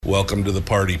Welcome to the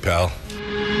party, pal.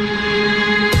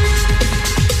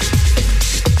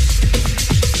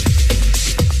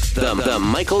 The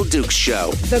Michael Dukes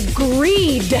Show. The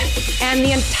greed and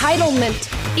the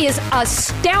entitlement is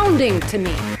astounding to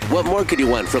me. What more could you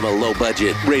want from a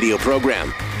low-budget radio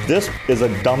program? This is a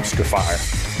dumpster fire.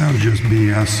 That was just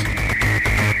BS.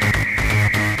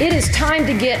 It is time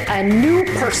to get a new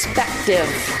perspective.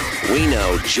 We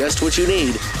know just what you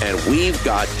need, and we've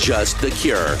got just the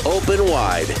cure. Open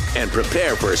wide and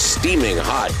prepare for a steaming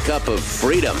hot cup of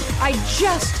freedom. I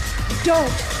just don't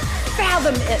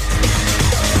fathom it.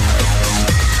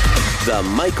 The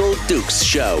Michael Dukes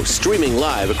Show, streaming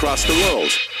live across the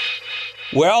world.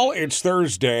 Well, it's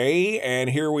Thursday,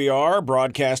 and here we are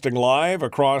broadcasting live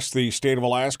across the state of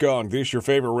Alaska on this, your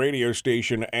favorite radio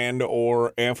station and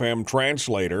or FM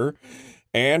translator.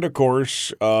 And, of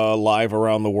course, live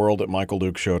around the world at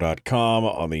michaeldukeshow.com,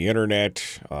 on the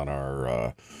internet, on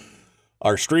our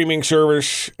streaming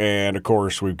service. And, of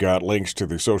course, we've got links to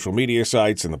the social media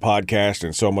sites and the podcast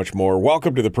and so much more.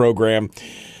 Welcome to the program,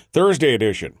 Thursday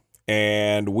edition.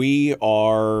 And we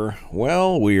are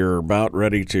about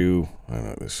ready to,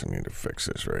 I need to fix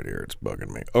this right here. It's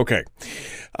bugging me. Okay.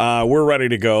 We're ready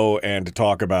to go and to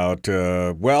talk about,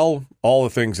 all the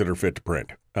things that are fit to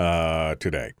print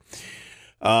today.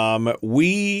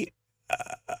 We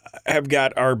have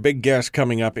got our big guest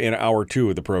coming up in hour 2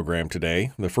 of the program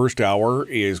today. The first hour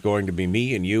is going to be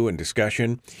me and you in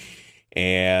discussion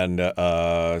and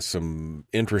some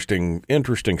interesting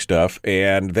stuff.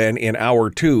 And then in hour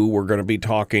 2, we're going to be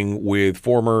talking with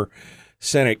former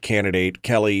Senate candidate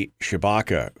Kelly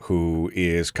Tshibaka, who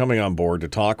is coming on board to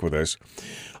talk with us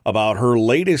about her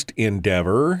latest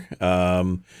endeavor.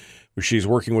 She's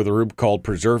working with a group called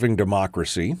Preserving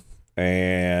Democracy.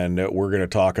 And we're going to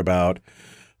talk about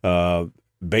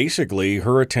basically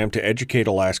her attempt to educate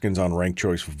Alaskans on ranked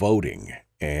choice voting,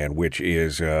 and which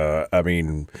is,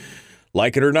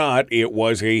 like it or not, it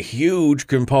was a huge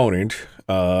component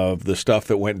of the stuff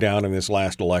that went down in this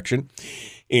last election,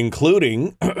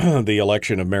 including the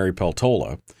election of Mary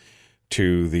Peltola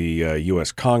to the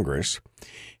U.S. Congress.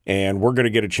 And we're going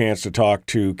to get a chance to talk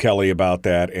to Kelly about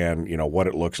that and, what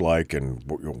it looks like and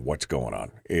what's going on.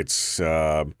 It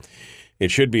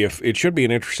should be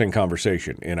an interesting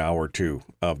conversation in hour 2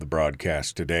 of the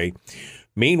broadcast today.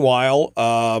 Meanwhile,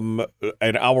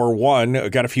 at hour 1, I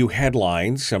got a few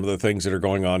headlines, some of the things that are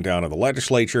going on down in the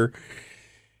legislature.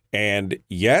 And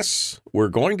yes, we're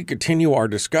going to continue our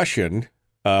discussion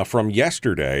from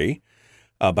yesterday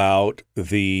about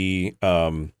the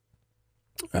not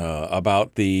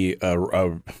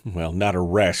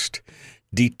arrest,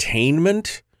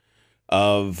 detainment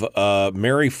of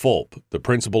Mary Fulp, the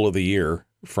principal of the year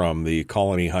from the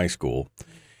Colony High School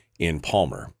in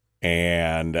Palmer.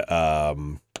 And,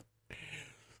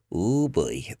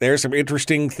 there's some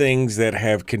interesting things that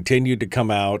have continued to come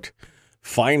out.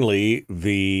 Finally,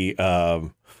 the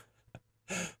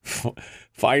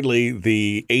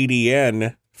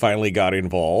ADN finally got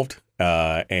involved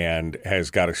and has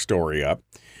got a story up.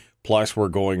 Plus, we're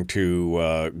going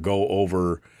to go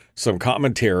over some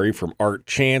commentary from Art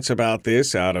Chance about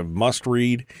this out of Must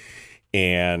Read.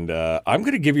 And I'm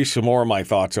going to give you some more of my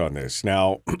thoughts on this.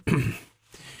 Now,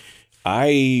 let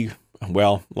me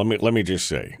just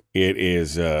say, it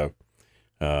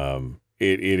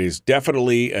is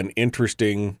definitely an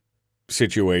interesting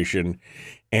situation,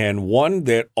 and one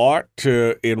that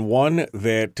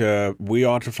we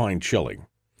ought to find chilling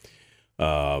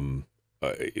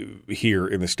here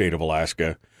in the state of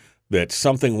Alaska, that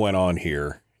something went on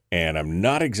here, and I'm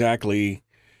not exactly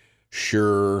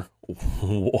sure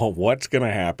what's going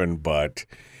to happen, but,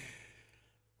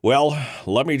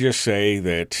 let me just say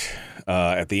that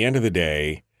at the end of the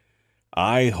day,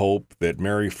 I hope that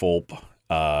Mary Fulp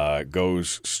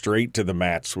goes straight to the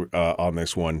mats on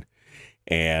this one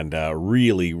and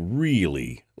really,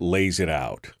 really lays it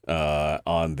out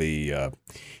in the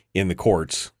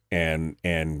courts, and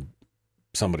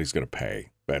somebody's going to pay.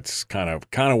 That's kind of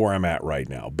where I'm at right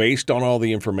now, based on all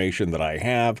the information that I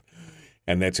have,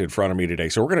 and that's in front of me today.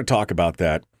 So we're going to talk about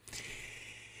that.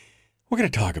 We're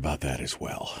going to talk about that as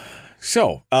well.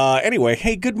 So anyway,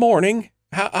 hey, good morning.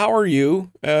 How are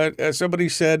you? Somebody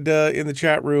said in the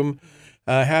chat room,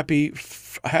 happy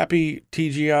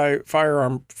TGI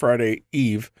Firearm Friday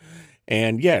Eve.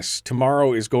 And yes,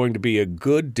 tomorrow is going to be a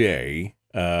good day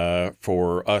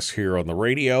for us here on the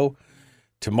radio.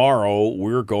 Tomorrow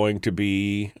we're going to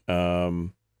be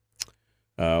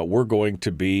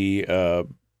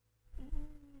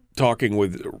talking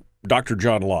with Dr.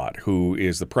 John Lott, who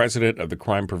is the president of the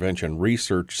Crime Prevention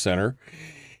Research Center,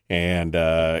 and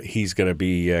he's going to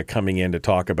be coming in to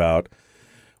talk about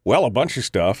Well, a bunch of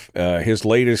stuff. His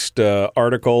latest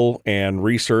article and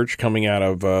research coming out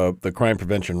of the Crime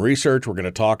Prevention Research. We're going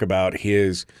to talk about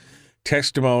his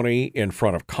testimony in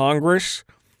front of Congress,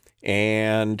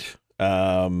 and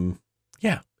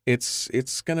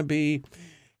it's going to be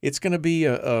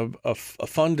a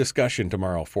fun discussion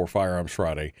tomorrow for Firearms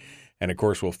Friday, and of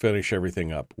course we'll finish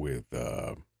everything up with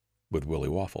Willie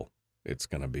Waffle. It's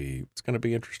going to be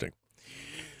interesting.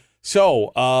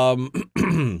 So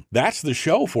that's the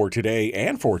show for today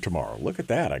and for tomorrow. Look at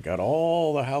that. I got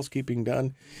all the housekeeping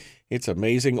done. It's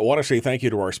amazing. I want to say thank you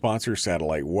to our sponsor,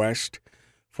 Satellite West,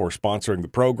 for sponsoring the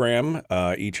program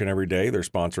each and every day. They're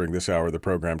sponsoring this hour of the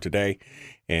program today,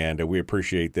 and we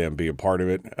appreciate them being part of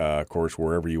it. Of course,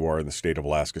 wherever you are in the state of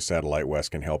Alaska, Satellite West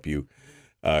can help you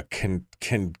connect.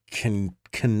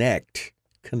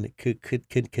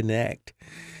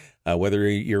 Whether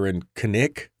you're in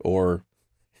Kinnick or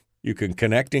you can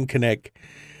connect in Kinnick,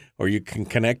 or you can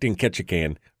connect in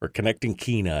Ketchikan, or connect in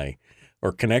Kenai,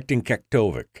 or connect in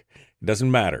Kaktovik. It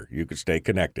doesn't matter. You can stay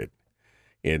connected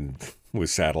with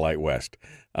Satellite West.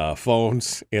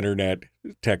 Phones, internet,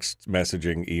 text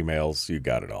messaging, emails, you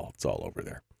got it all. It's all over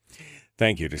there.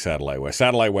 Thank you to Satellite West.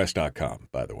 SatelliteWest.com,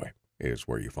 by the way, is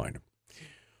where you find them.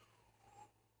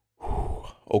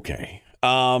 Okay.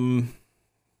 I'm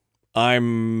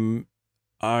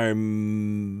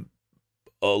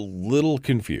a little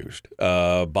confused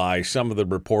by some of the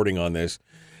reporting on this.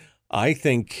 I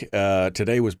think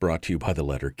today was brought to you by the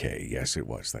letter K. Yes, it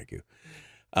was. Thank you.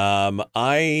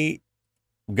 I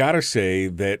got to say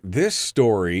that this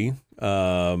story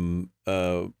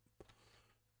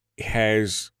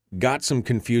has got some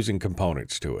confusing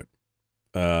components to it.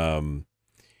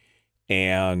 And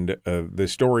the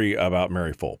story about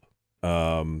Mary Fulp.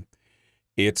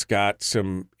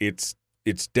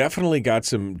 It's definitely got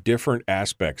some different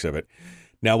aspects of it.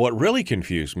 Now, what really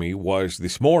confused me was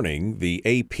this morning, the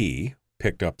AP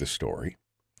picked up the story.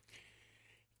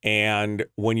 And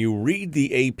when you read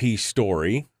the AP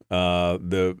story,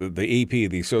 the AP,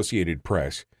 the Associated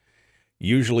Press,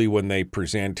 usually when they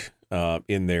present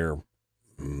in their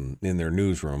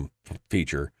newsroom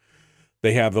feature,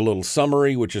 they have the little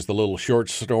summary, which is the little short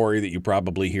story that you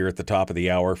probably hear at the top of the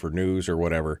hour for news or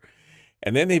whatever.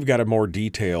 And then they've got a more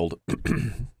detailed,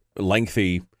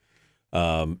 lengthy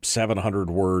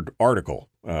 700-word article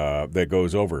that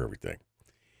goes over everything.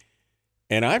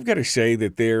 And I've got to say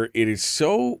that it is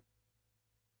so,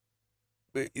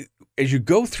 as you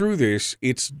go through this,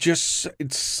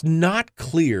 it's not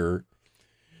clear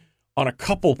on a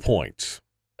couple points.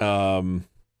 I'm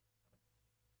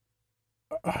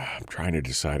trying to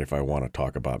decide if I want to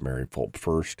talk about Mary Fulp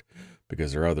first,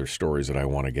 because there are other stories that I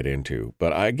want to get into.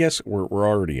 But I guess we're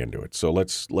already into it, so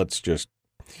let's just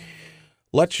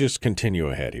continue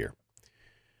ahead here.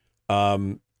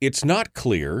 It's not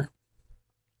clear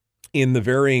in the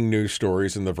varying news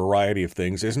stories and the variety of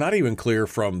things. It's not even clear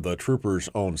from the troopers'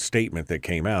 own statement that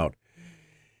came out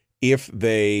if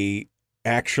they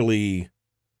actually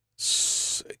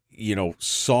saw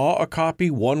a copy.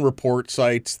 One report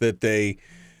cites that the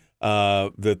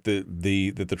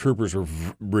troopers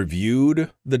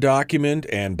reviewed the document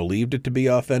and believed it to be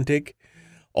authentic.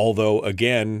 Although,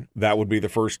 again, that would be the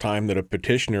first time that a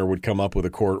petitioner would come up with a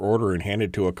court order and hand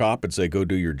it to a cop and say, "Go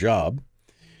do your job."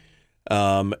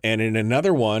 And in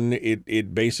another one,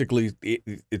 it basically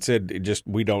said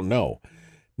we don't know.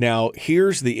 Now,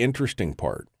 here's the interesting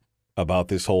part about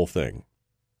this whole thing.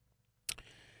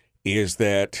 Is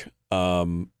that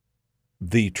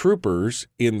the troopers,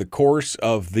 in the course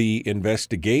of the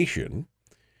investigation,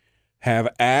 have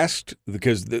asked,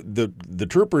 because the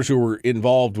troopers who were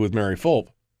involved with Mary Fulp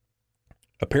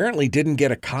apparently didn't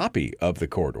get a copy of the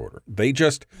court order.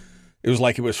 It was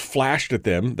like it was flashed at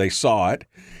them. They saw it,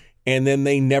 and then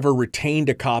they never retained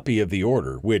a copy of the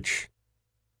order, which,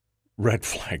 red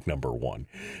flag number one,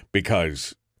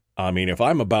 because if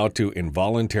I'm about to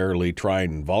try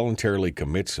and involuntarily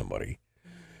commit somebody,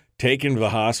 take him to the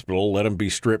hospital, let him be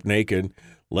stripped naked,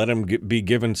 let him be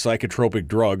given psychotropic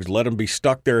drugs, let him be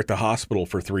stuck there at the hospital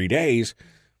for 3 days,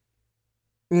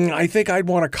 I think I'd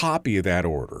want a copy of that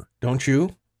order, don't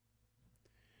you?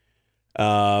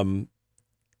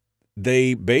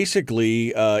 They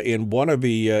basically, in one of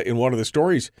the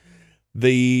stories,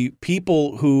 the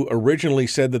people who originally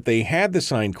said that they had the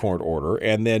signed court order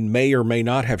and then may or may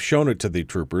not have shown it to the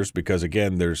troopers, because,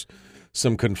 again, there's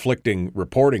some conflicting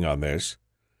reporting on this,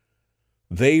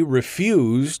 they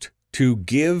refused to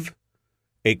give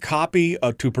a copy,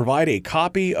 to provide a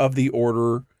copy of the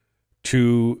order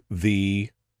to the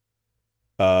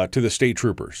state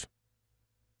troopers.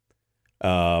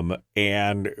 And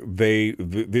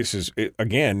this is,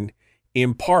 again,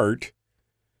 in part,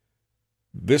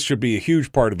 this should be a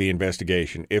huge part of the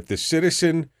investigation. If the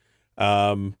citizen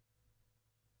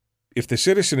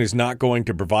is not going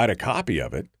to provide a copy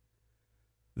of it,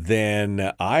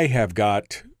 then I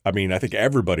think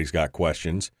everybody's got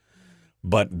questions,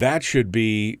 but that should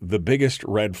be the biggest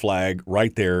red flag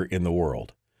right there in the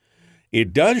world.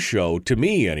 It does show, to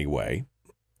me anyway,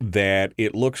 that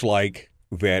it looks like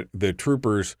that the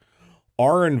troopers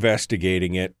are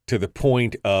investigating it to the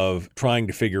point of trying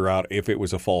to figure out if it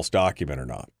was a false document or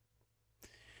not,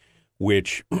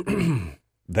 which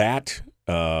that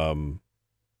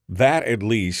at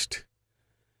least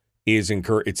is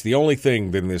it's the only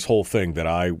thing in this whole thing that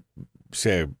I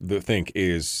think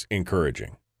is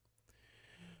encouraging.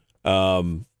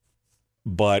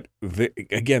 But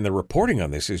again, the reporting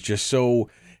on this is just so,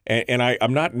 and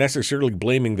I'm not necessarily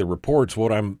blaming the reports.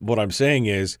 What I'm saying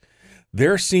is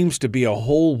there seems to be a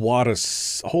whole lot of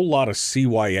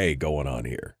CYA going on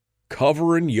here,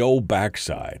 covering yo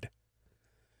backside.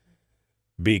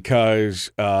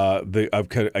 Because the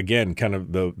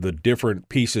different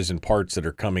pieces and parts that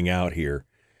are coming out here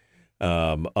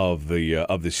of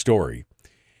the story,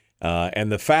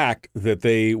 and the fact that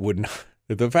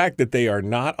they are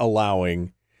not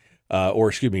allowing, not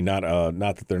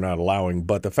that they're not allowing,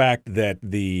 but the fact that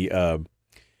the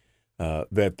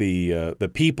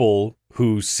people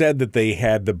who said that they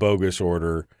had the bogus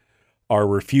order are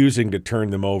refusing to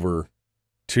turn them over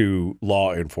to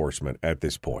law enforcement at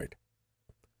this point,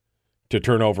 to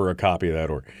turn over a copy of that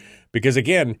order. Because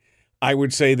again, I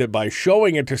would say that by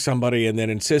showing it to somebody and then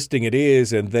insisting it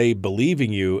is, and they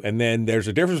believing you, and then there's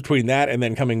a difference between that and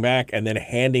then coming back and then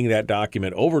handing that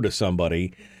document over to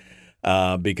somebody,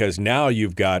 because now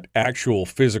you've got actual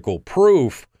physical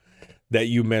proof that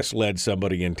you misled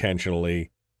somebody intentionally.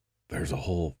 There's a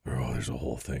whole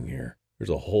thing here. There's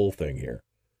a whole thing here.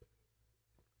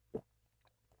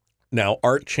 Now,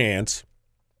 Art Chance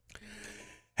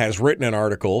has written an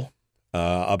article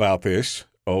about this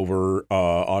over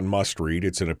on Must Read.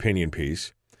 It's an opinion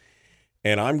piece.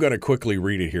 And I'm going to quickly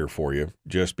read it here for you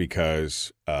just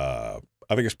because I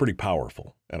think it's pretty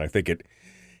powerful. And I think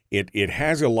it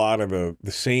has a lot of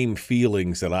the same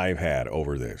feelings that I've had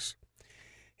over this.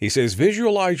 He says,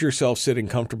 visualize yourself sitting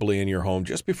comfortably in your home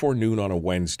just before noon on a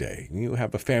Wednesday. You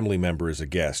have a family member as a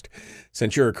guest.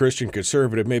 Since you're a Christian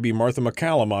conservative, maybe Martha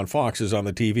McCallum on Fox is on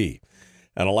the TV.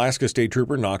 An Alaska State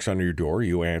Trooper knocks on your door.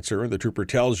 You answer, and the trooper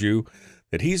tells you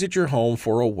that he's at your home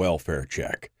for a welfare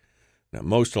check. Now,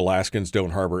 most Alaskans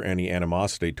don't harbor any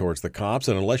animosity towards the cops,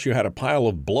 and unless you had a pile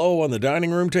of blow on the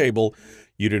dining room table,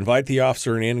 you'd invite the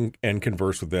officer in and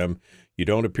converse with them. You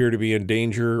don't appear to be in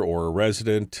danger or a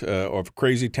resident of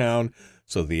Crazy Town,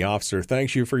 so the officer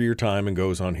thanks you for your time and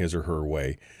goes on his or her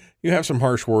way. You have some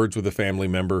harsh words with a family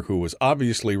member who was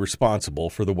obviously responsible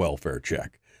for the welfare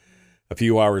check. A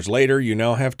few hours later, you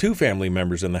now have two family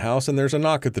members in the house, and there's a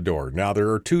knock at the door. Now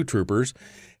there are two troopers,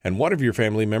 and one of your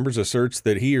family members asserts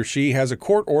that he or she has a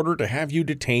court order to have you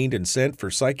detained and sent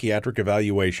for psychiatric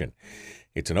evaluation.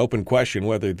 It's an open question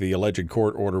whether the alleged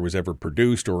court order was ever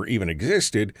produced or even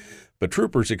existed, but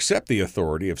troopers accept the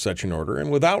authority of such an order,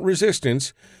 and without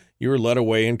resistance, you are led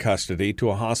away in custody to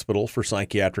a hospital for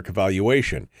psychiatric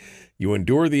evaluation. You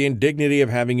endure the indignity of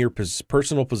having your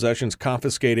personal possessions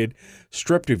confiscated,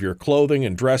 stripped of your clothing,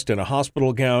 and dressed in a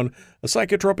hospital gown. A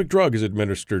psychotropic drug is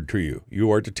administered to you.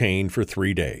 You are detained for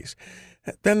 3 days.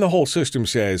 Then the whole system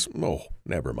says, oh,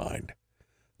 never mind.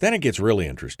 Then it gets really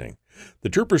interesting. The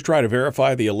troopers try to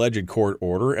verify the alleged court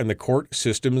order, and the court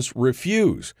systems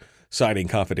refuse, citing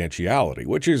confidentiality,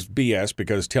 which is BS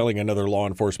because telling another law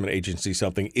enforcement agency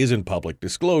something isn't public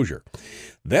disclosure.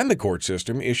 Then the court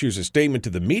system issues a statement to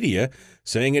the media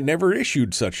saying it never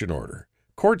issued such an order.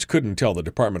 Courts couldn't tell the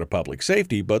Department of Public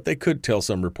Safety, but they could tell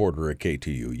some reporter at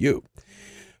KTUU.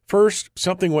 First,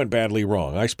 something went badly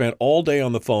wrong. I spent all day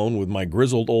on the phone with my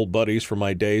grizzled old buddies from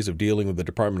my days of dealing with the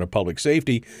Department of Public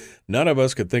Safety. None of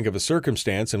us could think of a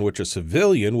circumstance in which a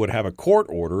civilian would have a court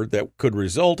order that could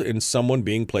result in someone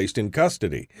being placed in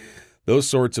custody. Those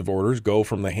sorts of orders go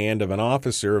from the hand of an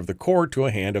officer of the court to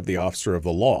a hand of the officer of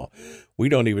the law. We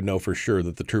don't even know for sure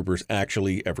that the troopers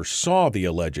actually ever saw the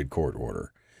alleged court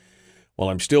order. While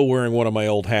I'm still wearing one of my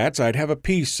old hats, I'd have a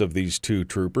piece of these two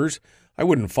troopers. I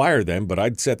wouldn't fire them, but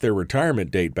I'd set their retirement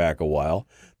date back a while.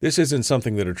 This isn't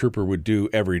something that a trooper would do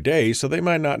every day, so they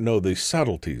might not know the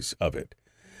subtleties of it.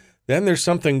 Then there's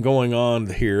something going on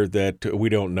here that we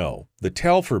don't know. The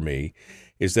tell for me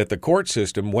is that the court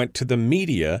system went to the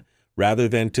media rather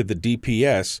than to the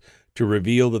DPS to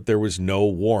reveal that there was no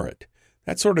warrant.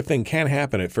 That sort of thing can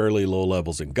happen at fairly low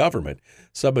levels in government.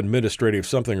 Some administrative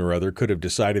something or other could have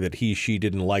decided that she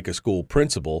didn't like a school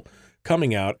principal,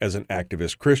 coming out as an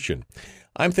activist Christian.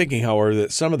 I'm thinking, however,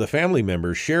 that some of the family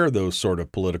members share those sort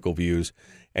of political views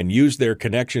and use their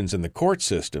connections in the court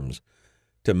systems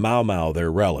to mau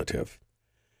their relative.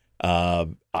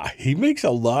 He makes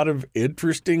a lot of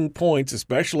interesting points,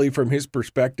 especially from his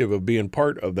perspective of being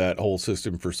part of that whole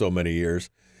system for so many years.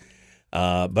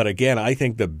 But again, I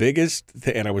think the biggest,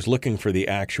 and I was looking for the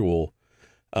actual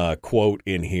quote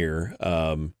in here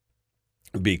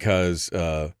because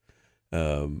of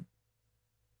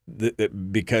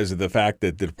the fact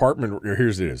that the department,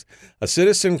 here's it is. A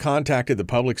citizen contacted the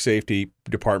Public Safety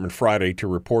Department Friday to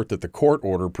report that the court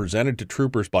order presented to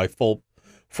troopers by for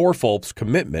Fulp's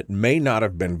commitment may not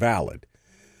have been valid.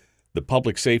 The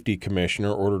Public Safety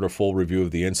Commissioner ordered a full review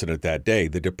of the incident that day.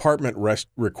 The department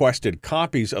requested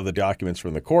copies of the documents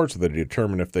from the court so that it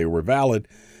determined if they were valid,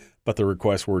 but the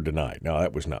requests were denied. Now,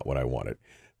 that was not what I wanted.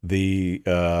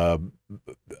 I'm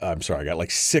sorry, I got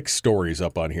like 6 stories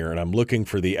up on here, and I'm looking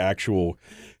for the actual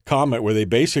comment where they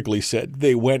basically said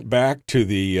they went back to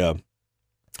the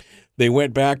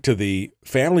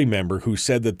family member who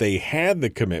said that they had the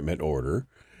commitment order,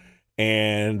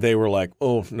 and they were like,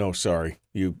 "Oh no, sorry,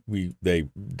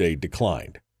 they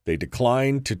declined. They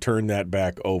declined to turn that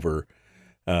back over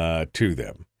to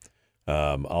them."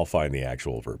 I'll find the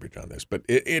actual verbiage on this, but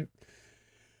the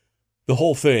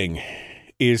whole thing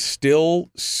is still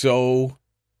so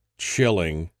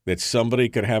chilling that somebody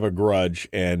could have a grudge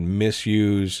and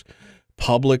misuse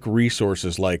public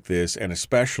resources like this, and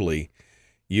especially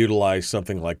utilize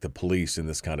something like the police in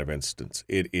this kind of instance.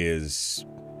 It is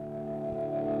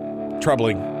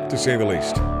troubling, to say the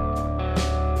least.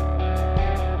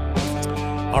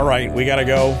 All right, we got to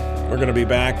go. We're going to be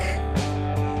back.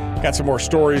 Got some more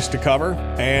stories to cover,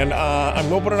 and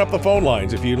I'm opening up the phone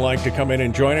lines. If you'd like to come in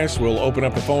and join us, we'll open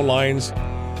up the phone lines,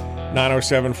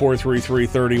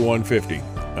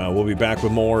 907-433-3150. We'll be back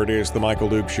with more. It is The Michael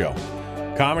Duke Show.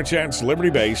 Common sense,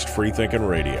 liberty-based, free-thinking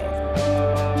radio.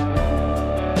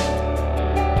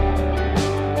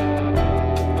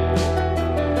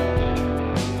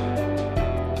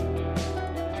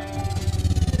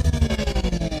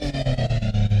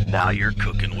 Now you're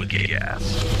cooking with gas.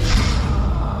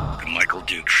 The Michael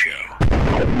Duke Show.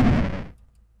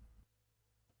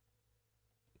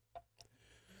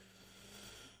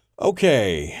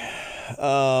 Okay.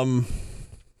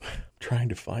 Trying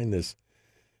to find this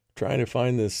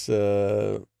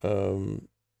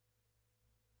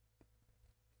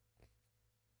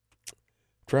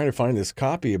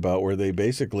copy about where they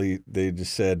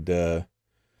just said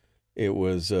it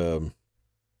was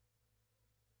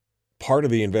part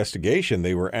of the investigation.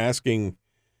 They were asking,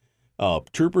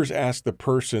 troopers asked the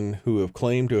person who have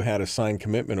claimed to have had a signed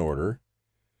commitment order,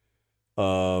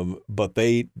 but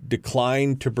they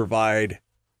declined to provide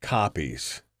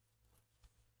copies.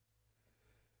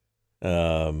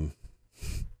 They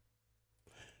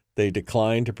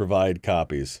declined to provide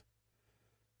copies.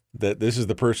 That this is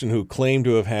the person who claimed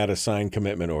to have had a signed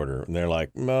commitment order, and they're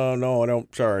like, no, I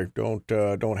don't. Sorry, don't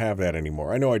have that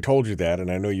anymore. I know I told you that,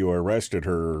 and I know you arrested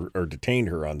her or detained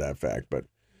her on that fact, but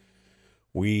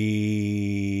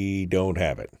we don't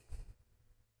have it.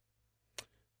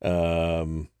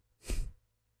 All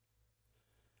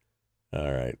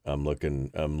right, I'm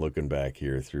looking back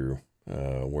here through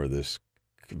where this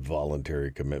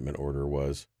voluntary commitment order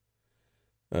was.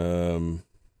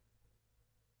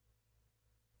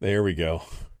 There we go.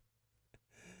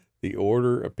 The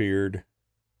order appeared.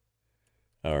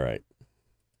 All right.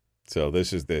 So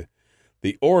this is the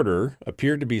order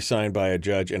appeared to be signed by a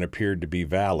judge and appeared to be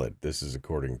valid. This is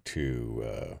according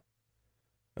to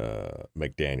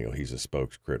McDaniel. He's a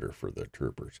spokescritter for the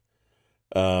troopers.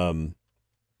 The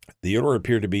order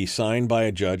appeared to be signed by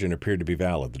a judge and appeared to be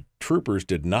valid. The troopers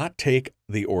did not take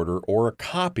the order or a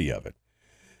copy of it.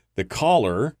 The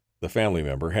caller, the family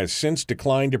member, has since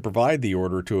declined to provide the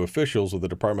order to officials of the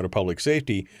Department of Public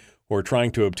Safety who are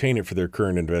trying to obtain it for their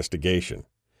current investigation.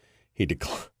 He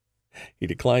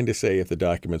declined to say if the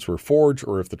documents were forged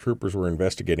or if the troopers were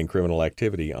investigating criminal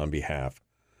activity on behalf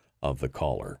of the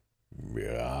caller.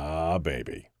 Yeah,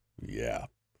 baby. Yeah.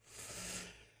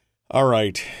 All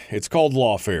right. It's called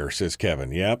lawfare, says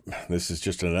Kevin. Yep. This is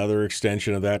just another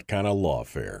extension of that kind of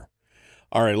lawfare.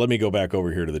 All right, let me go back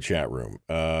over here to the chat room.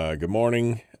 Good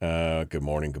morning. Good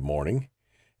morning.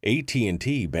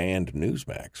 AT&T banned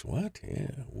Newsmax. What?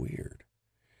 Yeah, weird.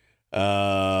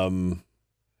 Begich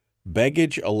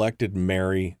elected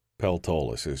Mary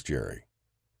Peltola, says Jerry.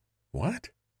 What?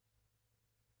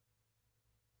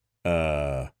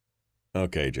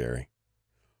 Okay, Jerry.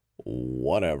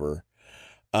 Whatever.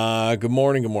 Good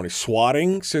morning.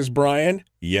 Swatting, says Brian.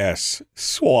 Yes,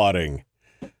 swatting.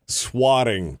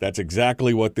 Swatting. That's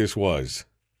exactly what this was.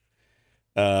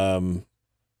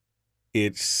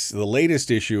 It's the latest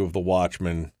issue of The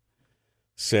Watchman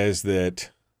says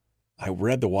that I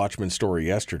read the Watchman story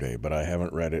yesterday, but I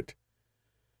haven't read it.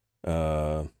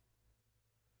 I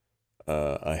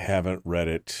haven't read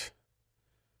it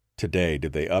today.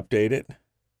 Did they update it?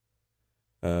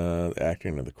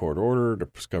 Acting on the court order to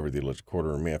discover the alleged court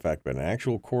order may have fact been an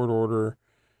actual court order.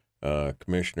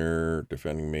 Commissioner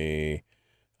defending me.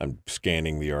 I'm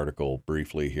scanning the article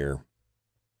briefly here.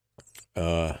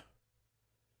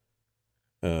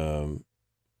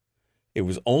 It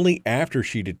was only after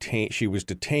she was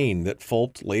detained that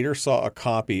Fulp later saw a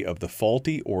copy of the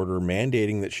faulty order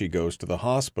mandating that she goes to the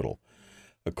hospital.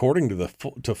 According to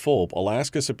Fulp,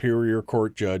 Alaska Superior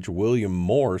Court Judge William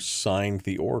Morse signed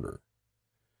the order.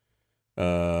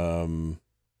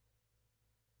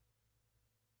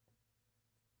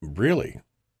 Really?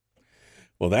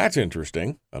 Well, that's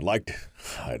interesting. I'd like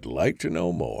to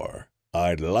know more.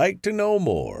 I'd like to know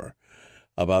more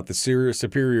about the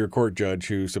Superior Court judge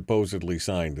who supposedly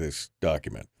signed this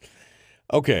document.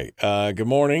 Okay, good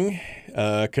morning.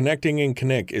 Connecting in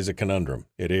Connect is a conundrum.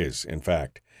 It is, in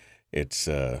fact. It's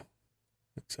an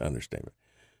understatement.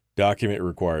 Document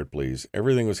required, please.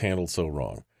 Everything was handled so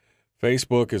wrong.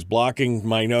 Facebook is blocking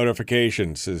my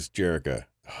notifications, says Jerica.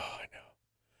 Oh, I know.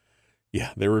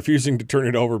 Yeah, they're refusing to turn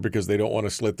it over because they don't want to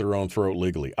slit their own throat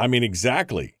legally. I mean,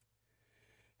 exactly.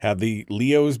 Have the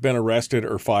Leos been arrested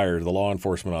or fired, the law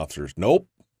enforcement officers? Nope.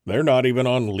 They're not even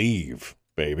on leave,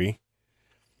 baby.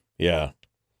 Yeah.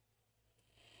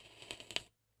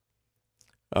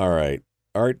 All right.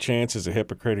 Art Chance is a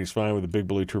hypocrite. He's fine with the big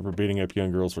bully trooper beating up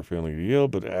young girls for failing to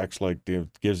yield, but acts like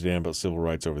gives a damn about civil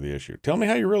rights over the issue. Tell me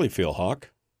how you really feel,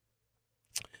 Hawk.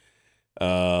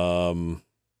 At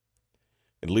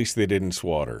least they didn't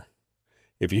swat her.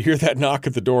 If you hear that knock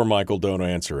at the door, Michael, don't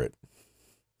answer it.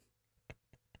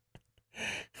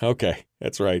 Okay,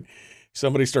 that's right.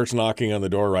 Somebody starts knocking on the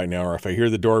door right now, or if I hear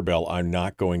the doorbell, I'm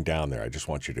not going down there. I just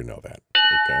want you to know that.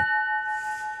 Okay?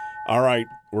 All right,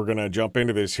 we're going to jump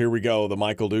into this. Here we go. The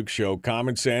Michael Duke Show.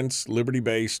 Common sense,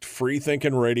 liberty-based,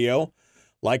 free-thinking radio.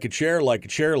 Like it, share, like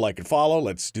it, share, like it, follow.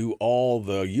 Let's do all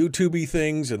the YouTube-y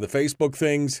things and the Facebook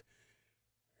things.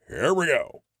 Here we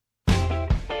go.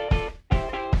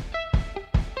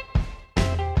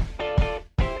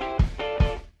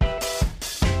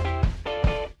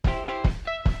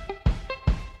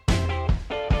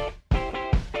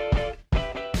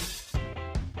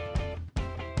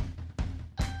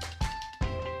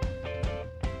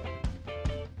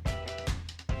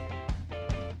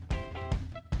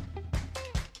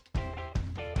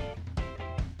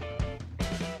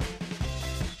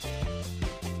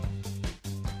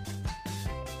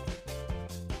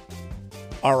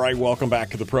 All right, welcome back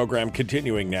to the program.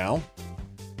 Continuing now.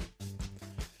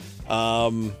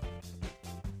 Lots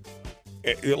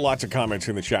of comments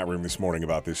in the chat room this morning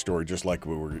about this story, just like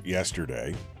we were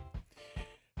yesterday.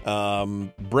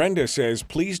 Brenda says,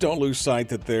 please don't lose sight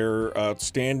that they're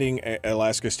outstanding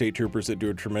Alaska State Troopers that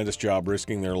do a tremendous job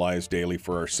risking their lives daily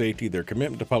for our safety. Their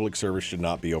commitment to public service should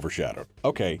not be overshadowed.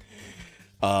 Okay.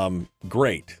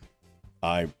 Great.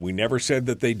 We never said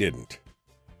that they didn't.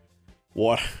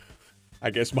 What... I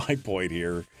guess my point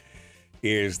here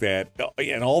is that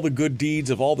and all the good deeds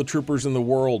of all the troopers in the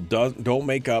world don't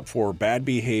make up for bad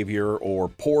behavior or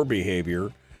poor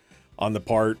behavior on the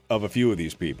part of a few of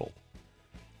these people.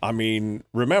 I mean,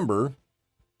 remember,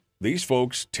 these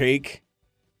folks take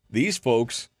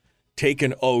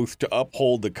an oath to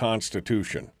uphold the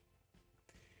Constitution.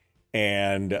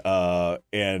 And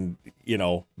you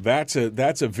know, that's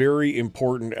a very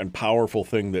important and powerful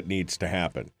thing that needs to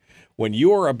happen. When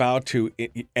you are about to,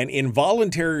 an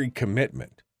involuntary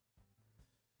commitment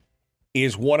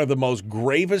is one of the most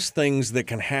gravest things that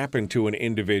can happen to an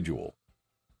individual.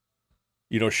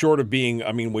 You know, short of being,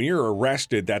 I mean, when you're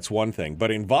arrested, that's one thing. But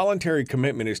involuntary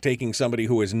commitment is taking somebody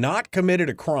who has not committed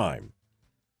a crime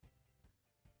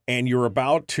and you're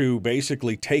about to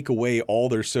basically take away all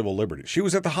their civil liberties. She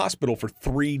was at the hospital for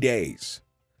 3 days.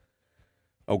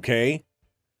 Okay?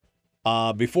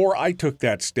 Before I took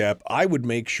that step, I would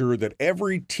make sure that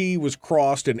every T was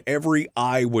crossed and every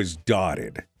I was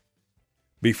dotted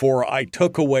before I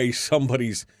took away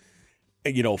somebody's,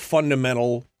 you know,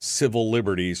 fundamental civil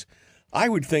liberties. I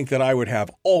would think that I would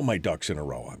have all my ducks in a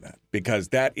row on that because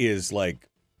that is like,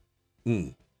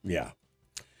 yeah.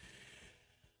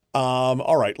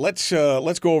 All right, let's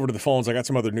go over to the phones. I got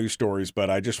some other news stories, but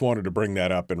I just wanted to bring that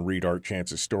up and read Art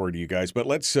Chance's story to you guys. But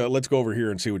let's go over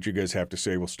here and see what you guys have to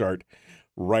say. We'll start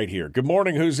right here. Good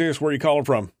morning. Who's this? Where are you calling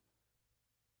from?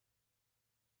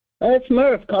 It's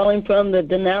Murph calling from the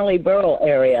Denali Borough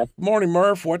area. Morning,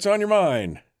 Murph. What's on your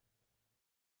mind?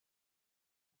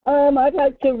 I'd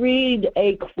like to read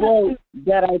a quote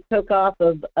that I took off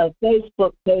of a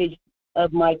Facebook page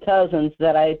of my cousin's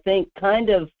that I think kind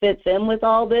of fits in with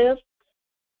all this.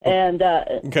 And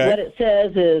what it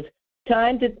says is,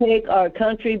 time to take our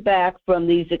country back from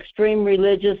these extreme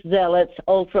religious zealots,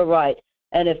 ultra-right.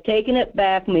 And if taking it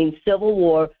back means civil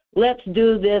war, let's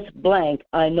do this blank.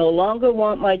 I no longer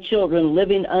want my children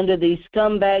living under these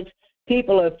scumbags.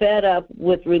 People are fed up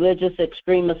with religious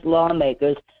extremist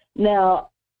lawmakers. Now,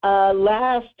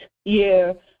 last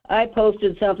year, I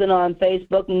posted something on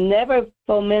Facebook, never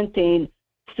fomenting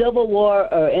civil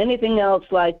war or anything else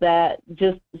like that,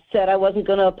 just said I wasn't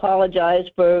going to apologize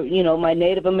for, my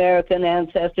Native American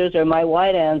ancestors or my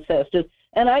white ancestors.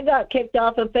 And I got kicked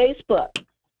off of Facebook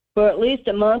for at least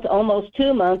a month, almost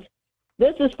 2 months.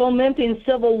 This is fomenting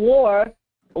civil war.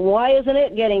 Why isn't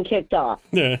it getting kicked off?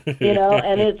 And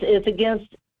it's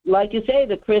against, like you say,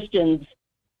 the Christians,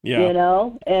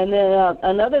 And then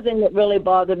another thing that really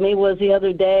bothered me was the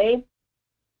other day,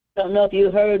 I don't know if you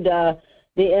heard the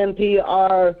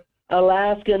NPR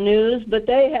Alaska news, but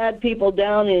they had people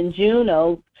down in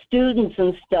Juneau, students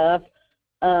and stuff,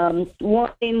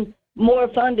 wanting more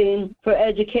funding for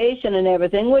education and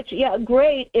everything, which,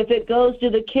 great if it goes to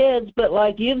the kids, but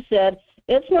like you've said,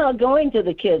 it's not going to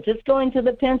the kids. It's going to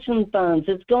the pension funds.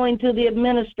 It's going to the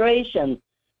administration,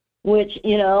 which,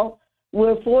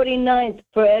 we're 49th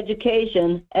for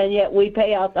education, and yet we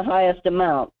pay out the highest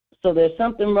amount. So there's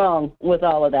something wrong with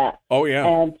all of that. Oh, yeah.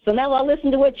 And so now I'll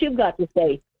listen to what you've got to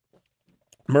say.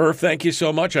 Murph, thank you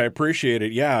so much. I appreciate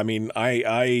it. Yeah, I mean,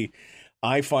 I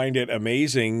find it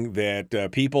amazing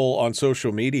that people on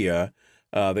social media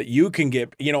that you can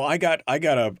get. I got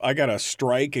a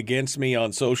strike against me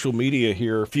on social media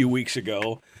here a few weeks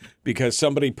ago because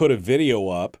somebody put a video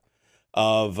up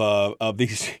of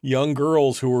these young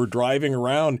girls who were driving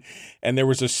around, and there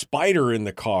was a spider in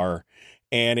the car.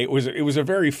 And it was a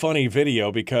very funny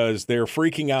video because they're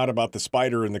freaking out about the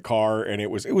spider in the car, and it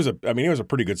was a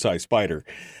pretty good sized spider,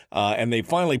 and they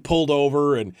finally pulled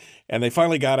over and they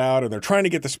finally got out, and they're trying to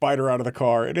get the spider out of the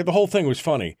car, and the whole thing was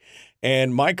funny.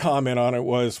 And my comment on it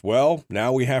was, well,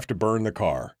 now we have to burn the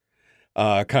car,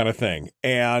 kind of thing.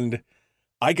 And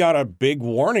I got a big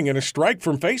warning and a strike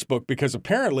from Facebook because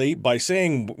apparently by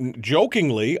saying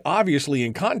jokingly, obviously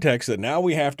in context, that now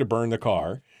we have to burn the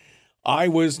car, I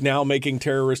was now making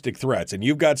terroristic threats. And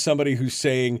you've got somebody who's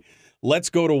saying,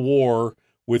 let's go to war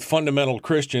with fundamental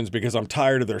Christians because I'm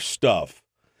tired of their stuff,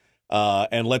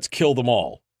 and let's kill them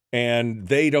all. And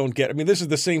they don't get, this is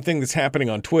the same thing that's happening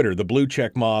on Twitter. The blue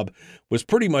check mob was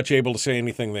pretty much able to say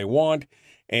anything they want,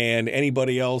 and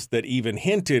anybody else that even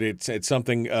hinted at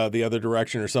something the other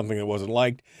direction or something that wasn't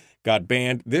liked got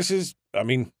banned. This is,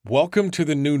 welcome to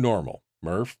the new normal,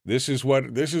 Murph. This is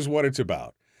what it's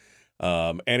about.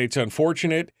 And it's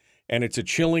unfortunate, and it's a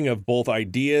chilling of both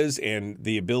ideas and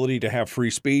the ability to have free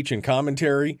speech and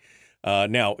commentary.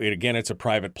 Now, it's a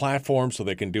private platform, so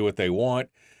they can do what they want.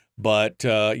 But,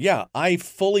 I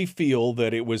fully feel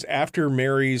that it was after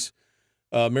Mary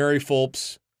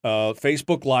Fulp's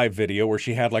Facebook Live video where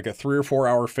she had like a 3 or 4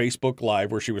 hour Facebook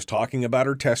Live where she was talking about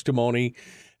her testimony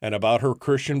and about her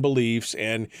Christian beliefs.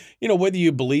 And, whether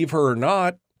you believe her or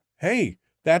not, hey,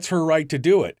 that's her right to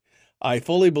do it. I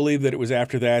fully believe that it was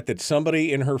after that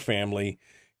somebody in her family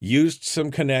used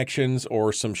some connections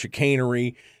or some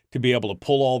chicanery to be able to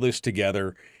pull all this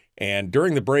together. And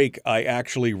during the break, I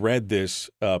actually read this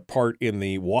part in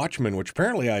the Watchman, which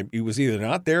apparently it was either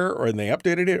not there or they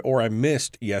updated it or I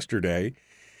missed yesterday.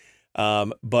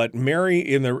 But Mary,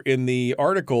 in the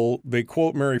article, they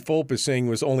quote Mary Fulp as saying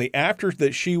it was only after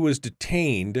that she was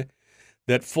detained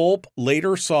that Fulp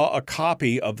later saw a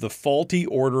copy of the faulty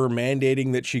order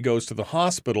mandating that she goes to the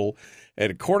hospital.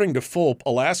 And according to Fulp,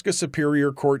 Alaska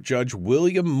Superior Court Judge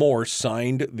William Morse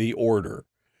signed the order.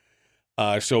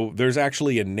 So there's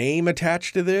actually a name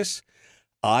attached to this.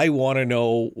 I want to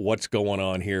know what's going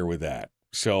on here with that.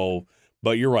 So,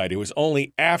 but you're right. It was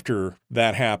only after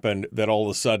that happened that all of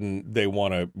a sudden they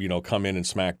want to, come in and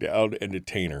smack down and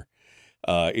detain her.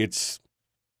 It's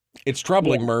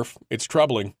troubling, Murph. It's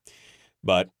troubling.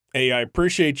 But hey, I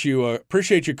appreciate you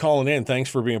calling in.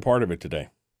 Thanks for being a part of it today.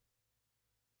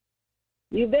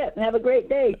 You bet. Have a great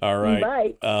day. All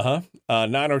right. Bye.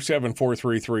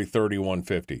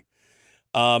 907-433-3150.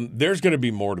 There's going to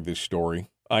be more to this story.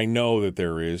 I know that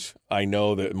there is. I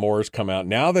know that more has come out.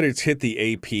 Now that it's hit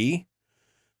the AP,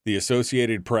 the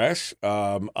Associated Press,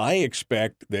 I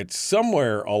expect that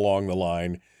somewhere along the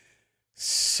line,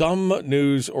 some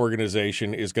news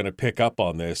organization is going to pick up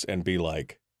on this and be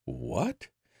like, what?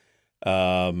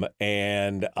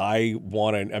 And I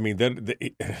want to, I mean,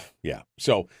 yeah.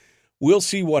 So we'll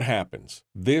see what happens.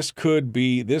 This could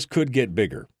get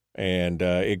bigger, and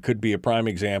it could be a prime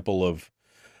example of,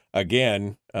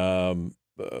 again, an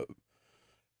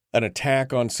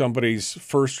attack on somebody's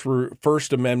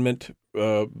First Amendment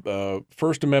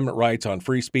rights on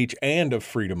free speech and of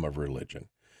freedom of religion.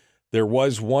 There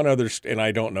was one other, and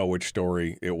I don't know which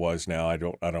story it was now. I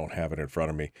don't have it in front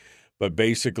of me, but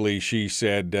basically she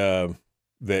said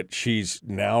that she's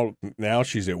now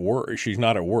she's at work. She's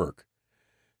not at work.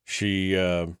 She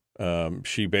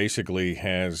basically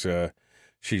has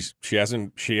she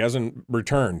hasn't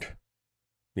returned.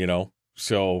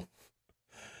 So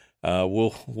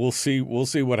we'll see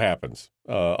what happens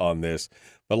on this.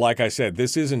 But like I said,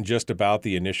 this isn't just about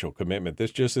the initial commitment.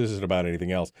 This just isn't about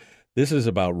anything else. This is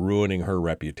about ruining her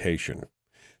reputation.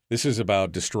 This is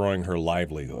about destroying her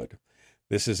livelihood.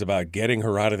 This is about getting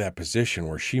her out of that position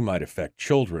where she might affect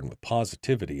children with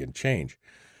positivity and change.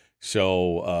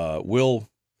 So we'll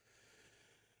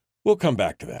come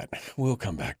back to that. We'll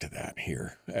come back to that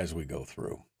here as we go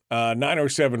through.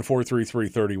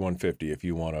 907-433-3150 if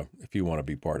you want to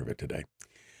be part of it today.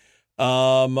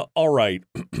 All right.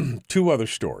 Two other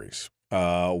stories.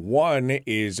 One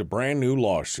is a brand new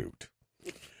lawsuit.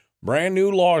 Brand new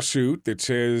lawsuit that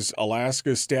says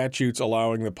Alaska statutes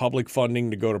allowing the public funding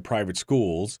to go to private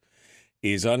schools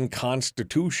is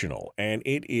unconstitutional. And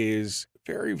it is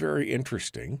very, very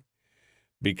interesting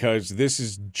because this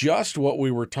is just what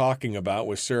we were talking about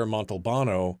with Sarah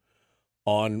Montalbano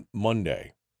on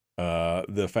Monday.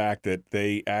 The fact that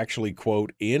they actually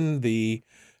quote in the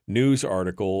news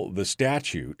article the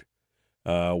statute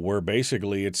where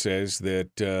basically it says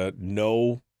that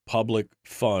no public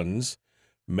funds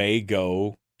may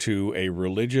go to a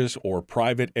religious or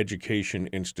private education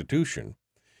institution,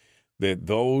 that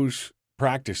those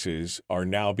practices are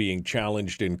now being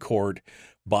challenged in court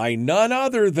by none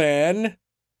other than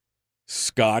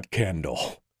Scott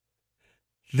Kendall.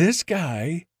 This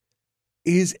guy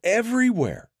is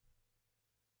everywhere.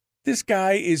 This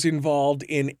guy is involved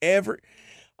in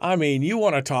you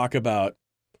want to talk about,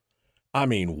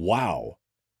 wow.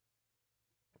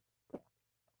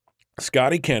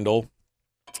 Scotty Kendall,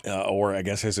 or I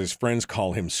guess as his friends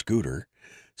call him, Scooter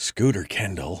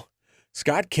Kendall.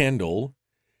 Scott Kendall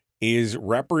is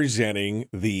representing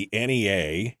the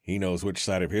NEA, he knows which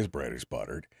side of his bread is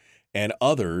buttered, and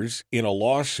others in a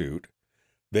lawsuit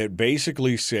that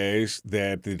basically says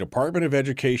that the Department of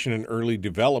Education and Early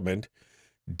Development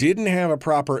didn't have a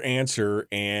proper answer,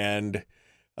 and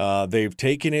they've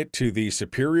taken it to the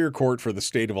Superior Court for the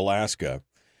state of Alaska,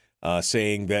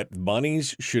 saying that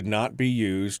monies should not be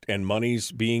used, and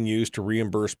monies being used to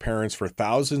reimburse parents for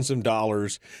thousands of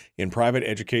dollars in private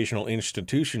educational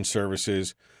institution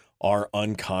services are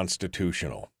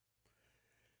unconstitutional.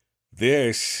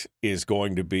 This is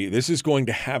going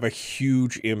to have a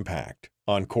huge impact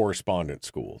on correspondent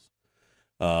schools.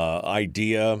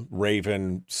 IDEA,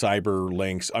 Raven,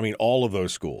 CyberLinks, all of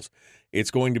those schools. It's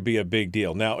going to be a big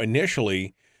deal. Now,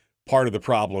 initially, part of the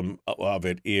problem of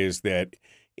it is that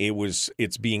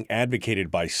it's being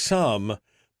advocated by some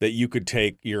that you could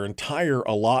take your entire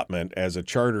allotment as a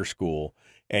charter school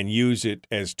and use it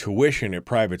as tuition at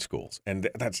private schools. And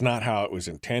that's not how it was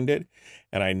intended.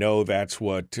 And I know that's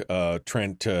what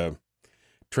Trent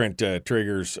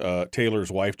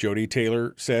Taylor's wife, Jody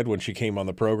Taylor, said when she came on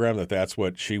the program, that's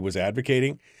what she was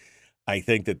advocating. I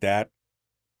think that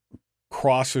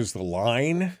crosses the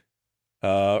line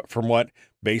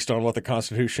based on what the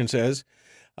Constitution says.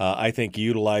 I think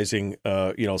utilizing,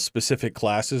 specific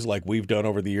classes like we've done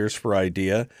over the years for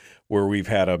IDEA, where we've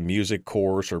had a music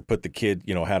course or put the kid,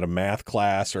 had a math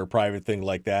class or a private thing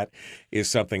like that, is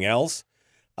something else.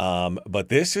 But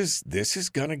this is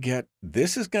gonna get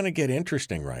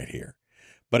interesting right here.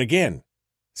 But again,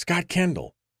 Scott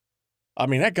Kendall,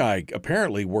 that guy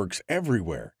apparently works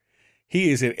everywhere.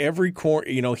 He is at every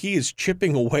corner. He is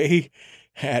chipping away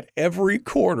at every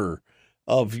quarter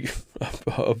of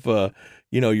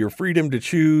your freedom to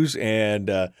choose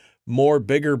and more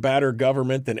bigger, badder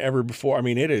government than ever before.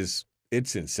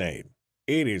 It's insane.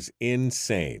 It is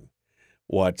insane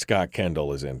what Scott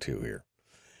Kendall is into here.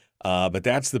 But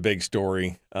that's the big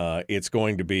story. It's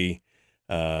going to be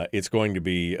it's going to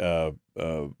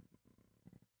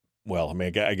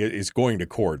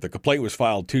court. The complaint was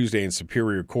filed Tuesday in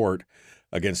Superior Court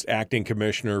against Acting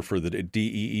Commissioner for the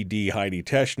DEED, Heidi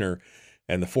Teschner,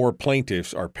 and the four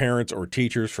plaintiffs are parents or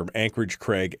teachers from Anchorage,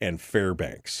 Craig, and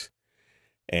Fairbanks.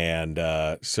 And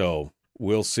so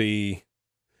we'll see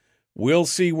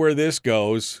where this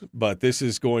goes, but this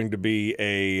is going to be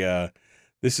a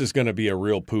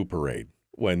real poo parade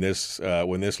when this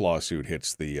lawsuit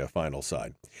hits the final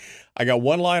side. I got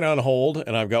one line on hold,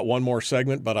 and I've got one more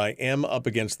segment, but I am up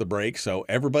against the break, so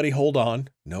everybody hold on.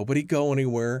 Nobody go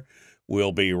anywhere.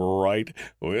 We'll be right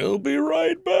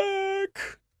back.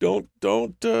 Don't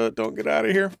get out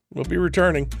of here. We'll be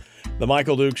returning. The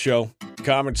Michael Duke Show.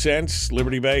 Common sense,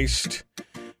 liberty-based,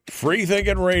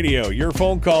 free-thinking radio. Your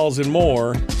phone calls and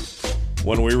more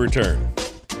when we return.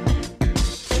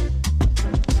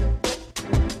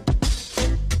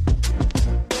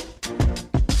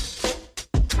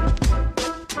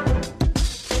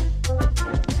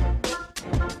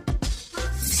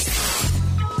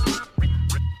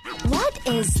 What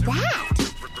is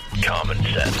that? Common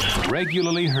sense.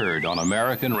 Regularly heard on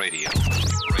American radio.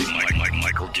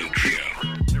 Michael Duke Show.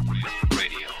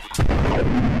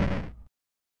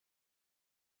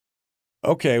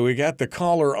 Okay, we got the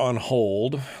caller on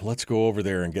hold. Let's go over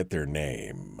there and get their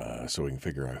name so we can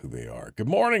figure out who they are. Good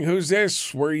morning. Who's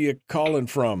this? Where are you calling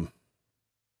from?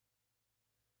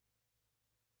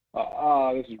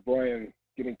 This is Brian,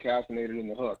 getting caffeinated in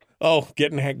the hook. Oh,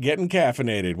 getting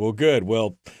caffeinated. Well, good.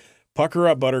 Well, pucker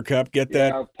up, Buttercup. Get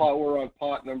that. We're on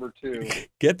pot number 2.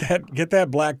 Get that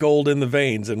black gold in the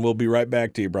veins, and we'll be right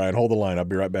back to you, Brian. Hold the line. I'll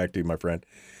be right back to you, my friend.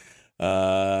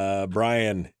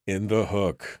 Brian in the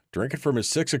hook, drinking from his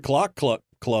 6 o'clock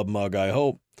club mug, I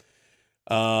hope.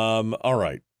 All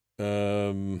right.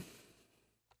 Okay.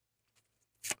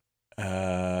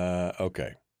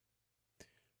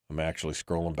 I'm actually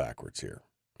scrolling backwards here.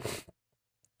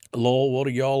 Lowell, what do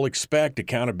y'all expect?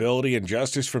 Accountability and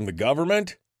justice from the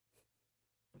government?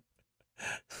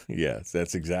 Yes,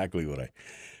 that's exactly what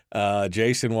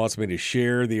Jason wants me to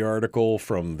share the article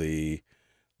from the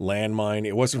landmine.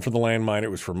 It wasn't for the landmine. It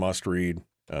was for Must Read.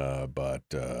 But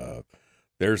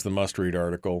there's the Must Read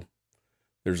article.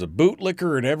 There's a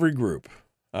bootlicker in every group.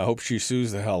 I hope she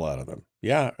sues the hell out of them.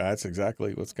 Yeah, that's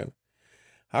exactly what's going to.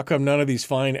 How come none of these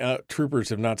fine troopers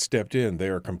have not stepped in? They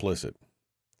are complicit.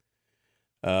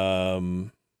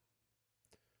 The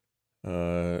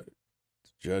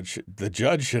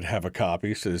judge should have a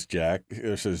copy, says Jack.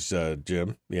 Says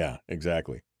Jim. Yeah,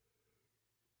 exactly.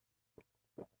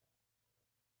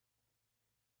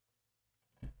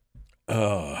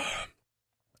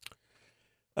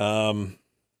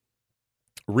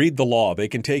 Read the law. They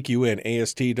can take you in.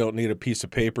 AST don't need a piece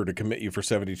of paper to commit you for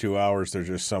 72 hours. There's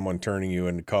just someone turning you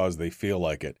in because they feel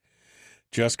like it.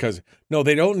 Just because. No,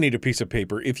 they don't need a piece of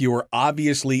paper. If you are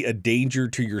obviously a danger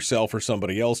to yourself or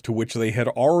somebody else, to which they had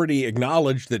already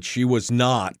acknowledged that she was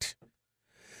not.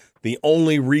 The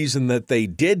only reason that they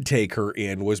did take her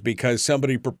in was because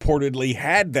somebody purportedly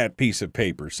had that piece of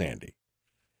paper, Sandy.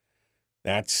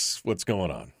 That's what's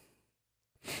going on.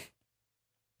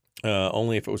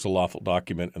 Only if it was a lawful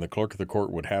document and the clerk of the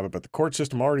court would have it, but the court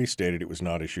system already stated it was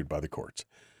not issued by the courts.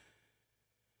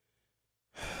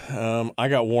 I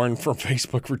got warned from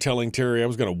Facebook for telling Terry I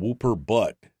was going to whoop her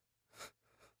butt.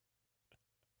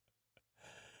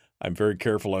 I'm very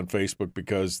careful on Facebook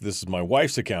because this is my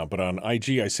wife's account, but on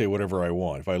IG I say whatever I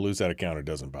want. If I lose that account, it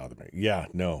doesn't bother me. Yeah,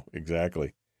 no,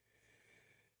 exactly.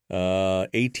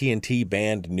 AT&T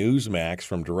banned Newsmax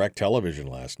from direct television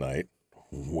last night.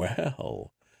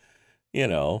 Well, you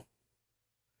know.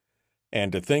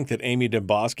 And to think that Amy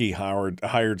Demboski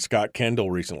hired Scott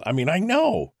Kendall recently. I mean, I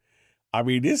know. I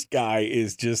mean, this guy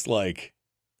is just like,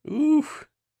 ooh.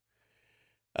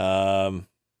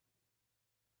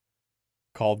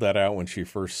 Called that out when she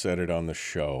first said it on the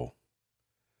show.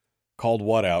 Called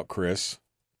what out, Chris?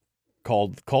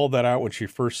 Called that out when she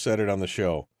first said it on the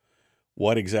show.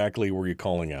 What exactly were you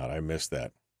calling out? I missed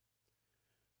that.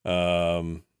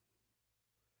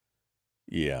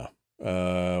 Yeah.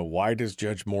 Why does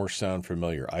Judge Morse sound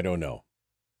familiar? I don't know.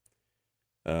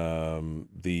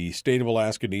 The state of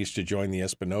Alaska needs to join the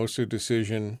Espinosa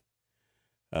decision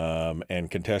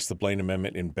and contest the Blaine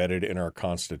Amendment embedded in our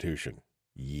Constitution.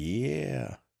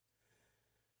 Yeah.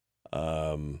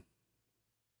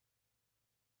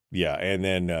 Yeah, and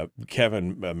then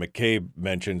Kevin McCabe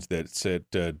mentions that said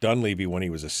Dunleavy, when he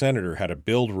was a senator, had a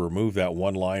bill to remove that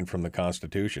one line from the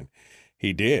Constitution.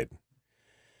 He did.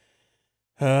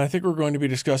 I think we're going to be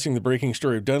discussing the breaking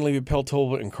story of Dunleavy,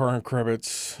 Peltola, and Karin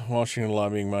Krebitz, Washington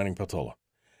lobbying, mining Peltola.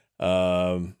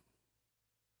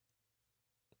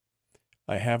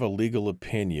 I have a legal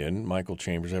opinion, Michael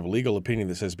Chambers, I have a legal opinion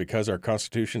that says because our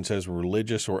Constitution says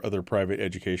religious or other private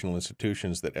educational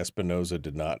institutions that Espinoza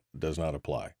does not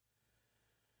apply.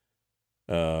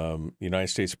 United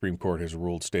States Supreme Court has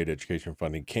ruled state education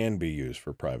funding can be used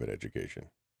for private education.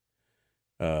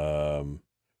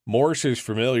 Morse is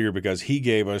familiar because he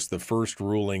gave us the first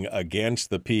ruling against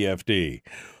the PFD.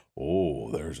 Oh,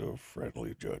 there's a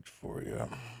friendly judge for you.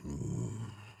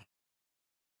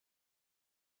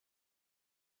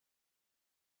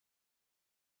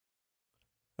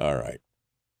 All right.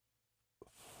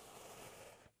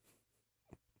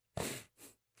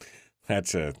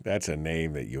 That's a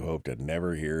name that you hope to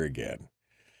never hear again.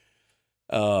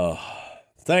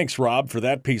 Thanks, Rob, for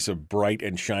that piece of bright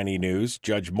and shiny news.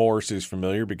 Judge Morse is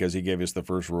familiar because he gave us the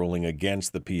first ruling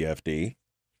against the PFD.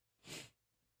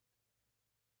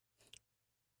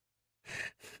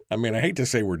 I mean, I hate to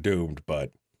say we're doomed,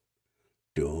 but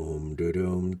doom,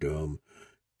 da-doom, dum,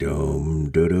 doom,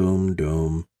 da-doom,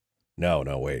 dum. No,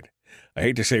 wait. I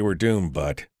hate to say we're doomed,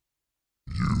 but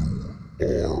You are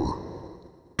doomed.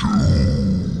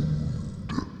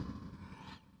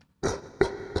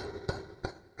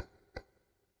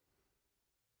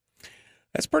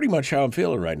 that's pretty much how I'm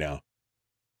feeling right now.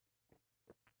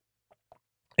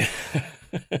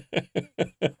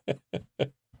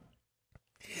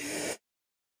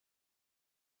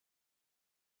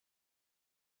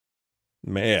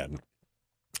 Man.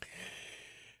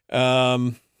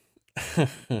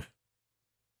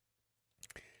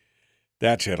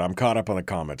 That's it. I'm caught up on the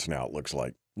comments now, it looks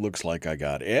like. Looks like I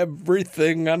got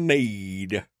everything I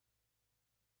need.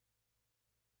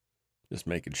 Just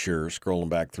making sure, scrolling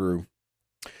back through.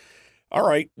 All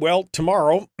right. Well,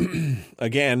 tomorrow,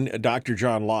 again, Dr.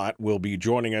 John Lott will be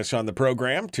joining us on the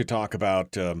program to talk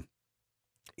about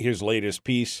his latest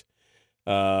piece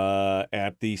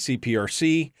at the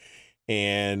CPRC.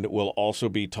 And we'll also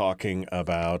be talking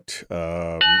about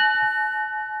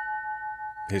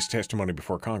his testimony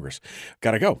before Congress.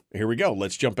 Gotta go. Here we go.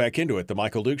 Let's jump back into it. The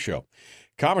Michael Duke Show.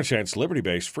 Common sense,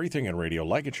 liberty-based, free thinking radio.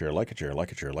 Like it, share, like it, share,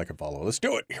 like it, share, like it, follow. Let's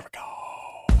do it. Here we go.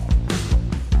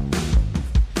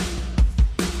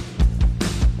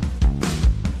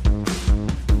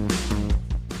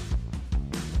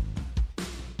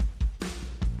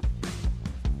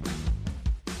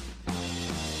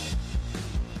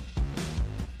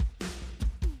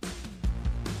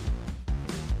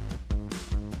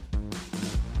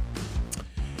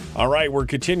 All right, we're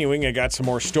continuing. I got some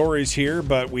more stories here,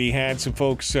 but we had some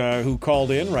folks who called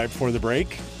in right before the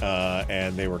break,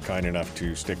 and they were kind enough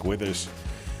to stick with us.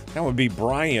 That would be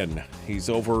Brian. He's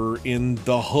over in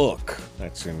The Hook.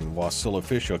 That's in Wasilla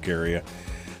Fishhook area.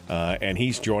 And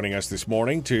he's joining us this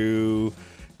morning to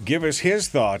give us his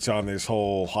thoughts on this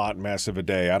whole hot mess of a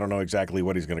day. I don't know exactly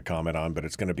what he's going to comment on, but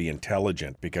it's going to be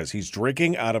intelligent because he's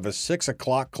drinking out of a 6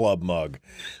 o'clock club mug.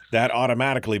 That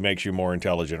automatically makes you more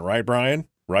intelligent, right, Brian?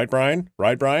 Right, Brian?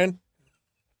 Right, Brian?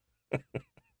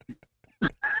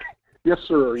 Yes,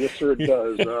 sir. Yes, sir, it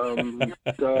does.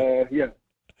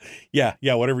 Yeah.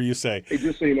 Yeah, whatever you say. Hey,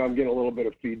 just so you know, I'm getting a little bit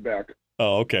of feedback.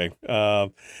 Oh, okay.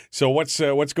 So what's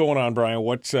going on, Brian?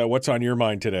 What's on your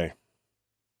mind today?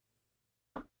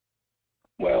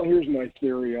 Well, here's my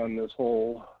theory on this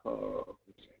whole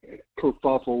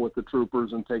kerfuffle with the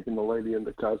troopers and taking the lady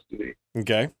into custody.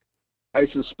 Okay. I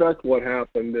suspect what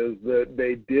happened is that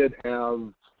they did have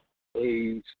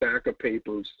a stack of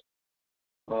papers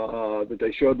that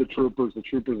they showed the troopers. The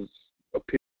troopers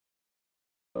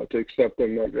appeared to accept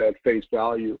them at face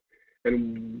value.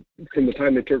 And from the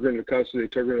time they took her into custody, they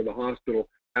took her to the hospital.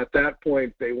 At that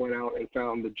point, they went out and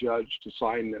found the judge to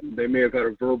sign them. They may have had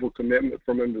a verbal commitment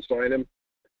from him to sign him,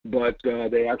 but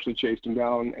they actually chased him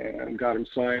down and got him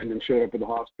signed and showed up at the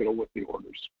hospital with the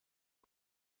orders.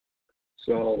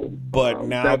 So, but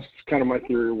now that's kind of my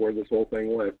theory of where this whole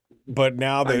thing went. But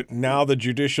now the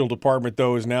judicial department,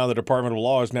 though, is now the Department of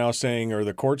Law is now saying, or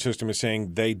the court system is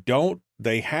saying,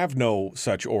 they have no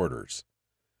such orders.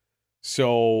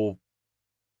 So,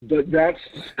 but that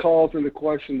calls into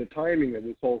question the timing of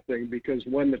this whole thing, because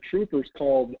when the troopers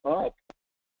called up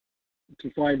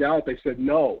to find out, they said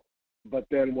no. But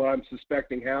then what I'm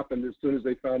suspecting happened, as soon as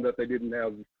they found out they didn't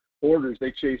have orders,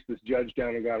 they chased this judge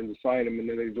down and got him to sign him, and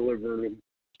then they delivered him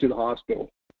to the hospital.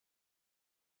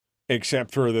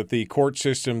 Except for that the court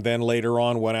system then later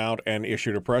on went out and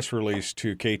issued a press release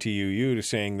to KTUU to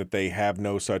saying that they have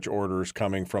no such orders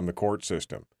coming from the court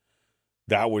system.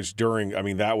 That was during,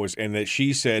 and that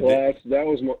she said... Well, that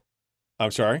was more...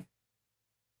 I'm sorry?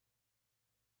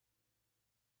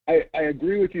 I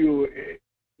agree with you,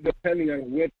 depending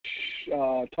on which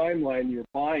timeline you're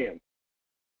buying.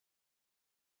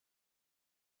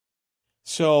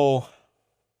 So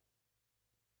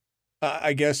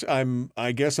I guess I'm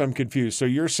confused. So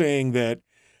you're saying that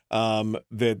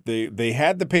that they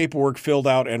had the paperwork filled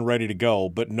out and ready to go,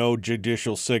 but no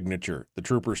judicial signature. The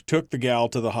troopers took the gal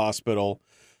to the hospital,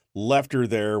 left her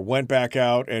there, went back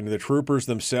out, and the troopers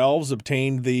themselves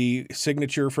obtained the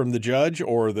signature from the judge,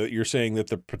 or that you're saying that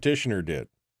the petitioner did?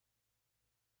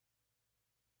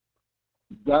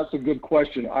 That's a good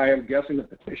question. I am guessing the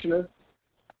petitioner.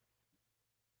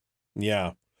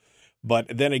 Yeah. But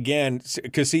then again,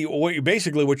 because see,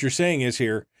 basically what you're saying is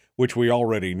here which we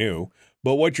already knew.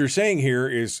 But what you're saying here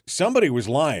is somebody was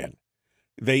lying.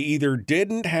 They either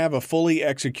didn't have a fully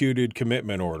executed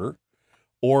commitment order,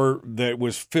 or that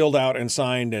was filled out and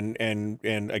signed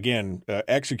and again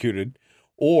executed,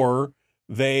 or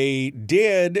they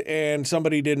did and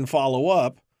somebody didn't follow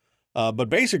up. But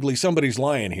basically, somebody's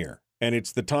lying here, and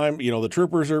it's the time, the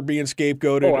troopers are being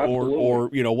scapegoated, or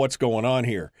what's going on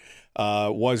here.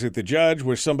 Was it the judge?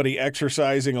 Was somebody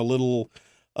exercising a little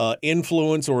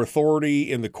influence or authority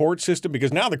in the court system?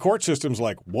 Because now the court system's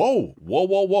like, whoa,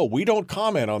 we don't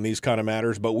comment on these kind of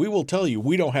matters, but we will tell you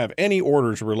we don't have any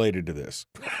orders related to this.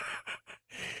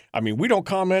 I mean, we don't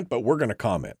comment, but we're going to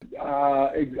comment.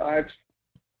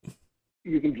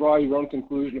 You can draw your own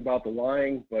conclusion about the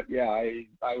lying, but yeah,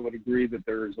 I would agree that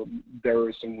there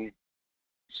is some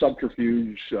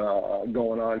subterfuge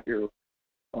going on here.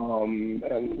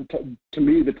 And to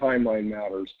me, the timeline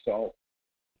matters. So.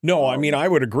 No, I mean, I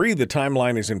would agree the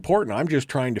timeline is important. I'm just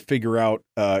trying to figure out,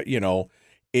 and now,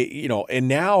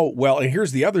 and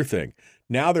here's the other thing.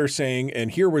 Now they're saying,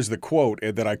 and here was the quote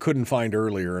that I couldn't find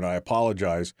earlier, and I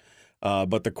apologize,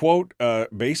 but the quote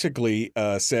basically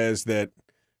says that,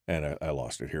 and I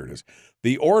lost it, here it is.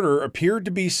 The order appeared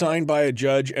to be signed by a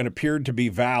judge and appeared to be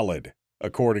valid,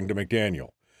 according to McDaniel.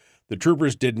 The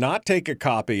troopers did not take a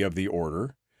copy of the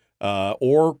order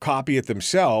or copy it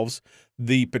themselves.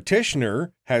 The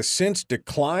petitioner has since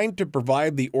declined to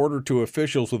provide the order to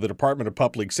officials with the Department of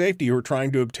Public Safety who are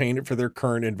trying to obtain it for their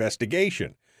current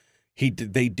investigation.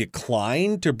 They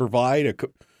declined to provide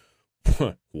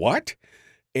what?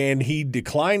 And he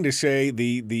declined to say,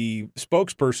 the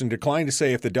spokesperson declined to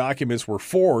say if the documents were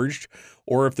forged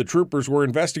or if the troopers were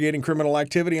investigating criminal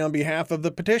activity on behalf of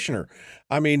the petitioner.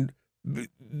 I mean,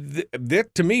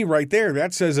 that to me right there,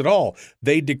 that says it all.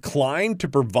 They declined to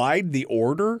provide the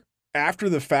order after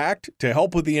the fact to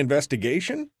help with the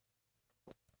investigation.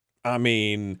 I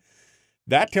mean,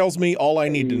 that tells me all I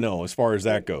need to know as far as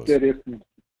that goes.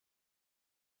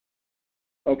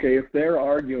 If they're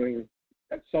arguing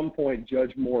at some point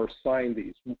Judge Moore signed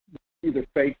these, either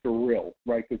fake or real,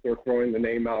 right? Because they're throwing the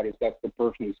name out as that's the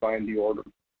person who signed the order.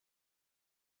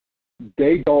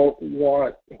 They don't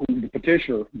want, the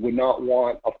petitioner would not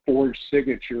want a forged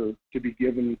signature to be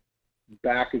given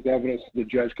back as evidence. The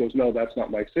judge goes, no, that's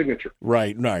not my signature.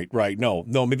 Right. No, I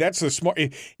mean, that's the smart,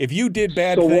 if you did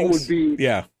bad things. What would be,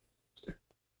 yeah.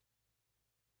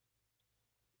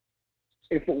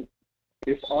 If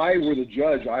I were the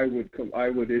judge, I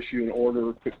would issue an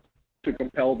order to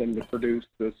compel them to produce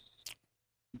this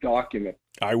document.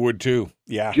 I would too.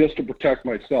 Yeah. Just to protect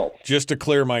myself. Just to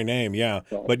clear my name. Yeah.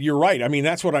 So. But you're right. I mean,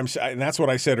 that's what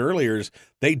I said earlier is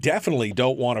they definitely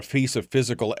don't want a piece of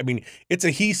physical. I mean, it's a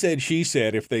he said, she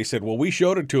said if they said, well, we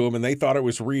showed it to them and they thought it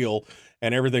was real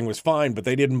and everything was fine, but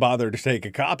they didn't bother to take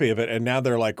a copy of it. And now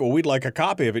they're like, well, we'd like a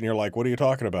copy of it. And you're like, what are you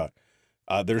talking about?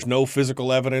 There's no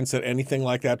physical evidence that anything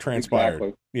like that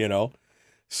transpired,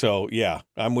 So, yeah,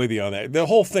 I'm with you on that. The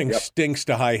whole thing stinks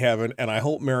to high heaven, and I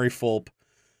hope Mary Fulp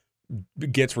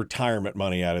gets retirement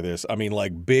money out of this. I mean,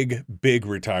 like big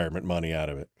retirement money out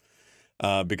of it.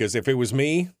 Because if it was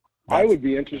me... I would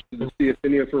be interested to see if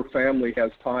any of her family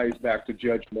has ties back to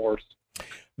Judge Morse.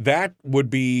 That would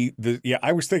be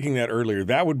I was thinking that earlier.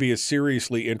 That would be a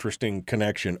seriously interesting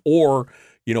connection. Or,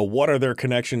 what are their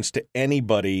connections to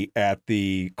anybody at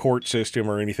the court system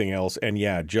or anything else? And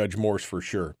yeah, Judge Morse for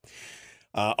sure.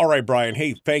 All right, Brian.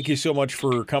 Hey, thank you so much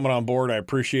for coming on board. I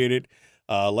appreciate it.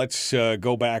 Let's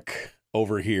go back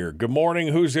over here. Good morning.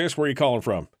 Who's this? Where are you calling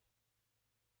from?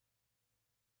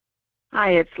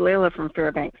 Hi, it's Layla from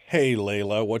Fairbanks. Hey,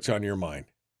 Layla. What's on your mind?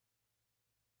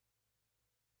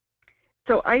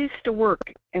 So I used to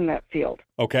work in that field.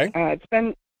 Okay. It's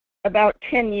been about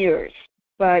 10 years,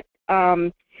 but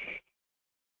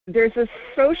there's a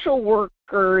social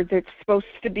worker that's supposed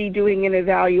to be doing an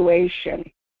evaluation.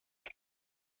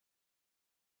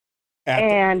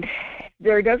 And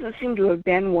there doesn't seem to have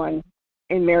been one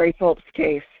in Mary Fulp's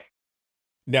case.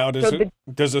 Now,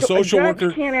 does a social worker... A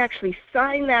judge can't actually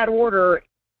sign that order.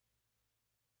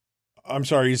 I'm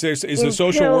sorry, is the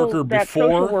social worker before... that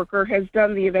social worker has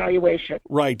done the evaluation.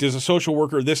 Right. Does a social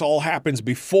worker... This all happens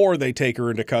before they take her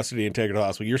into custody and take her to the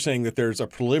hospital. You're saying that there's a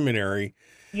preliminary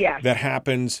that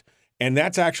happens, and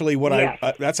that's actually what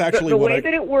the way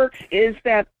that it works is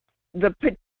that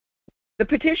the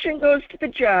petition goes to the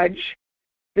judge.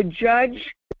 The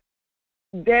judge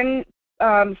then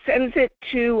sends it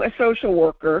to a social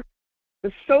worker.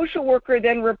 The social worker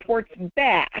then reports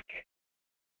back.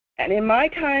 And in my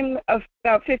time of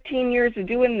about 15 years of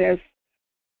doing this,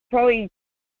 probably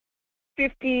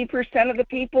 50% of the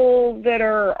people that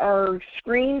are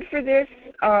screened for this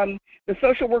the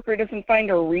social worker doesn't find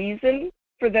a reason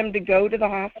for them to go to the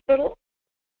hospital,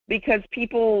 because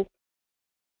people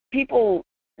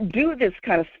do this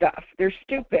kind of stuff. They're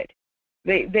stupid.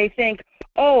 They think,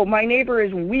 oh, my neighbor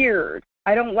is weird.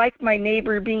 I don't like my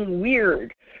neighbor being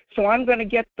weird, so I'm going to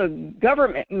get the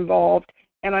government involved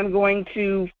and I'm going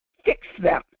to fix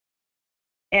them.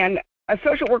 And a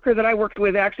social worker that I worked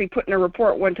with actually put in a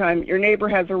report one time, your neighbor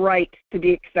has a right to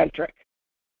be eccentric.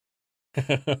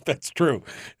 That's true.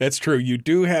 That's true. You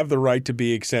do have the right to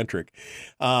be eccentric.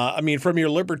 I mean, from your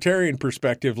libertarian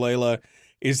perspective, Layla,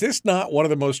 is this not one of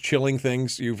the most chilling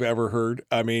things you've ever heard?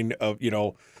 I mean,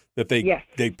 that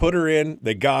they put her in,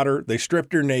 they got her, they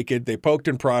stripped her naked, they poked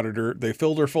and prodded her, they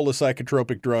filled her full of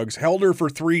psychotropic drugs, held her for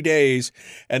 3 days,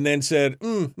 and then said,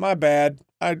 my bad.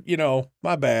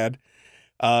 My bad.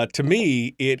 To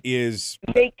me, it is...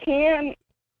 They can...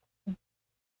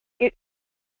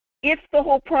 If the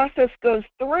whole process goes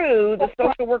through, the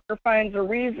social worker finds a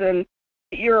reason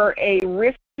that you're a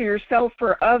risk to yourself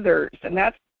or others, and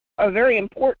that's a very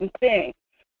important thing.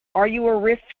 Are you a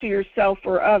risk to yourself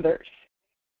or others?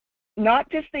 Not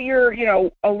just that you're,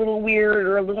 a little weird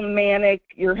or a little manic,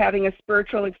 you're having a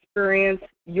spiritual experience,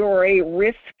 you're a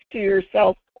risk to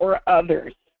yourself or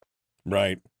others.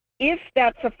 Right. If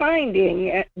that's a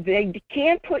finding, they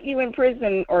can put you in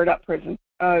prison, or not prison,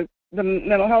 the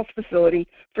mental health facility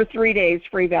for 3 days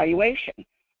for evaluation.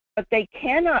 But they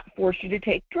cannot force you to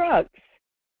take drugs.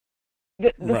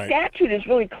 The right. statute is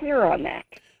really clear on that.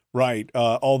 Right.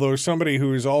 Although somebody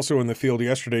who was also in the field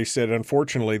yesterday said,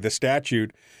 unfortunately, the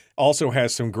statute also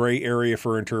has some gray area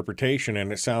for interpretation,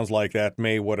 and it sounds like that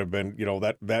may would have been,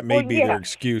 that may be their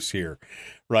excuse here,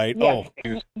 right? Yes.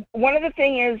 One of the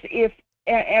things is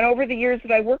and over the years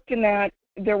that I worked in that,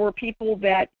 there were people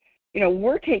that,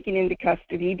 were taken into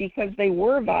custody because they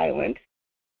were violent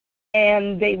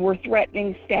and they were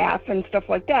threatening staff and stuff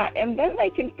like that. And then they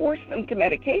can force them to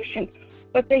medication,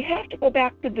 but they have to go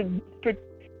back to the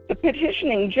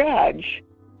petitioning judge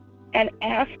and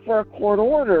ask for a court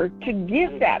order to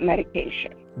give that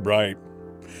medication. Right.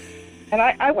 And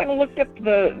I went and looked up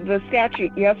the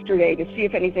statute yesterday to see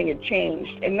if anything had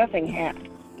changed, and nothing had.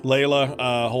 Layla,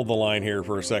 hold the line here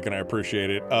for a second. I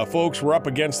appreciate it. Folks, we're up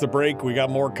against the break. We got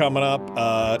more coming up.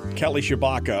 Kelly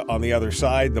Shabaka on the other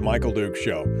side, The Michael Duke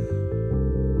Show.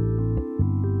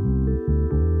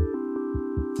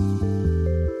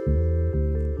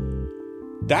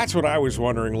 That's what I was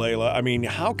wondering, Layla. I mean,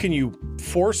 how can you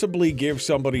forcibly give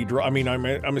somebody drugs? I mean,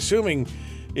 I'm assuming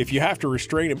if you have to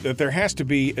restrain them, that there has to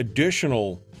be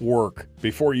additional work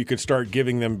before you could start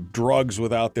giving them drugs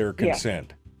without their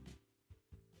consent.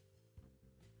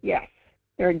 Yes,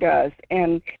 there does.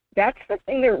 And that's the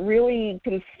thing that really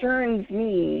concerns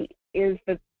me, is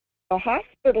that the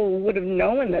hospital would have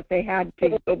known that they had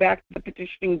to go back to the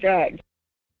petitioning judge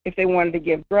if they wanted to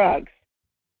give drugs.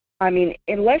 I mean,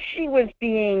 unless she was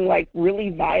being, really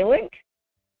violent,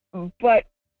 but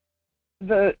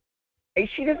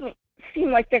she doesn't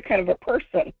seem like that kind of a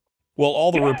person. Well,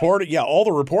 all the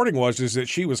reporting was that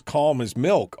she was calm as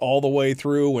milk all the way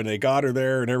through when they got her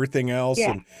there and everything else,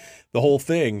 and the whole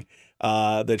thing,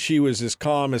 that she was as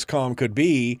calm could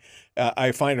be.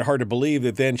 I find it hard to believe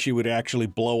that then she would actually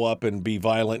blow up and be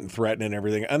violent and threaten and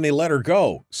everything, and they let her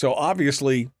go. So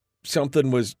obviously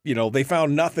something was, they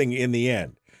found nothing in the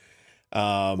end.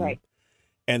 Right.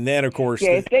 And then, of course,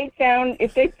 if they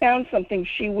found something,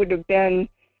 she would have been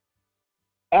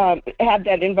had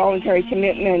that involuntary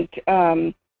commitment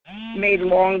made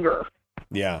longer.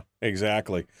 Yeah,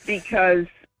 exactly. Because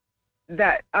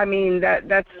that's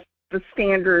the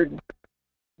standard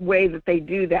way that they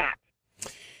do that.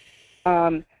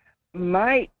 Now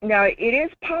it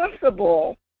is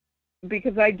possible,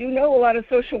 because I do know a lot of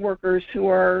social workers who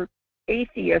are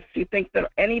atheists who think that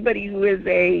anybody who is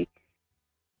a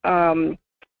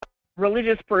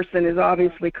religious person is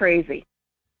obviously crazy.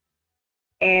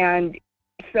 And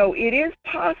so it is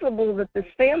possible that this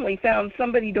family found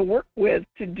somebody to work with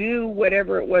to do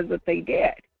whatever it was that they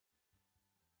did.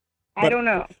 I don't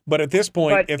know. But at this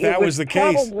point, if that was the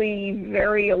case, probably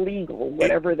very illegal,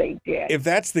 whatever they did. If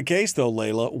that's the case, though,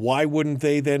 Layla, why wouldn't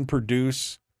they then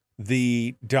produce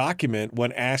the document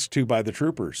when asked to by the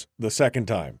troopers the second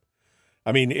time?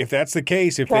 I mean, if that's the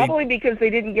case, probably because they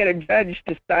didn't get a judge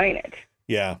to sign it.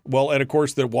 Yeah. Well, and of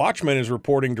course, the Watchman is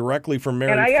reporting directly from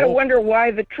Mary. And I got to wonder why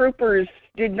the troopers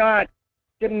did not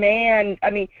demand.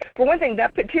 I mean, for one thing,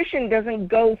 that petition doesn't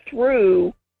go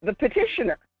through the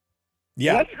petitioner.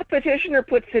 Yeah. Once the petitioner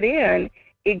puts it in,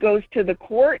 it goes to the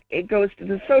court, it goes to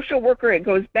the social worker, it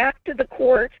goes back to the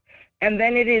court, and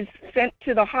then it is sent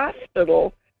to the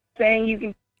hospital saying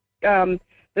you can,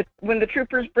 when the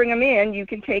troopers bring them in, you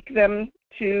can take them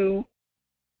to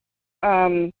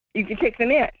you can take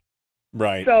them in.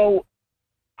 Right. So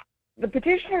the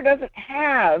petitioner doesn't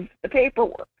have the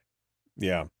paperwork.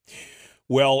 Yeah.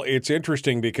 Well, it's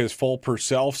interesting because Fulp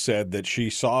herself said that she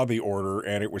saw the order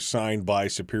and it was signed by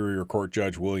Superior Court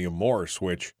Judge William Morse,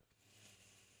 which,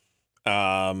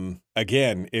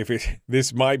 again,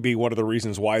 this might be one of the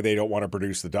reasons why they don't want to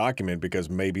produce the document, because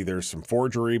maybe there's some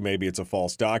forgery, maybe it's a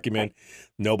false document.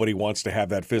 Nobody wants to have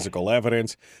that physical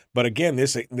evidence. But again,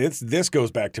 this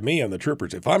goes back to me on the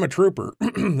troopers. If I'm a trooper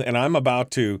and I'm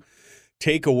about to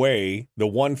take away the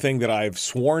one thing that I've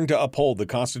sworn to uphold, the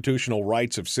constitutional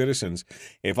rights of citizens,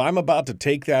 if I'm about to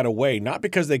take that away, not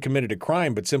because they committed a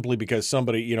crime, but simply because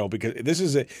somebody, because this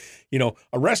is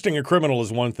arresting a criminal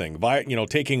is one thing.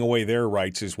 Taking away their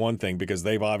rights is one thing because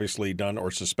they've obviously done or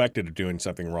suspected of doing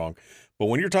something wrong. But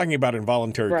when you're talking about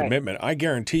involuntary commitment, I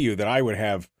guarantee you that I would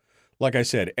have, like I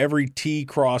said, every T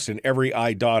crossed and every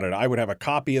I dotted. I would have a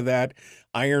copy of that,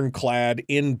 ironclad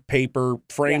in paper,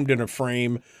 framed in a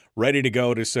frame, ready to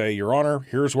go to say, Your Honor,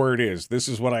 here's where it is. This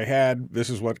is what I had. This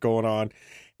is what's going on.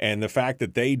 And the fact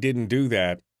that they didn't do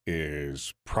that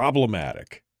is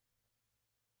problematic.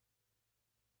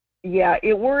 Yeah,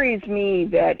 it worries me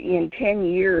that in 10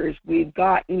 years we've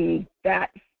gotten that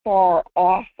far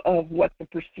off of what the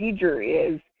procedure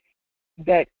is,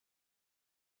 that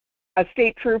a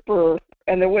state trooper,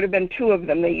 and there would have been two of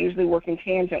them, they usually work in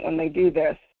tangent when they do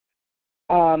this,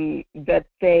 that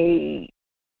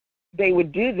they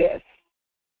would do this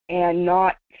and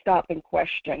not stop and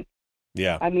question.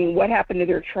 Yeah. I mean, what happened to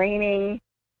their training?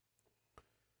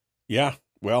 Yeah.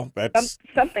 Well, that's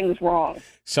something's wrong.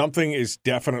 Something is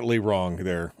definitely wrong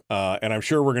there. And I'm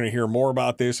sure we're going to hear more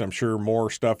about this. I'm sure more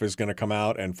stuff is going to come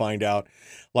out and find out.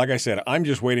 Like I said, I'm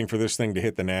just waiting for this thing to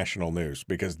hit the national news,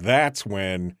 because that's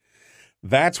when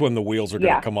the wheels are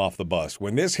going to come off the bus.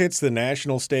 When this hits the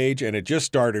national stage, and it just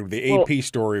started, the AP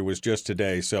story was just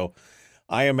today. So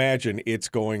I imagine it's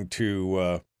going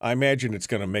to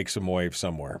make some waves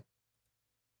somewhere.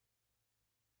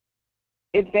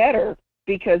 It better,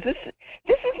 because this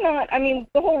is not, I mean,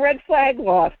 the whole red flag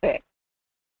law thing.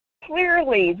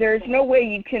 Clearly, there's no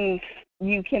way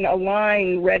you can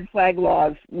align red flag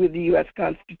laws with the U.S.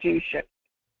 Constitution.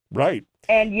 Right.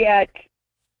 And yet,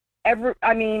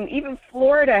 even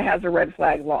Florida has a red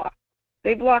flag law.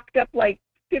 They've locked up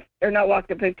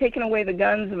they've taken away the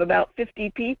guns of about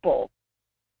 50 people.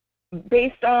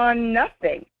 Based on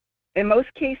nothing. In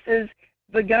most cases,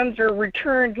 the guns are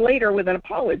returned later with an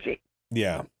apology.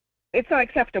 Yeah. It's not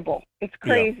acceptable. It's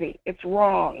crazy. Yeah. It's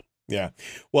wrong. Yeah.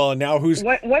 Well, now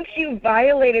once you've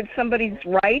violated somebody's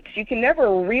rights, you can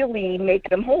never really make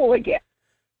them whole again.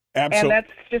 Absolutely. And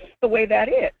that's just the way that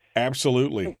is.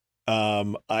 Absolutely.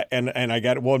 I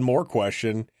got one more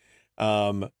question.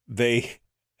 Who's going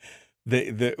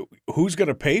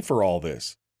to pay for all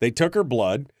this? They took her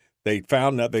blood. They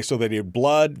found that they did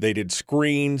blood, they did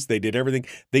screens, they did everything.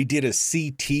 They did a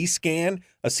CT scan.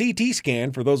 A CT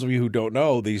scan, for those of you who don't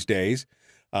know these days,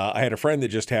 I had a friend that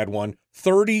just had one,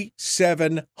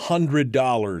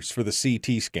 $3,700 for the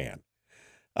CT scan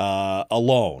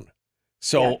alone.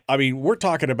 So, I mean, we're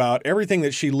talking about everything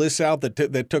that she lists out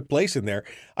that took place in there.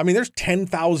 I mean, there's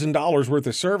 $10,000 worth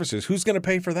of services. Who's going to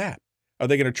pay for that? Are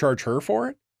they going to charge her for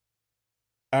it?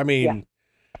 I mean,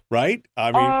 right?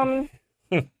 I mean...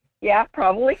 Yeah,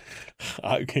 probably.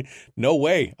 No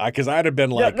way, because I'd have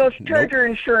been like... They'll charge her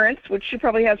insurance, which she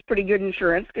probably has pretty good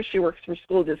insurance because she works for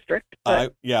school district. I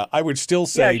would still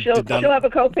say... Yeah, she'll have a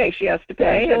copay she has to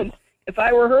pay, and if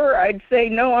I were her, I'd say,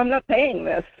 no, I'm not paying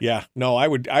this. Yeah, no, I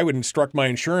would instruct my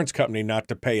insurance company not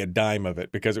to pay a dime of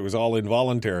it because it was all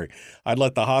involuntary. I'd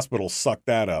let the hospital suck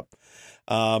that up.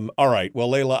 All right. Well,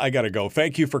 Layla, I got to go.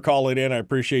 Thank you for calling in. I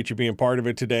appreciate you being part of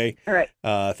it today. All right.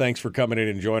 Thanks for coming in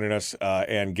and joining us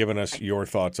and giving us your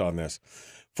thoughts on this.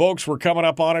 Folks, we're coming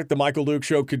up on it. The Michael Duke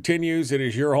Show continues. It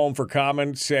is your home for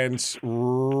Common Sense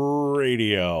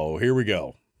Radio. Here we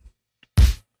go.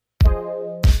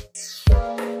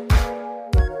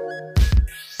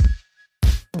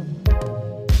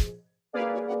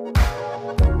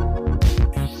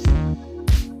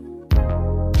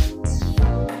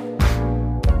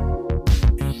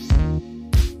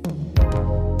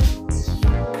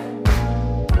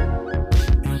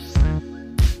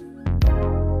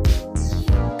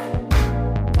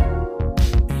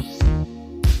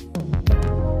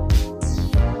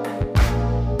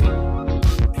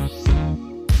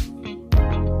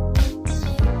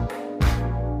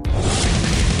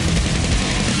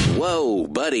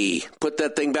 Buddy, put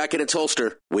that thing back in its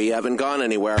holster. We haven't gone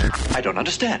anywhere. I don't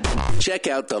understand. Check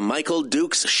out the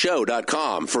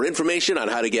MichaelDukesShow.com for information on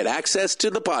how to get access to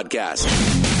the podcast.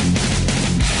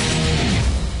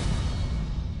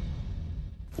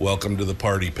 Welcome to the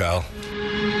party, pal.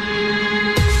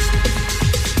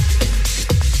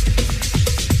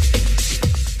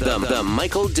 The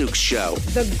Michael Dukes Show.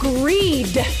 The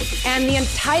greed and the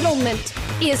entitlement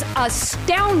is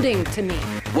astounding to me.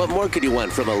 What more could you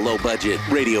want from a low-budget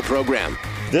radio program?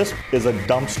 This is a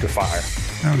dumpster fire.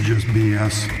 That was just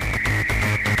BS.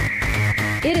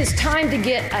 It is time to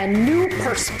get a new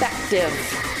perspective.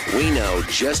 We know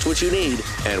just what you need,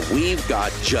 and we've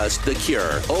got just the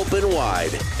cure. Open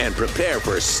wide and prepare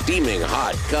for a steaming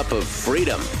hot cup of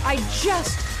freedom. I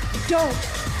just don't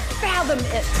fathom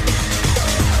it.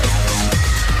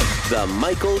 The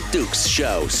Michael Dukes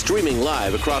Show, streaming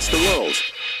live across the world.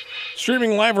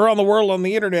 Streaming live around the world on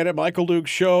the internet at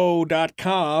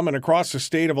michaeldukeshow.com and across the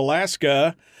state of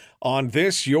Alaska on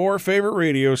this, your favorite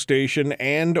radio station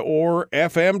and or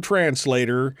FM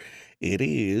translator. It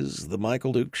is the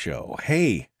Michael Dukes Show.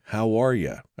 Hey, how are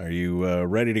you? Are you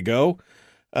ready to go?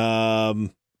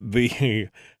 I'm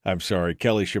sorry,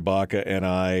 Kelly Shabaka and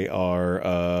I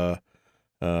are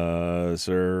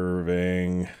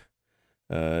serving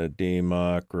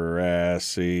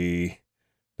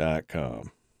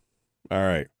democracy.com. All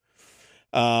right.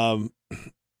 All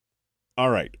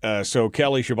right. So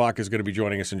Kelly Shabaka is going to be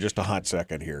joining us in just a hot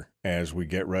second here as we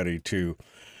get ready to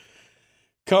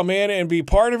come in and be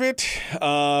part of it.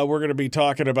 We're going to be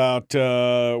talking about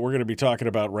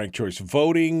ranked choice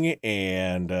voting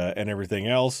and everything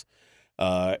else.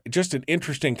 Just an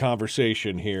interesting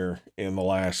conversation here in the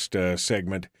last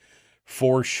segment,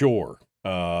 for sure,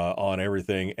 on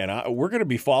everything. And we're going to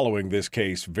be following this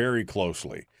case very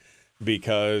closely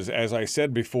because, as I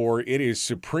said before, it is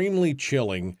supremely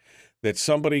chilling that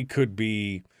somebody could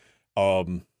be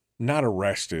not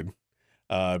arrested,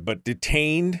 but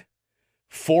detained,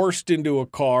 forced into a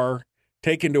car,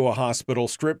 taken to a hospital,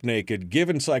 stripped naked,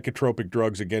 given psychotropic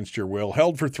drugs against your will,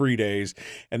 held for 3 days,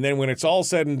 and then when it's all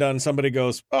said and done, somebody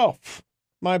goes, oh,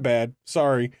 my bad,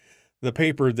 sorry. The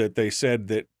paper that they said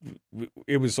that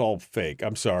it was all fake.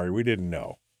 I'm sorry, we didn't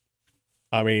know.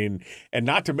 I mean, and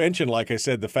not to mention, like I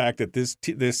said, the fact that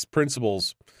this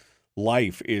principal's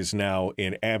life is now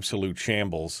in absolute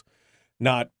shambles.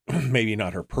 Maybe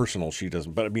not her personal, she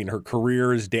doesn't, but I mean, her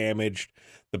career is damaged,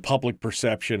 the public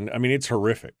perception. I mean, it's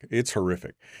horrific. It's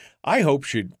horrific. I hope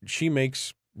she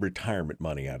makes retirement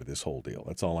money out of this whole deal.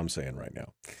 That's all I'm saying right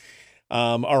now.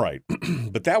 All right.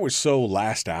 But that was so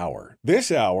last hour.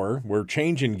 This hour, we're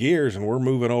changing gears and we're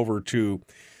moving over to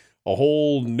a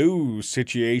whole new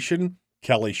situation.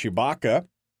 Kelly Shabaka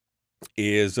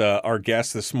is our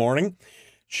guest this morning.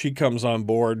 She comes on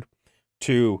board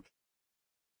to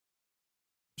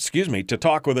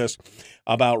talk with us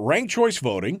about ranked choice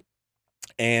voting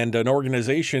and an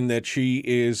organization that she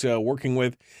is working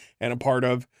with and a part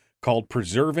of called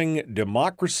Preserving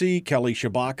Democracy. Kelly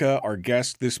Shabaka, our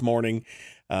guest this morning,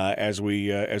 as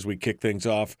we kick things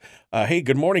off. Hey,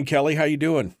 good morning, Kelly. How you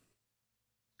doing?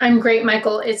 I'm great,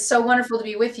 Michael. It's so wonderful to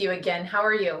be with you again. How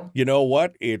are you? You know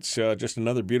what? It's just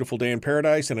another beautiful day in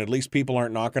paradise, and at least people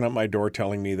aren't knocking at my door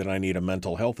telling me that I need a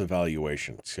mental health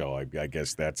evaluation. So I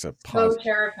guess that's a positive. So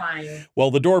terrifying.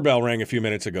 Well, the doorbell rang a few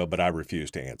minutes ago, but I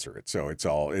refused to answer it, so it's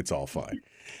all fine.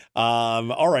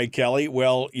 All right, Kelly.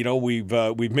 Well,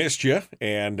 we've missed you,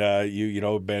 and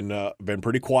you've been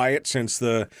pretty quiet since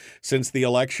the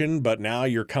election, but now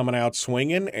you're coming out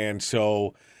swinging, and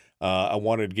so. I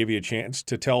wanted to give you a chance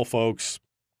to tell folks,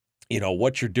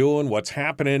 what you're doing, what's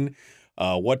happening,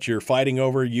 what you're fighting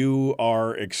over. You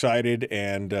are excited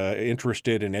and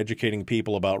interested in educating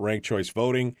people about ranked choice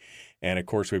voting. And, of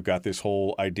course, we've got this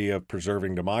whole idea of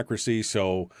preserving democracy.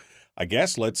 So I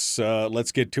guess let's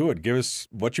get to it. Give us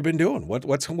what you've been doing.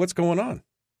 What's going on?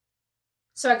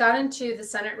 So I got into the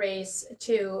Senate race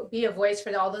to be a voice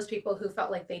for all those people who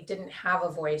felt like they didn't have a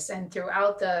voice. And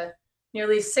throughout the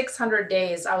nearly 600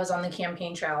 days I was on the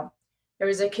campaign trail, there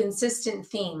was a consistent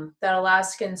theme that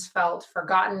Alaskans felt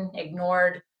forgotten,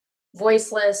 ignored,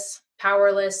 voiceless,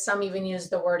 powerless. Some even used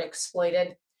the word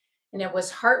exploited. And it was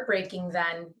heartbreaking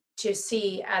then to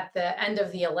see at the end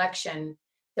of the election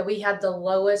that we had the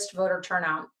lowest voter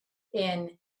turnout in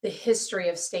the history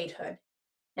of statehood.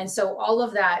 And so all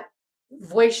of that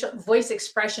voice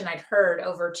expression I'd heard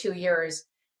over 2 years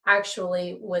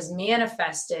actually was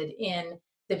manifested in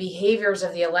the behaviors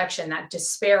of the election. That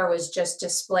despair was just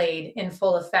displayed in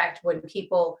full effect when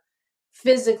people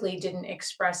physically didn't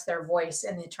express their voice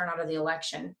in the turnout of the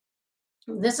election.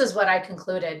 This is what I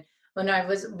concluded when I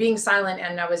was being silent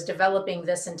and I was developing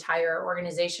this entire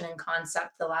organization and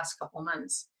concept the last couple of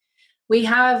months. We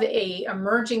have a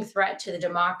emerging threat to the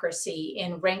democracy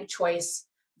in ranked choice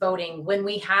voting. When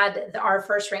we had our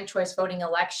first ranked choice voting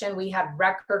election, we had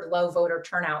record low voter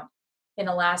turnout in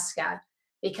Alaska.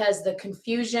 because the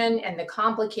confusion and the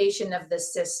complication of the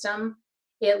system,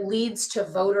 it leads to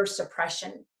voter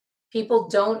suppression. People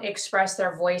don't express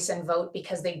their voice and vote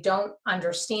because they don't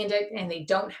understand it and they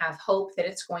don't have hope that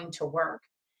it's going to work.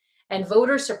 And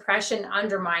voter suppression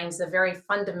undermines the very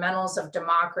fundamentals of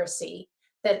democracy,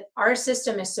 that our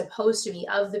system is supposed to be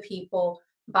of the people,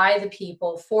 by the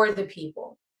people, for the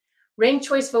people. Ranked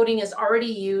choice voting is already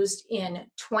used in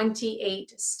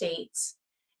 28 states,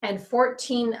 and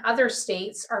 14 other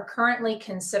states are currently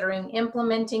considering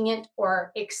implementing it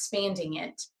or expanding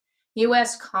it.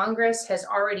 US Congress has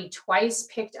already twice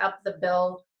picked up the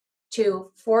bill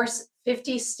to force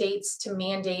 50 states to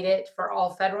mandate it for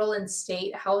all federal and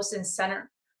state House and Senate,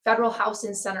 federal House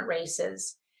and Senate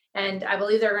races. And I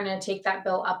believe they're going to take that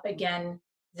bill up again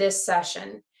this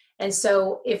session. And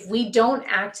so if we don't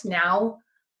act now,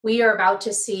 we are about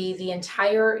to see the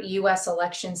entire US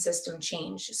election system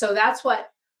change. So that's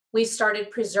what we started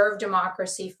Preserve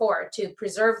Democracy for, to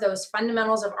preserve those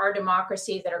fundamentals of our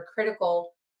democracy that are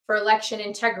critical for election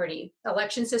integrity.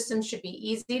 Election systems should be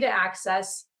easy to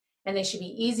access and they should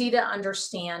be easy to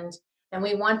understand. And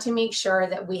we want to make sure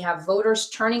that we have voters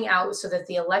turning out so that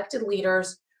the elected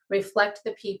leaders reflect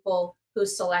the people who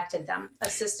selected them, a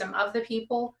system of the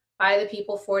people, by the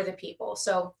people, for the people.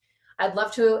 So I'd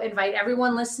love to invite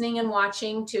everyone listening and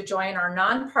watching to join our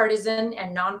nonpartisan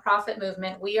and nonprofit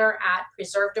movement. We are at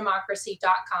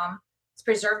preservedemocracy.com. It's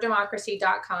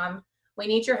preservedemocracy.com. We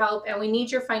need your help and we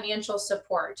need your financial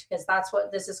support because that's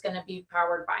what this is going to be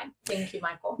powered by. Thank you,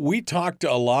 Michael. We talked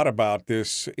a lot about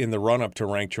this in the run-up to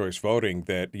ranked choice voting,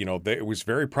 that, it was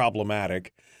very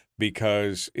problematic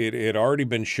because it had already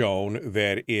been shown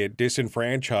that it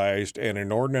disenfranchised an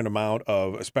inordinate amount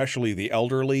of, especially the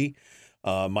elderly,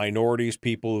 minorities,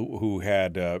 people who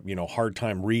had, hard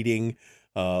time reading,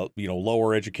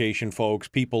 lower education folks,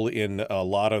 people in a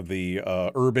lot of the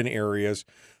urban areas,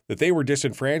 that they were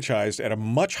disenfranchised at a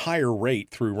much higher rate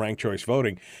through ranked choice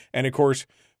voting. And of course,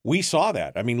 we saw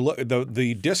that. I mean, look,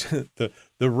 the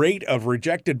rate of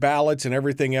rejected ballots and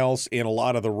everything else in a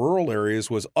lot of the rural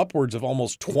areas was upwards of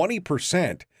almost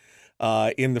 20%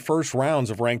 in the first rounds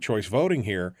of ranked choice voting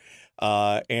here.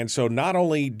 And so not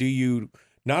only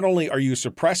are you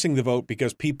suppressing the vote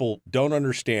because people don't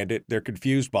understand it, they're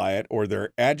confused by it, or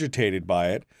they're agitated by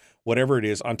it, whatever it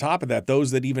is. On top of that,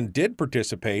 those that even did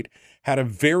participate had a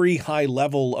very high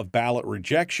level of ballot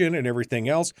rejection and everything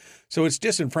else. So it's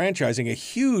disenfranchising a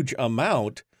huge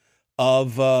amount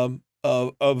of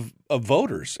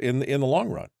voters in the long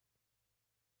run.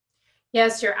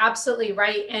 Yes, you're absolutely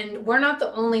right. And we're not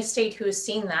the only state who has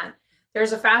seen that.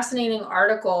 There's a fascinating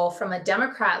article from a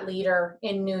Democrat leader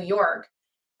in New York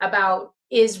about,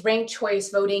 is ranked choice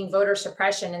voting voter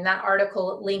suppression? And that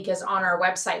article link is on our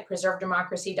website,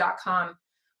 preservedemocracy.com,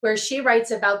 where she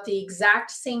writes about the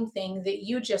exact same thing that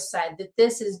you just said, that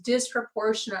this is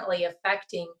disproportionately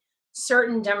affecting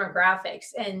certain demographics.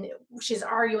 And she's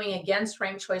arguing against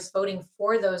ranked choice voting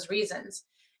for those reasons.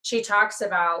 She talks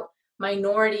about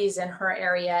minorities in her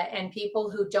area and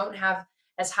people who don't have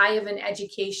as high of an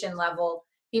education level,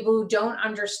 people who don't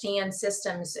understand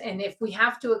systems. And if we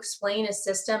have to explain a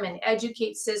system and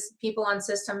educate people on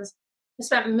systems, we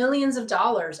spent millions of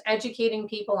dollars educating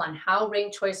people on how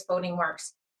ranked choice voting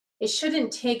works. It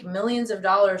shouldn't take millions of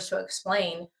dollars to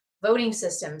explain voting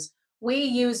systems. We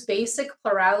use basic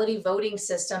plurality voting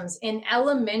systems in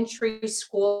elementary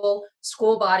school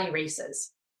body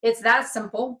races. It's that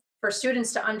simple for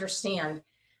students to understand.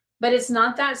 But it's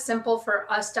not that simple for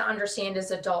us to understand as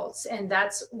adults. And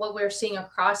that's what we're seeing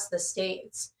across the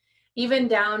states. Even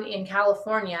down in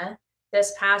California,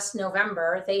 this past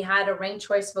November, they had a ranked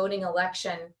choice voting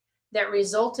election that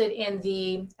resulted in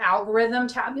the algorithm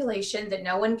tabulation that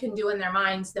no one can do in their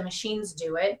minds. The machines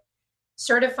do it,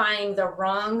 certifying the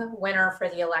wrong winner for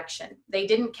the election. They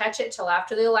didn't catch it till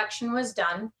after the election was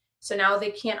done. So now they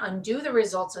can't undo the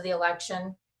results of the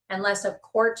election unless a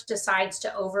court decides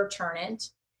to overturn it.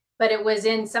 But it was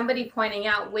in somebody pointing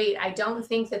out, wait, I don't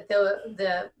think that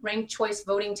the ranked choice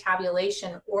voting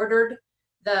tabulation ordered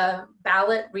the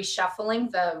ballot reshuffling,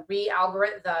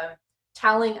 the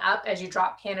tallying up as you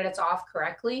drop candidates off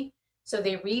correctly. So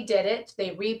they redid it,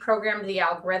 they reprogrammed the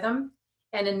algorithm,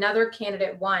 and another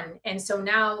candidate won. And so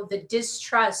now the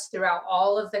distrust throughout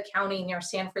all of the county near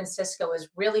San Francisco is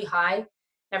really high.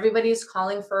 Everybody's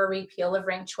calling for a repeal of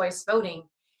ranked choice voting.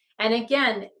 And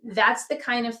again, that's the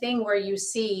kind of thing where you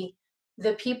see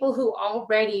the people who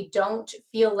already don't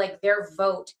feel like their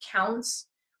vote counts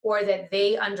or that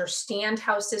they understand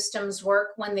how systems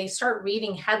work, when they start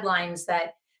reading headlines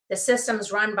that the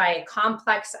system's run by a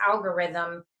complex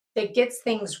algorithm that gets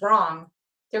things wrong,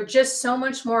 they're just so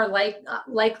much more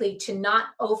likely to not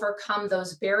overcome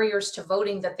those barriers to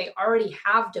voting that they already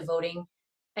have to voting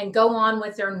and go on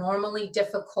with their normally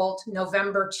difficult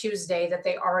November Tuesday that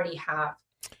they already have.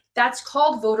 That's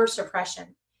called voter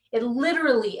suppression. It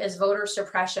literally is voter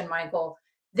suppression, Michael.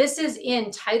 This is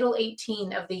in Title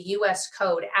 18 of the US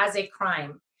Code as a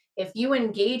crime. If you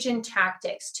engage in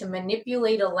tactics to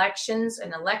manipulate elections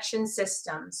and election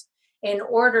systems in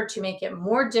order to make it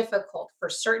more difficult for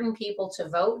certain people to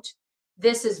vote,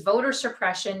 this is voter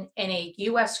suppression and a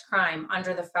US crime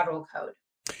under the federal code.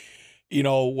 You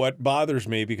know, what bothers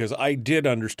me, because I did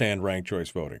understand ranked choice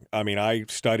voting. I mean, I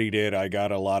studied it. I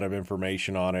got a lot of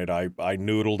information on it. I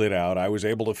noodled it out. I was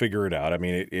able to figure it out. I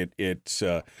mean,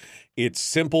 it's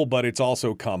simple, but it's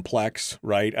also complex,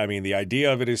 right? I mean, the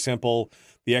idea of it is simple.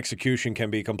 The execution can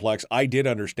be complex. I did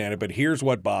understand it, but here's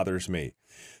what bothers me.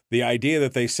 The idea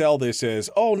that they sell this as,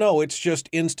 oh, no, it's just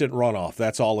instant runoff.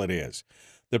 That's all it is.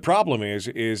 The problem is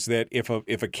that if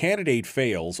a candidate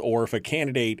fails, or if a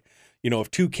candidate,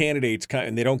 if two candidates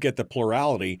and they don't get the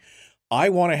plurality, I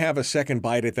want to have a second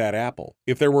bite at that apple.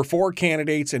 If there were 4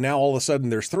 candidates and now all of a sudden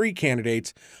there's 3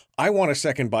 candidates, I want a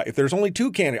second bite. If there's only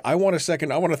 2 candidates, I want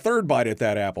a third bite at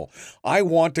that apple. I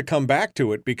want to come back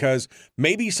to it because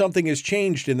maybe something has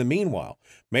changed in the meanwhile.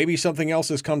 Maybe something else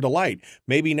has come to light.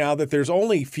 Maybe now that there's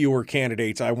only fewer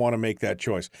candidates, I want to make that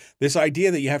choice. This idea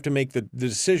that you have to make the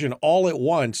decision all at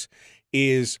once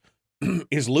is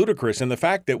ludicrous. And the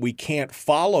fact that we can't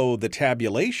follow the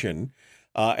tabulation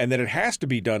and that it has to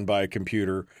be done by a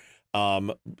computer,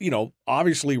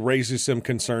 obviously raises some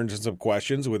concerns and some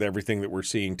questions with everything that we're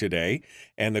seeing today,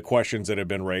 and the questions that have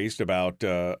been raised about,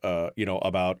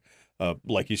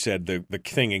 like you said, the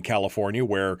thing in California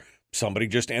where somebody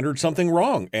just entered something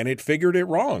wrong and it figured it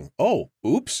wrong. Oh,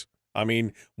 oops. I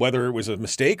mean, whether it was a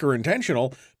mistake or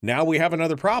intentional, now we have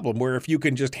another problem where if you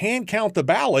can just hand count the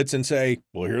ballots and say,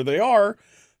 well, here they are,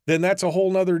 then that's a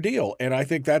whole nother deal. And I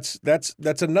think that's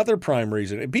another prime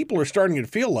reason. And people are starting to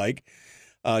feel like,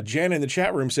 Jen in the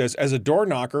chat room says, as a door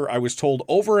knocker, I was told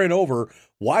over and over,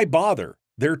 why bother?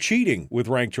 They're cheating with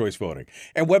ranked choice voting.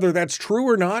 And whether that's true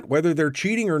or not, whether they're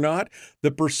cheating or not, the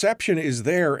perception is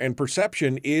there, and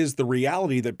perception is the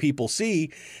reality that people see,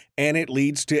 and it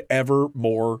leads to ever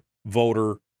more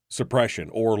voter suppression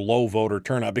or low voter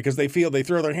turnout because they feel they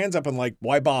throw their hands up and like,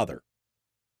 why bother?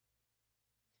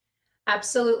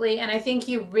 Absolutely. And I think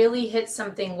you really hit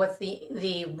something with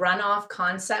the runoff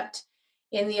concept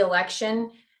in the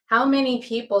election. How many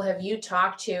people have you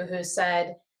talked to who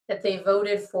said that they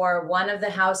voted for one of the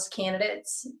House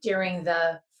candidates during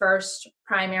the first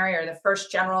primary or the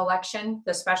first general election,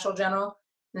 the special general,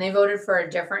 and they voted for a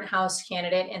different House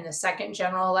candidate in the second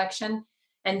general election?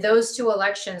 And those 2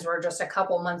 elections were just a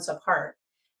couple months apart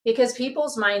because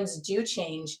people's minds do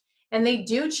change, and they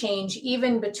do change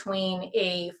even between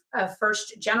a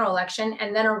first general election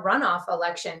and then a runoff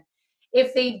election.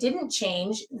 If they didn't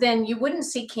change, then you wouldn't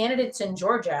see candidates in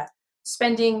Georgia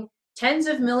spending tens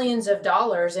of millions of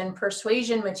dollars in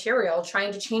persuasion material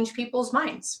trying to change people's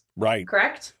minds. Right.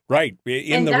 Correct? Right.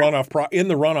 In the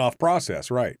runoff process,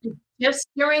 right. Just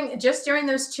during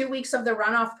those 2 weeks of the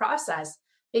runoff process,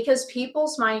 because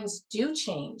people's minds do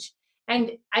change.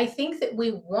 And I think that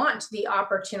we want the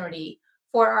opportunity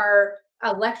for our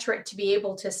electorate to be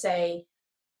able to say,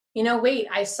 wait,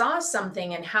 I saw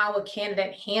something in how a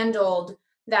candidate handled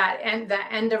that and the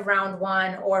end of round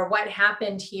 1, or what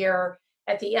happened here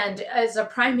at the end. As a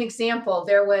prime example,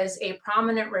 there was a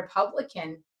prominent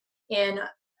Republican in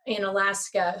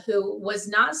Alaska who was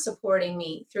not supporting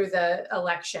me through the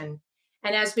election.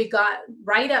 And as we got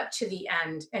right up to the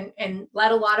end and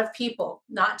led a lot of people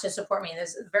not to support me,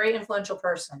 this is a very influential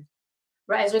person,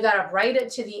 right? As we got up right up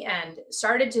to the end,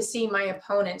 started to see my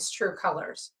opponent's true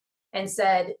colors and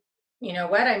said, you know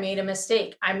what, I made a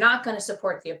mistake. I'm not going to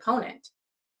support the opponent.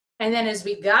 And then as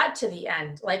we got to the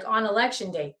end, like on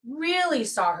election day, really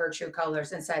saw her true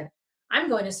colors and said, I'm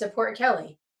going to support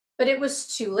Kelly. But it was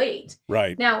too late.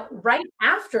 Right. Now, right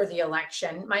after the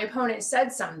election, my opponent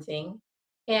said something,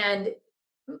 and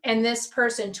this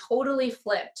person totally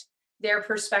flipped their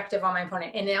perspective on my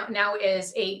opponent, and now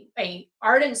is a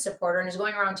ardent supporter and is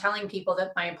going around telling people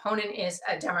that my opponent is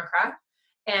a Democrat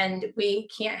and we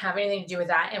can't have anything to do with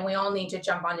that, and we all need to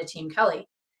jump onto Team Kelly.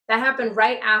 That happened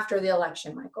right after the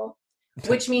election, Michael,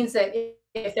 which means that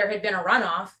if there had been a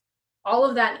runoff, all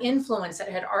of that influence that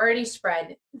had already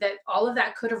spread, that all of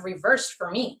that could have reversed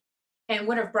for me and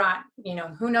would have brought,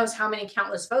 who knows how many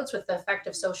countless votes with the effect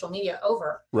of social media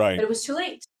over. Right. But it was too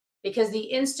late because the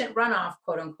instant runoff,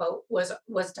 quote unquote, was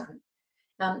done.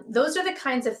 Those are the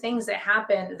kinds of things that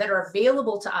happen that are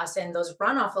available to us in those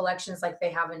runoff elections like they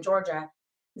have in Georgia.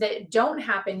 that don't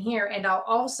happen here. And I'll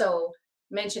also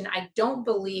mention, I don't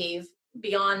believe,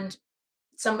 beyond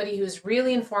somebody who's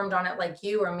really informed on it like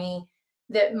you or me,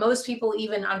 that most people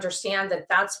even understand that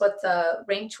that's what the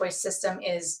ranked choice system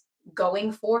is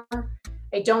going for.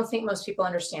 I don't think most people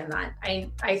understand that.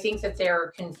 I think that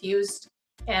they're confused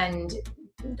and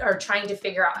are trying to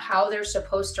figure out how they're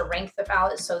supposed to rank the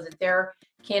ballot so that their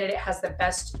candidate has the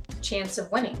best chance of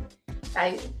winning.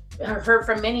 I heard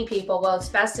from many people, well, it's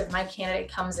best if my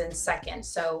candidate comes in second.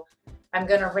 So I'm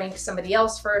going to rank somebody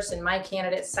else first and my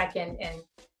candidate second. And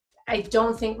I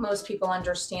don't think most people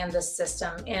understand this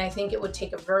system. And I think it would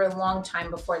take a very long time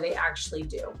before they actually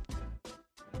do.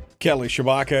 Kelly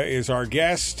Tshibaka is our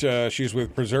guest. She's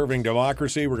with Preserving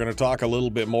Democracy. We're going to talk a little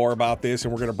bit more about this,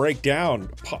 and we're going to break down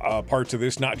parts of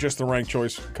this, not just the ranked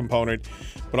choice component,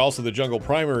 but also the jungle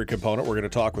primary component. We're going to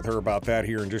talk with her about that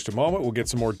here in just a moment. We'll get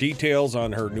some more details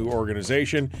on her new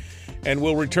organization, and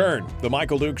we'll return. The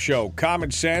Michael Duke Show, common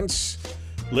sense,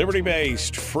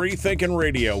 liberty-based, free-thinking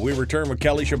radio. We return with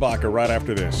Kelly Tshibaka right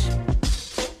after this.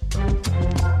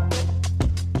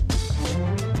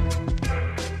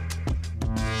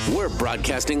 We're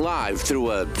broadcasting live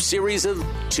through a series of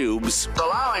tubes.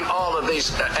 Allowing all of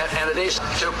these entities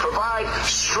to provide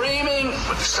streaming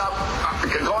stuff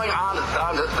going on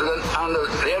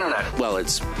the internet. Well,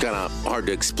 it's kind of hard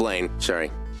to explain.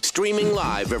 Sorry. Streaming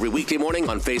live every weekday morning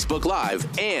on Facebook Live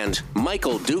and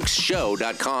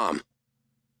MichaelDukesShow.com.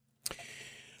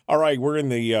 All right, we're in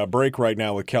the break right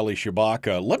now with Kelly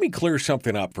Tshibaka. Let me clear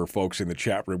something up for folks in the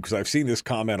chat room because I've seen this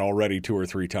comment already 2 or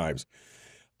 3 times.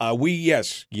 We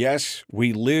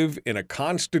live in a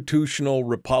constitutional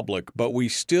republic, but we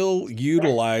still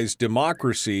utilize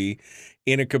democracy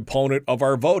in a component of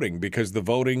our voting because the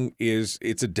voting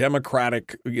it's a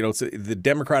democratic, it's the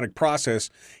democratic process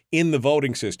in the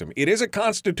voting system. It is a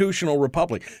constitutional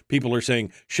republic. People are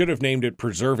saying should have named it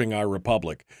Preserving Our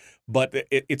Republic. But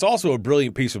it's also a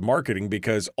brilliant piece of marketing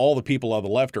because all the people on the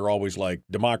left are always like,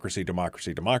 democracy,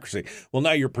 democracy, democracy. Well,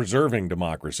 now you're preserving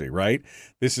democracy, right?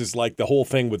 This is like the whole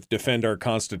thing with defend our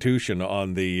Constitution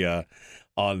on the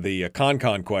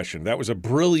con question. That was a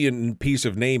brilliant piece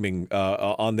of naming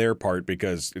on their part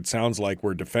because it sounds like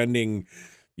we're defending,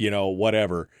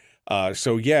 whatever.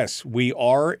 So, yes, we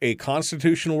are a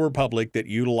constitutional republic that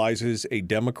utilizes a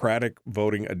democratic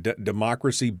voting, a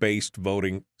democracy-based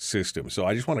voting system. So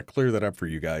I just want to clear that up for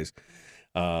you guys.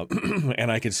 And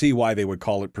I can see why they would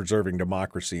call it preserving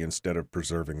democracy instead of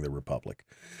preserving the republic,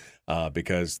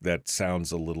 because that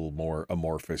sounds a little more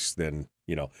amorphous than,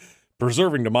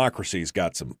 preserving democracy's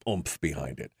got some oomph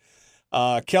behind it.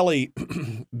 Kelly,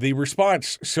 the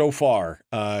response so far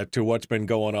to what's been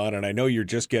going on, and I know you're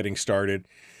just getting started,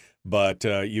 but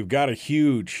you've got a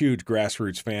huge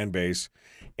grassroots fan base,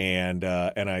 and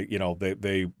I,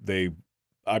 they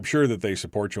I'm sure that they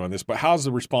support you on this. But how's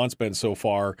the response been so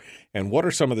far, and what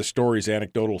are some of the stories,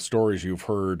 anecdotal stories you've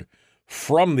heard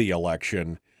from the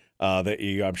election that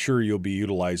I'm sure you'll be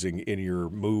utilizing in your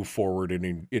move forward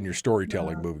and in your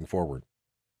storytelling moving forward?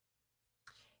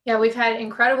 Yeah, we've had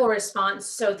incredible response.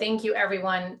 So thank you,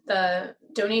 everyone. The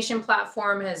donation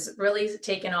platform has really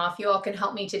taken off. You all can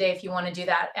help me today if you want to do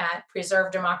that at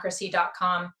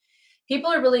preservedemocracy.com.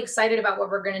 People are really excited about what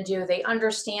we're going to do. They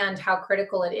understand how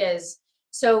critical it is.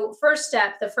 So first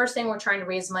step, the first thing we're trying to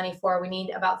raise money for, we need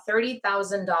about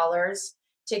 $30,000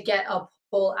 to get a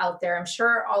poll out there. I'm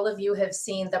sure all of you have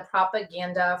seen the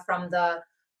propaganda from the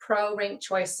pro-ranked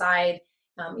choice side,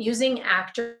 using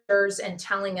actors and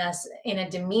telling us in a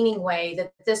demeaning way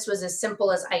that this was as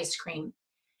simple as ice cream,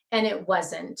 and it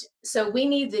wasn't. So we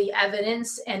need the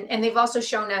evidence, and they've also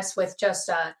shown us with just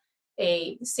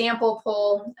a sample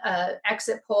poll,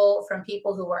 exit poll from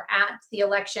people who were at the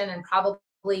election and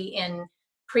probably in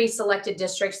pre-selected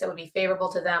districts that would be favorable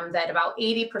to them, that about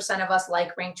 80% of us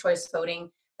like ranked choice voting.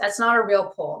 That's not a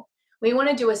real poll. We want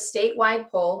to do a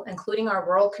statewide poll, including our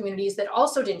rural communities that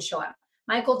also didn't show up.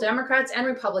 Michael, Democrats and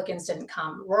Republicans didn't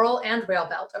come, rural and rail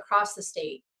belt across the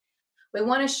state. We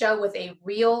want to show with a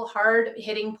real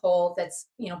hard-hitting poll that's,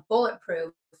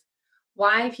 bulletproof,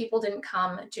 why people didn't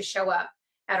come to show up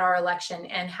at our election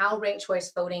and how ranked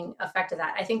choice voting affected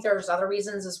that. I think there's other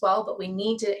reasons as well, but we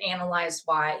need to analyze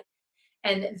why.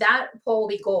 And that poll will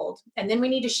be gold. And then we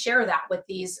need to share that with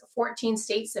these 14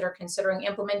 states that are considering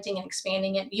implementing and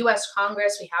expanding it. U.S.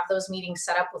 Congress, we have those meetings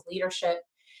set up with leadership.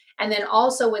 And then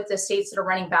also with the states that are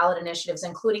running ballot initiatives,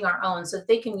 including our own, so that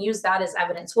they can use that as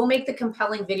evidence. We'll make the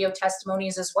compelling video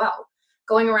testimonies as well.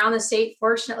 Going around the state,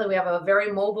 fortunately, we have a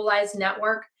very mobilized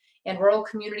network in rural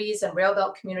communities and rail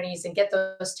belt communities and get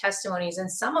those testimonies.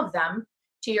 And some of them,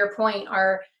 to your point,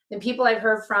 are the people I've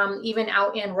heard from even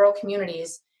out in rural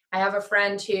communities I have a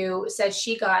friend who said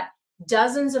she got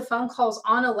dozens of phone calls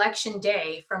on election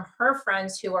day from her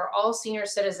friends who are all senior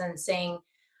citizens saying,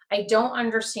 I don't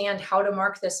understand how to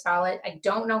mark this ballot. I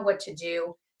don't know what to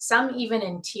do. Some even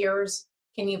in tears.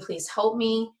 Can you please help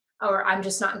me? Or I'm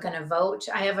just not going to vote.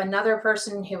 I have another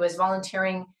person who was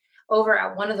volunteering over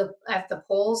at the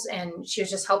polls, and she was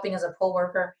just helping as a poll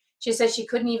worker. She said she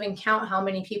couldn't even count how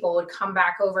many people would come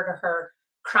back over to her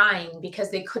crying because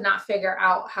they could not figure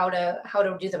out how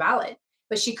to do the ballot,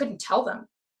 but she couldn't tell them.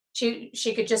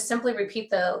 She could just simply repeat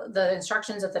the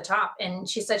instructions at the top, and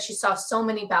she said she saw so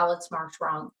many ballots marked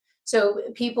wrong. So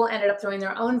people ended up throwing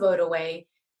their own vote away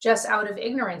just out of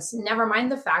ignorance. Never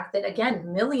mind the fact that,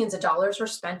 again, millions of dollars were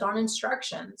spent on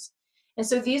instructions. And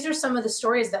so these are some of the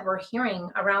stories that we're hearing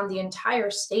around the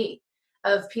entire state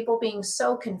of people being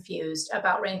so confused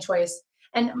about ranked choice.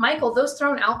 And Michael, those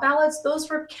thrown out ballots, those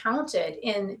were counted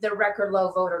in the record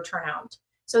low voter turnout.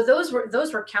 So those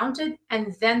were counted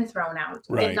and then thrown out.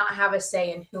 Right. Did not have a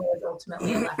say in who was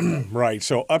ultimately elected. Right.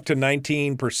 So up to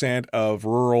 19% of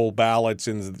rural ballots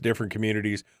in the different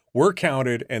communities were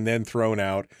counted and then thrown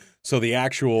out. So the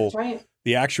actual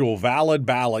valid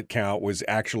ballot count was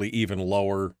actually even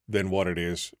lower than what it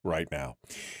is right now.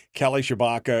 Kelly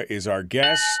Tshibaka is our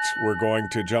guest. We're going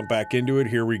to jump back into it.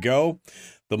 Here we go.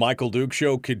 The Michael Duke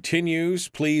Show continues.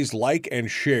 Please like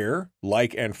and share,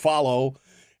 like and follow,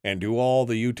 and do all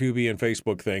the YouTube and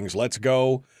Facebook things. Let's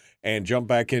go and jump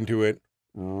back into it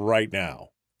right now.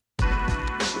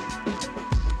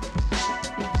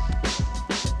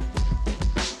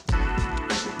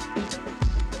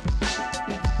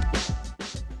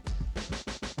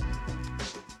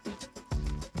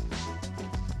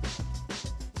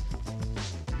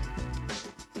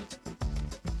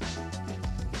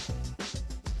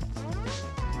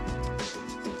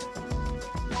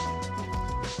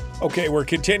 Okay, we're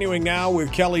continuing now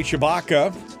with Kelly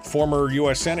Tshibaka, former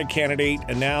U.S. Senate candidate,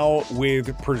 and now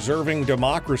with Preserving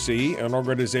Democracy, an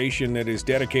organization that is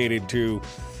dedicated to,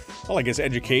 well, I guess,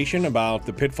 education about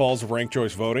the pitfalls of ranked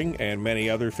choice voting and many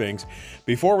other things.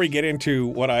 Before we get into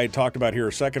what I talked about here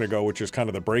a second ago, which is kind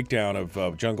of the breakdown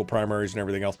of jungle primaries and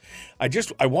everything else,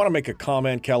 I want to make a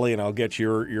comment, Kelly, and I'll get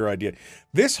your idea.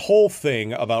 This whole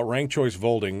thing about ranked choice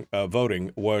voting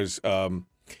was, well,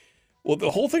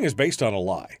 the whole thing is based on a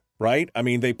lie. Right? I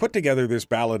mean, they put together this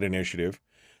ballot initiative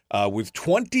with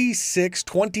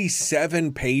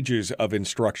 27 pages of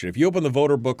instruction. If you open the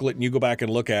voter booklet and you go back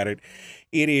and look at it,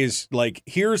 it is like,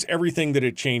 here's everything that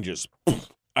it changes.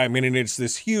 I mean, and it's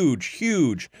this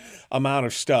huge amount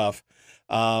of stuff.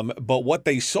 But what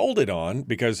they sold it on,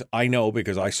 because I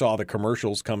saw the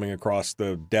commercials coming across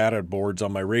the data boards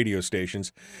on my radio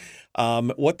stations,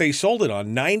 what they sold it on,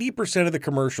 90% of the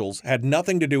commercials had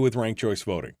nothing to do with ranked choice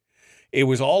voting. It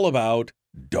was all about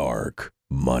dark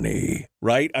money,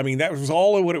 right? I mean, that was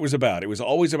all of what it was about. It was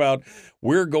always about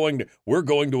we're going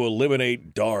to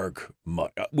eliminate dark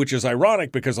money, which is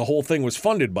ironic because the whole thing was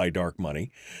funded by dark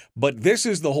money. But this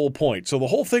is the whole point. So the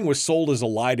whole thing was sold as a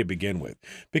lie to begin with,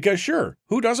 because sure,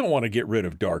 who doesn't want to get rid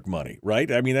of dark money,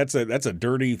 right? I mean, that's a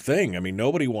dirty thing. I mean,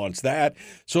 nobody wants that.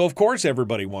 So of course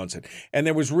everybody wants it. And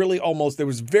there was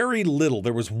very little.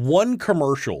 There was one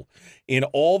commercial in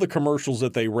all the commercials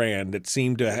that they ran that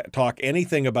seemed to talk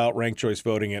anything about ranked choice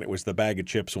voting, and it was the bag of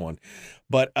chips one.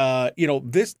 But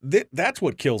that's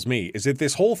what kills me, is that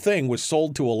this whole thing was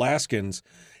sold to Alaskans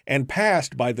and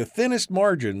passed by the thinnest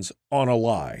margins on a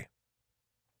lie.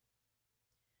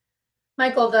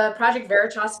 Michael, the Project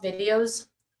Veritas videos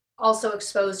also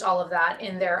exposed all of that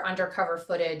in their undercover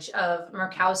footage of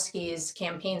Murkowski's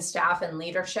campaign staff and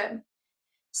leadership,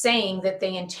 saying that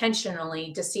they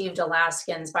intentionally deceived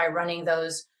Alaskans by running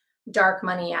those dark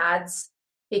money ads,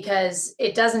 because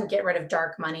it doesn't get rid of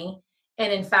dark money.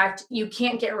 And in fact, you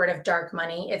can't get rid of dark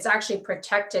money. It's actually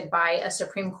protected by a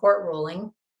Supreme Court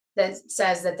ruling that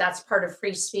says that that's part of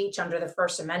free speech under the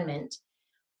First Amendment.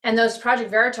 And those Project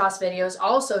Veritas videos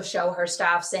also show her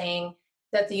staff saying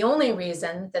that the only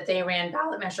reason that they ran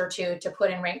ballot measure 2 to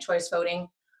put in ranked choice voting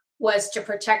was to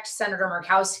protect Senator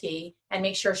Murkowski and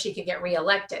make sure she could get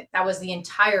reelected. That was the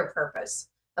entire purpose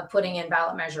of putting in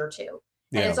ballot measure 2.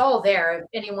 And it's all there. If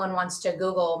anyone wants to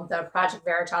Google the Project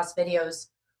Veritas videos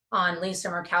on Lisa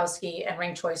Murkowski and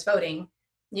ranked choice voting,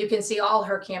 you can see all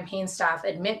her campaign staff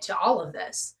admit to all of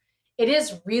this. It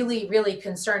is really, really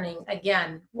concerning,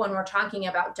 again, when we're talking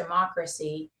about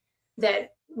democracy, that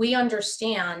we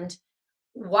understand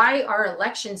why our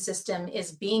election system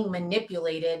is being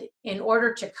manipulated in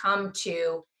order to come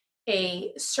to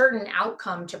a certain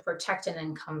outcome to protect an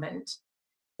incumbent.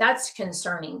 That's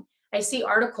concerning. I see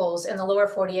articles in the lower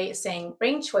 48 saying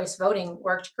ranked choice voting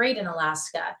worked great in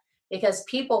Alaska because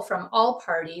people from all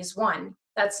parties won.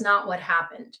 That's not what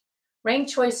happened.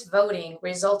 Ranked choice voting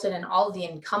resulted in all the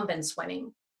incumbents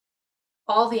winning.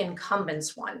 All the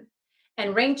incumbents won.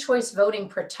 And ranked choice voting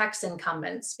protects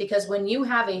incumbents because when you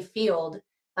have a field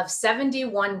of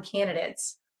 71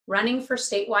 candidates running for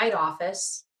statewide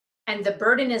office, and the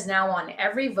burden is now on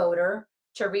every voter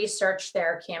to research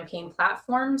their campaign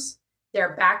platforms,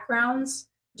 their backgrounds,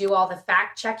 do all the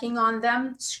fact checking on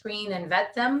them, screen and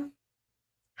vet them.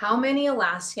 How many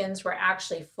Alaskans were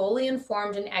actually fully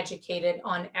informed and educated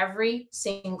on every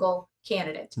single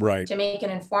candidate to make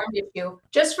an informed issue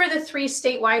just for the 3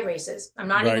 statewide races? I'm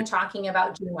not even talking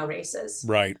about Juneau races,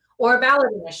 or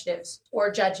ballot initiatives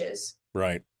or judges.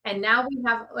 And now we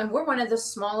have, and we're one of the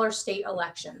smaller state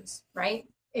elections, right?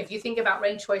 If you think about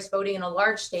ranked choice voting in a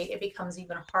large state, it becomes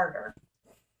even harder.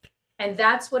 And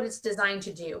that's what it's designed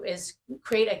to do, is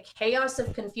create a chaos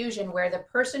of confusion where the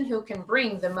person who can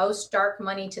bring the most dark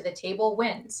money to the table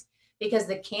wins, because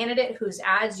the candidate whose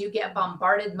ads you get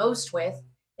bombarded most with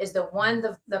is the one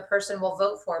the person will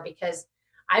vote for. Because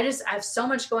I have so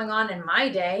much going on in my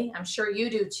day. I'm sure you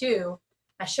do too.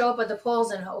 I show up at the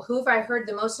polls and who have I heard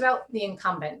the most about? The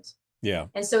incumbent. Yeah.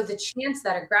 And so the chance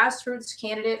that a grassroots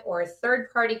candidate or a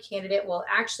third party candidate will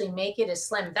actually make it is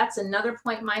slim. That's another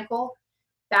point, Michael.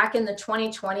 Back in the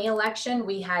 2020 election,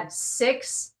 we had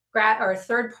 6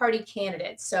 third party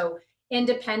candidates. So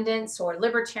independents or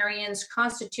libertarians,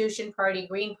 Constitution Party,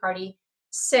 Green Party,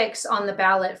 6 on the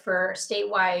ballot for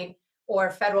statewide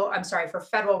or for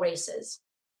federal races.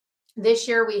 This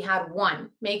year we had 1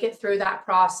 make it through that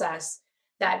process,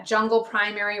 that jungle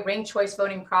primary ranked choice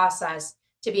voting process,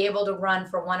 to be able to run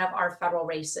for one of our federal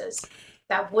races.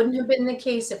 That wouldn't have been the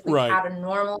case if we had a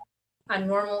normal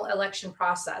election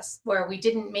process where we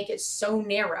didn't make it so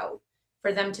narrow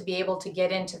for them to be able to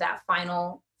get into that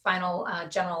final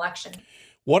general election.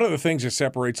 One of the things that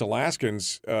separates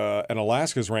Alaskans and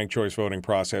Alaska's ranked choice voting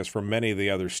process from many of the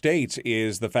other states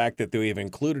is the fact that they've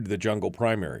included the jungle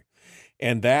primary.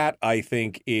 And that, I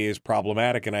think, is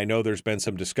problematic. And I know there's been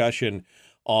some discussion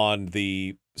on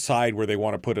the side where they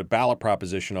want to put a ballot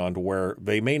proposition on to where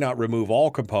they may not remove all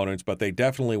components, but they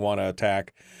definitely want to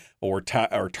attack or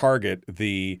target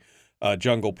the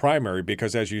jungle primary.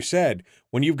 Because as you said,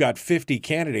 when you've got 50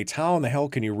 candidates, how in the hell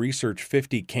can you research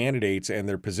 50 candidates and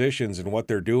their positions and what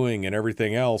they're doing and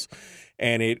everything else?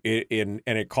 And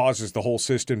it causes the whole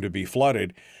system to be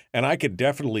flooded. And I could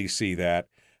definitely see that.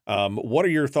 What are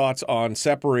your thoughts on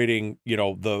separating,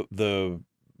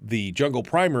 the jungle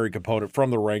primary component from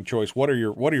the ranked choice? What are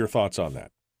your thoughts on that?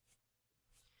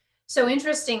 So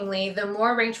interestingly, the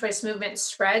more ranked choice movement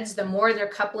spreads, the more they're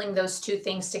coupling those 2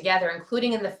 things together,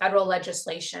 including in the federal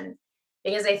legislation,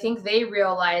 because I think they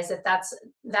realize that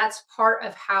that's part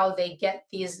of how they get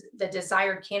the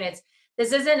desired candidates.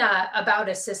 This isn't about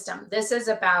a system. This is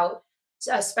about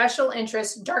a special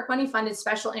interest. Dark money funded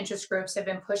special interest groups have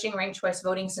been pushing ranked choice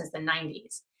voting since the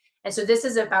 90s. And so this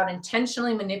is about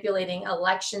intentionally manipulating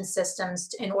election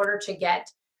systems in order to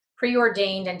get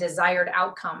preordained and desired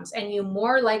outcomes. And you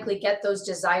more likely get those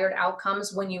desired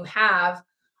outcomes when you have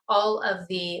all of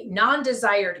the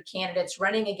non-desired candidates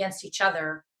running against each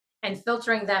other and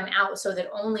filtering them out so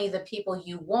that only the people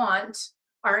you want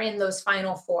are in those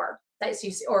final 4,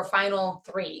 or final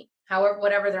 3, however,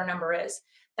 whatever their number is.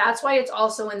 That's why it's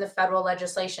also in the federal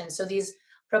legislation. So these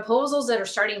proposals that are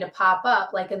starting to pop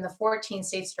up, like in the 14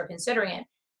 states that are considering it,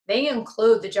 they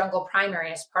include the jungle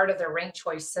primary as part of their ranked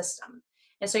choice system.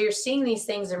 And so you're seeing these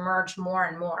things emerge more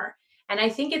and more. And I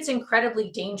think it's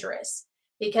incredibly dangerous,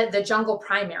 because the jungle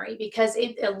primary, because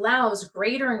it allows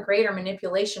greater and greater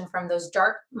manipulation from those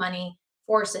dark money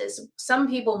forces. Some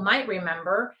people might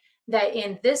remember that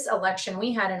in this election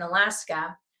we had in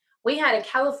Alaska, we had a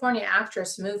California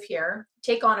actress move here,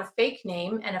 take on a fake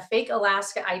name and a fake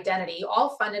Alaska identity,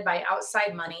 all funded by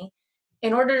outside money,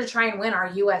 in order to try and win our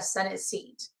U.S. Senate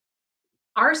seat.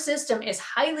 Our system is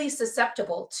highly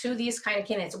susceptible to these kind of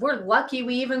candidates. We're lucky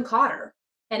we even caught her.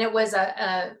 And it was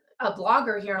a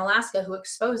blogger here in Alaska who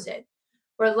exposed it.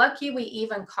 We're lucky we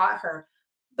even caught her.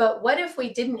 But what if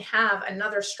we didn't have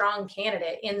another strong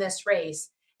candidate in this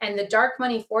race, and the dark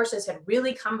money forces had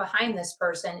really come behind this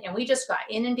person, and we just got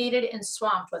inundated and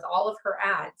swamped with all of her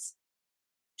ads?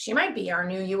 She might be our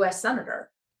new U.S.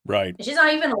 senator. Right. She's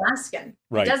not even Alaskan.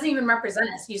 Right. It doesn't even represent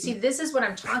us. You see, this is what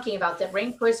I'm talking about, that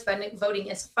ranked choice voting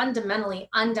is fundamentally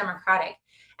undemocratic.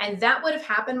 And that would have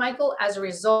happened, Michael, as a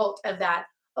result of that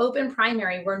open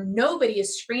primary where nobody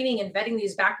is screening and vetting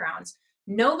these backgrounds.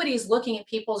 Nobody's looking at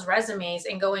people's resumes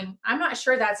and going, I'm not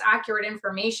sure that's accurate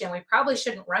information. We probably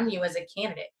shouldn't run you as a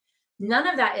candidate. None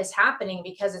of that is happening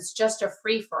because it's just a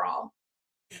free-for-all.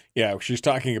 Yeah, she's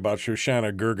talking about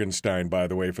Shoshana Gergenstein, by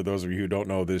the way, for those of you who don't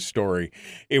know this story.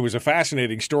 It was a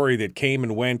fascinating story that came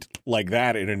and went like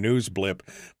that in a news blip,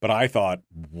 but I thought,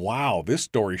 wow, this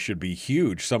story should be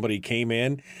huge. Somebody came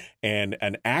in and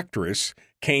an actress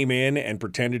came in and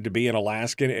pretended to be an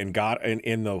Alaskan and got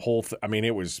in the whole I mean,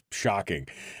 it was shocking.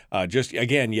 Just,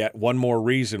 again, yet one more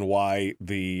reason why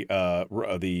the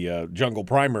jungle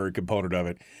primary component of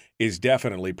it is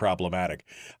definitely problematic.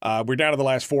 We're down to the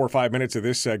last 4 or 5 minutes of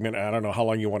this segment. I don't know how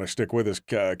long you want to stick with us,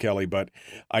 Kelly, but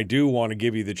I do want to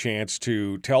give you the chance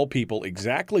to tell people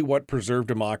exactly what Preserve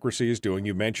Democracy is doing.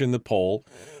 You mentioned the poll,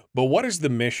 but what is the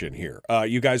mission here?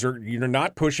 You're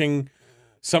not pushing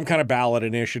some kind of ballot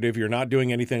initiative. You're not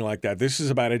doing anything like that. This is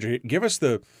about education. Give us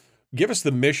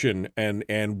the mission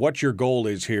and what your goal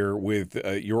is here with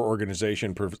your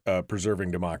organization, Preserving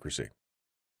Democracy.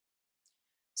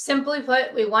 Simply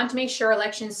put, we want to make sure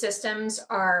election systems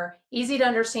are easy to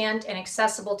understand and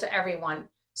accessible to everyone.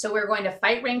 So we're going to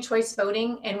fight ranked choice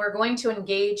voting, and we're going to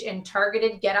engage in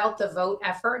targeted get out the vote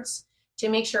efforts to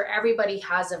make sure everybody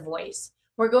has a voice.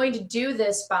 We're going to do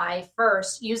this by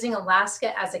first using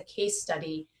Alaska as a case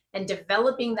study and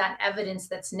developing that evidence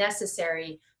that's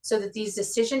necessary so that these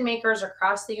decision makers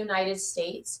across the United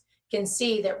States can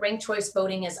see that ranked choice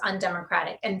voting is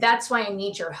undemocratic. And that's why I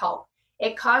need your help.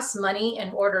 It costs money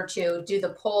in order to do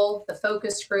the poll, the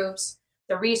focus groups,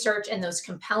 the research, and those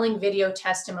compelling video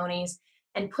testimonies,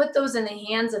 and put those in the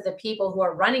hands of the people who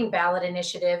are running ballot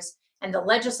initiatives and the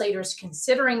legislators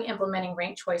considering implementing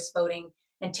ranked choice voting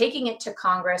and taking it to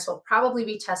Congress. Will probably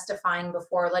be testifying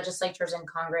before legislatures in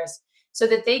Congress so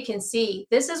that they can see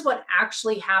this is what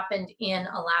actually happened in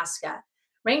Alaska.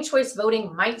 Ranked choice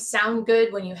voting might sound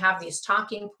good when you have these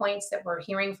talking points that we're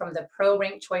hearing from the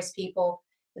pro-ranked choice people.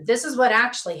 But this is what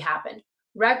actually happened.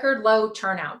 Record low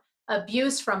turnout,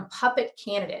 abuse from puppet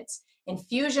candidates,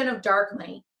 infusion of dark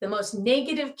money, the most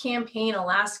negative campaign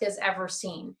Alaska's ever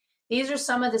seen. These are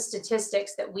some of the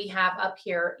statistics that we have up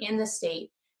here in the state,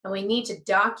 and we need to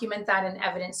document that in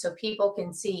evidence so people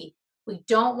can see we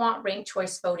don't want ranked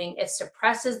choice voting. It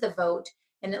suppresses the vote,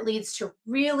 and it leads to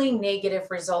really negative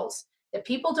results that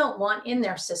people don't want in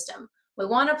their system. We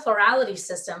want a plurality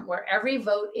system where every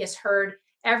vote is heard,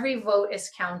 every vote is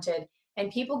counted,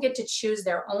 and people get to choose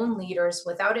their own leaders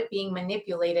without it being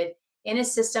manipulated in a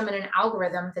system and an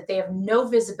algorithm that they have no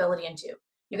visibility into.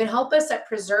 You can help us at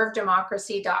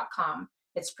preservedemocracy.com.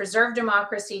 It's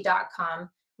preservedemocracy.com.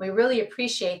 We really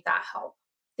appreciate that help.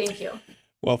 Thank you.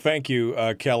 Well, thank you,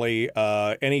 Kelly.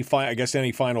 Any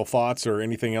final thoughts or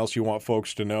anything else you want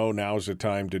folks to know? Now's the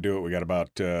time to do it. We got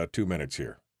about 2 minutes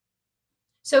here.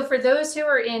 So for those who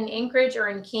are in Anchorage or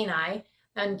in Kenai,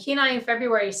 on Kenai on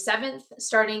February 7th,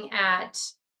 starting at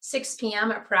 6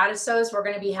 p.m. at Paradisos, we're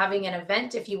going to be having an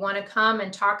event. If you want to come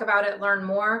and talk about it, learn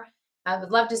more, I would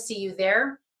love to see you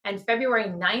there. And February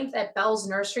 9th at Bell's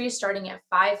Nursery, starting at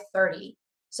 5:30.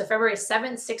 So February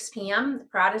 7th, 6 p.m.,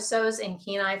 Paradisos in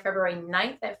Kenai. February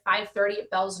 9th at 5:30 at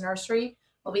Bell's Nursery.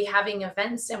 We'll be having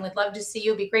events, and we'd love to see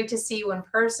you. It'd be great to see you in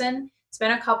person. It's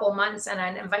been a couple months, and I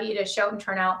invite you to show up and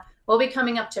turn out. We'll be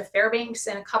coming up to Fairbanks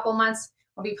in a couple months.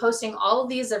 I'll be posting all of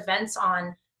these events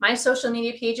on my social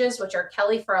media pages, which are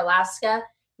Kelly for Alaska.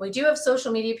 We do have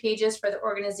social media pages for the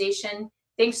organization.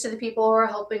 Thanks to the people who are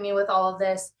helping me with all of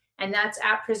this. And that's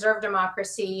at Preserve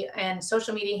Democracy, and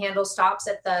social media handle stops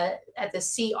at the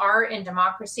CR in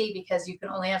democracy because you can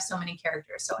only have so many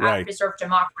characters. So right. At Preserve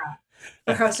Democracy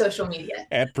for our social media.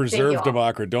 At Preserve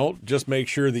Democracy. Don't just make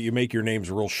sure that you make your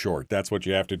names real short. That's what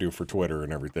you have to do for Twitter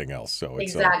and everything else. So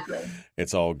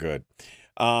it's all good.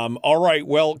 All right.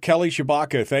 Well, Kelly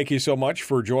Tshibaka, thank you so much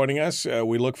for joining us.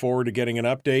 We look forward to getting an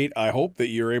update. I hope that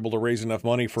you're able to raise enough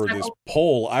money for this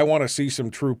poll. I want to see some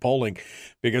true polling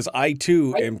because I,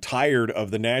 too, am tired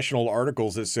of the national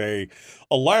articles that say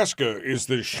Alaska is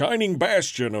the shining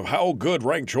bastion of how good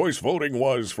ranked choice voting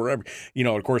was forever. You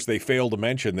know, of course, they fail to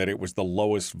mention that it was the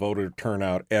lowest voter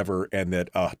turnout ever and that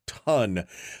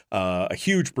a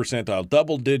huge percentile,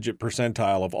 double-digit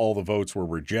percentile of all the votes were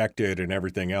rejected and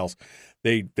everything else.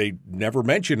 They never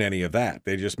mention any of that.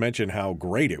 They just mention how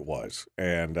great it was,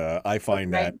 and I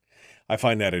find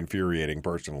that infuriating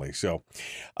personally. So,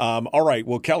 all right.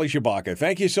 Well, Kelly Tshibaka,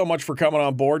 thank you so much for coming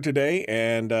on board today,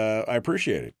 and I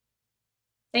appreciate it.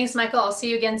 Thanks, Michael. I'll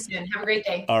see you again soon. Have a great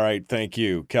day. All right. Thank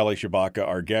you, Kelly Tshibaka,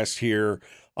 our guest here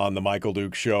on the Michael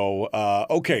Duke Show.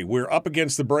 Okay, we're up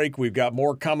against the break. We've got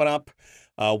more coming up.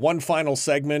 One final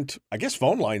segment. I guess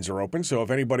phone lines are open, so if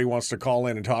anybody wants to call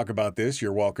in and talk about this,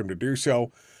 you're welcome to do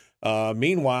so.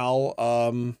 Meanwhile,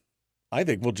 I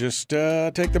think we'll just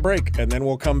take the break, and then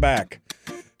we'll come back.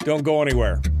 Don't go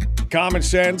anywhere. Common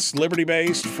sense,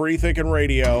 liberty-based, free-thinking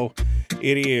radio.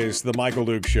 It is the Michael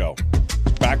Duke Show.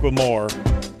 Back with more.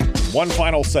 One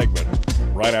final segment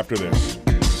right after this.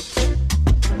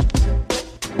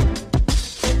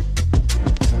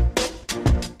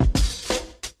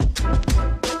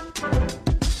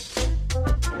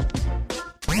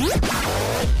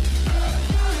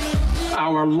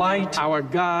 Our light, our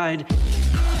guide,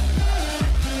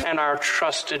 and our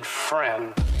trusted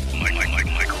friend.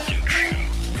 Michael Duke Show.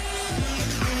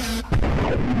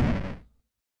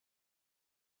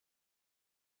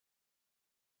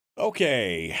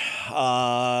 Okay,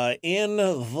 in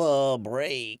the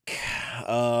break,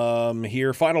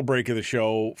 here, final break of the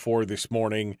show for this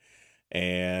morning,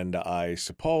 and I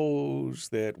suppose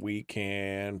that we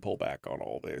can pull back on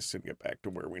all this and get back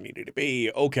to where we needed to be.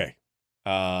 Okay,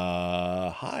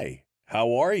 hi,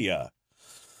 how are you?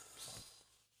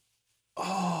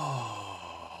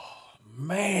 Oh,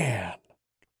 man,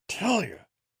 tell you,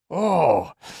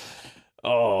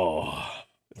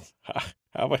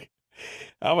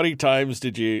 how many times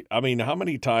did you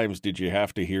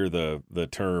have to hear the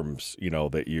terms,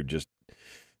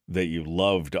 that you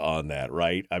loved on that,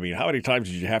 right? I mean, how many times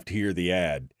did you have to hear the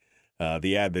ad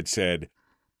that said,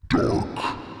 dark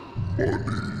money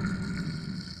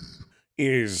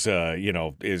is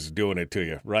doing it to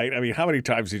you, right? I mean, how many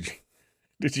times did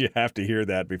you have to hear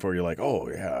that before you're like,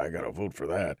 oh yeah, I got to vote for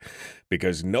that?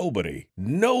 Because nobody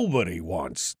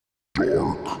wants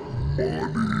dark money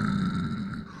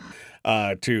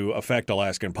to affect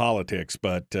Alaskan politics,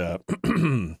 but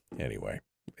anyway,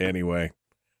 what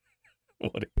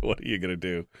are you gonna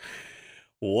do?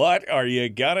 What are you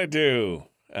gonna do?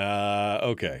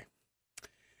 Okay.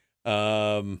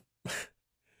 For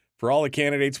all the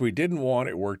candidates we didn't want,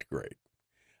 it worked great.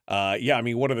 Yeah, I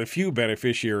mean, one of the few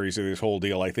beneficiaries of this whole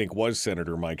deal, I think, was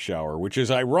Senator Mike Shower, which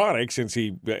is ironic since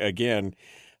he, again,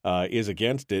 is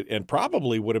against it and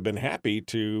probably would have been happy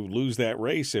to lose that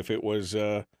race if it was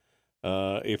in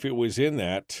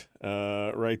that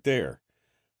right there.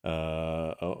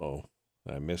 I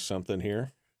missed something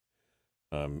here.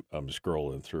 I'm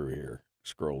scrolling through.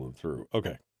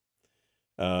 Okay.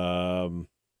 All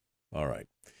right.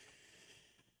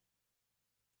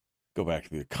 Go back to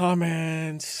the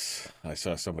comments. I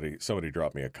saw somebody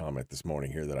drop me a comment this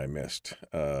morning here that I missed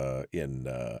in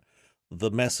the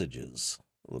messages.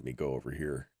 Let me go over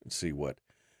here and see what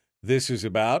this is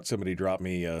about. Somebody dropped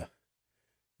me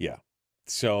yeah.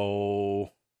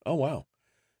 So, oh, wow.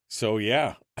 So,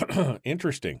 yeah,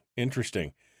 interesting.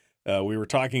 We were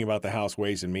talking about the House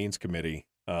Ways and Means Committee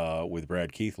with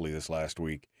Brad Keithley this last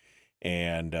week,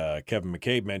 and Kevin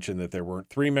McCabe mentioned that there weren't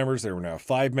 3 members, there were now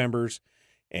 5 members,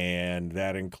 and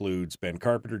that includes Ben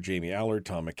Carpenter, Jamie Allard,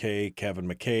 Tom McKay, Kevin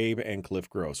McCabe, and Cliff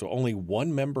Groh. So only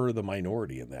one member of the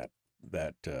minority in that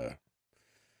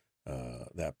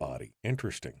body.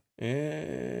 Interesting.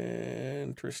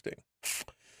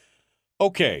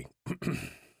 Okay.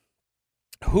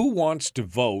 Who wants to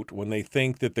vote when they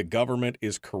think that the government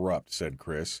is corrupt, said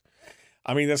Chris.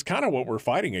 I mean, that's kind of what we're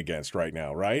fighting against right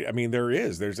now, right? I mean,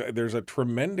 there's a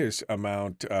tremendous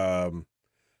amount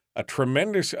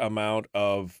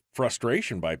of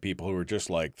frustration by people who are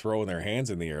just like throwing their hands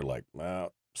in the air like,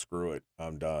 well, screw it.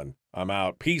 I'm done. I'm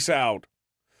out. Peace out.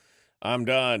 I'm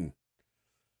done.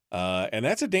 And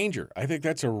that's a danger. I think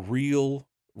that's a real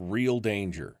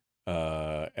danger.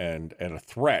 And a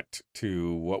threat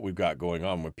to what we've got going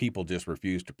on when people just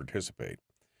refuse to participate.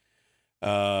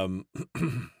 When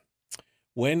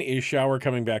is Shower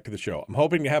coming back to the show? I'm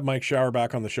hoping to have Mike Shower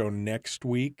back on the show next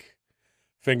week.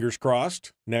 Fingers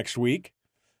crossed, next week.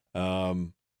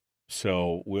 So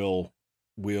we'll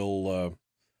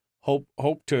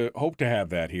hope to have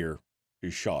that here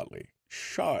shortly.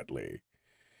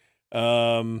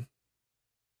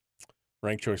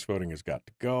 Ranked choice voting has got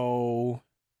to go.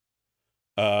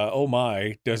 Oh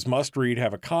my, does Must Read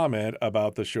have a comment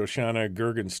about the Shoshana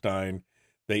Gergenstein?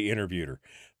 They interviewed her.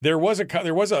 There was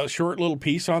a short little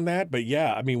piece on that, but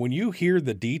yeah, I mean, when you hear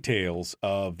the details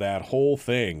of that whole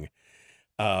thing,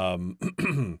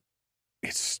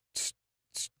 it's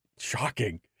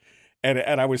shocking.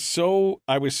 And I was so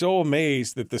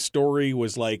amazed that the story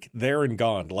was like there and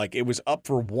gone. Like it was up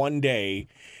for one day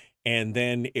and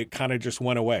then it kind of just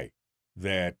went away.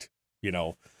 That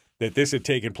this had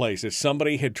taken place, that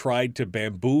somebody had tried to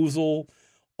bamboozle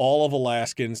all of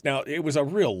Alaskans. Now, it was a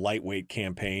real lightweight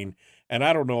campaign, and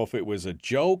I don't know if it was a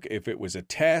joke, if it was a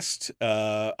test.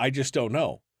 I just don't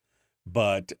know.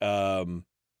 But,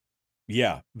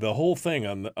 yeah, the whole thing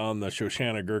on the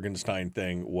Shoshana Gergenstein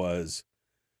thing was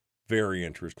very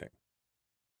interesting.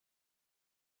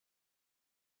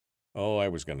 Oh, I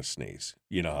was going to sneeze.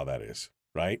 You know how that is,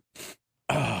 right?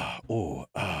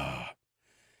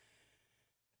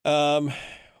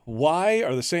 Why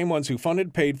are the same ones who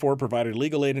funded, paid for, provided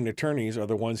legal aid and attorneys are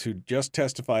the ones who just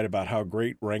testified about how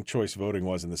great ranked choice voting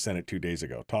was in the Senate 2 days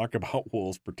ago? Talk about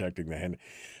wolves protecting the hen.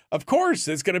 Of course,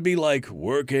 it's going to be like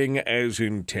working as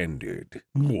intended.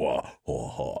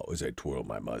 As I twirl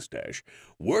my mustache.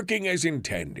 Working as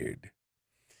intended.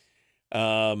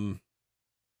 Any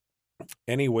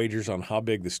wagers on how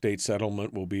big the state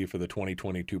settlement will be for the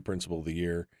 2022 Principal of the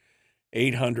Year?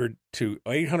 800,000 to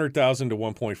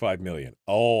 1.5 million.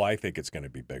 Oh, I think it's going to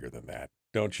be bigger than that.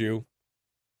 Don't you?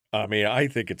 I mean, I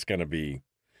think it's going to be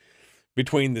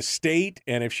between the state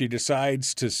and if she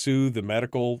decides to sue the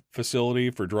medical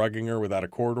facility for drugging her without a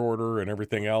court order and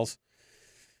everything else,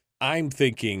 I'm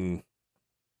thinking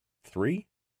 3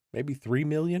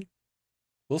 million.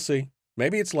 We'll see.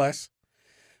 Maybe it's less,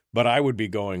 but I would be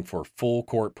going for full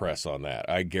court press on that.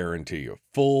 I guarantee you,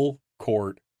 full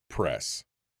court press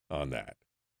on that.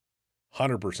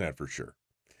 100% for sure.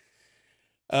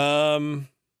 That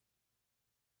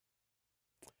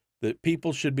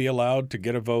people should be allowed to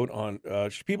get a vote on,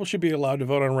 people should be allowed to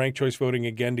vote on ranked choice voting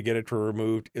again to get it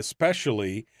removed,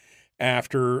 especially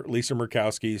after Lisa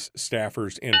Murkowski's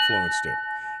staffers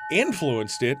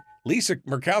influenced it. Lisa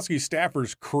Murkowski's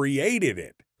staffers created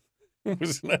it.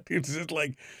 It's just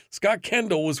like Scott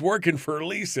Kendall was working for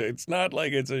Lisa. It's not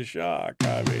like it's a shock.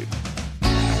 I mean,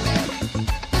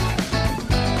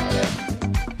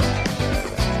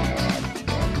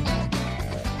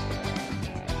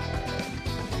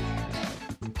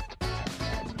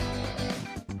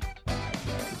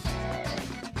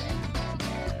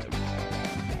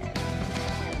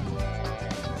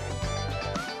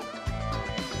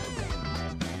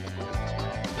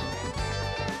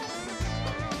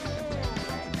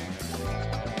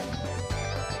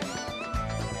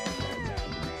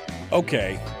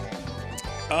 okay.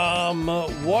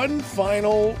 One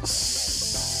final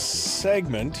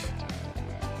segment.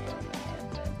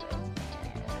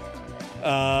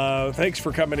 Thanks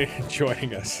for coming in and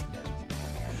joining us.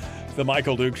 The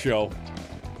Michael Duke Show.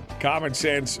 Common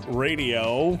Sense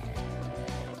Radio.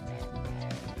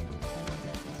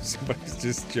 Somebody's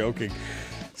just joking.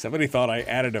 Somebody thought I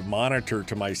added a monitor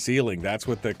to my ceiling. That's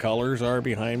what the colors are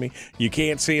behind me. You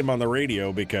can't see them on the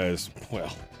radio because,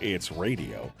 well, it's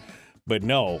radio. But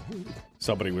no,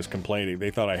 somebody was complaining.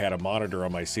 They thought I had a monitor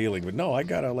on my ceiling, but no, I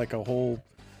got a whole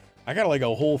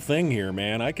thing here,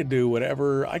 man. I could do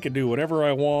whatever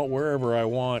I want, wherever I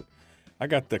want. I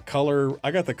got the color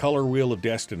wheel of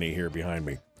destiny here behind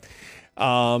me.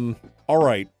 All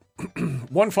right.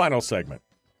 One final segment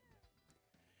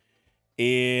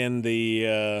in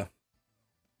the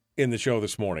show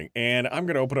this morning, and I'm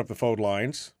going to open up the phone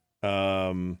lines.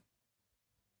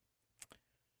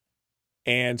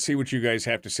 And see what you guys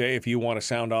have to say. If you want to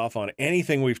sound off on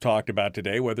anything we've talked about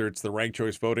today, whether it's the ranked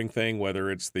choice voting thing, whether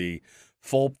it's the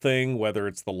FOLP thing, whether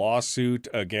it's the lawsuit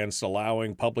against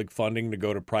allowing public funding to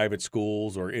go to private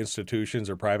schools or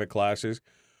institutions or private classes,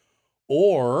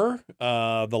 or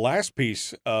the last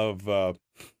piece of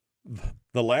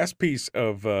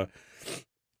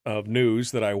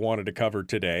news that I wanted to cover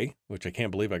today, which I can't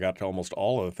believe I got to almost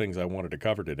all of the things I wanted to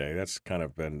cover today. That's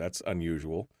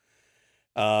unusual.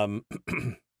 And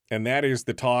that is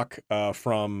the talk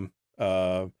from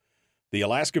the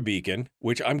Alaska Beacon,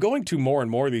 which I'm going to more and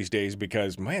more these days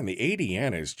because, man, the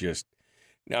ADN is just,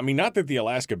 I mean, not that the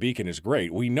Alaska Beacon is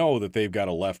great. We know that they've got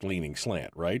a left-leaning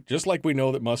slant, right? Just like we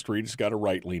know that Must Read has got a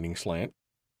right-leaning slant.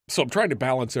 So I'm trying to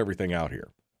balance everything out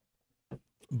here.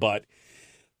 But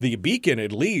the Beacon,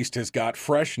 at least, has got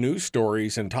fresh news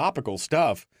stories and topical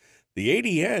stuff. The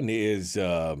ADN is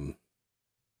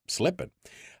slipping.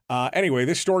 Anyway,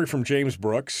 this story from James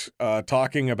Brooks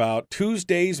talking about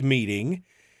Tuesday's meeting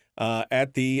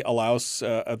at the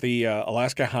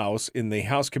Alaska House in the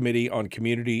House Committee on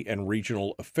Community and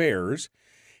Regional Affairs.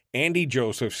 Andy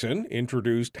Josephson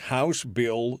introduced House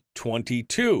Bill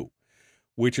 22,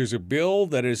 which is a bill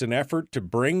that is an effort to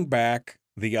bring back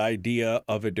the idea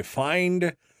of a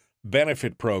defined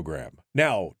benefit program.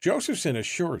 Now, Josephson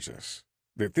assures us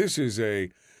that this is a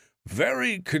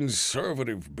very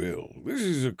conservative bill. This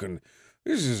is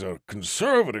a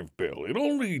conservative bill. It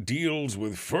only deals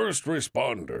with first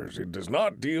responders. It does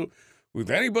not deal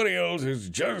with anybody else. It's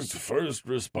just first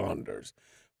responders.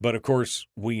 But of course,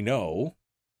 we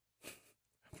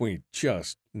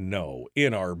just know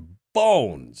in our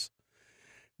bones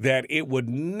that it would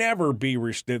never be,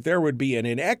 that there would be an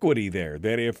inequity there,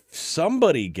 that if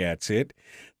somebody gets it,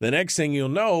 the next thing you'll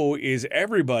know is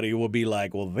everybody will be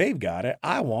like, well, they've got it.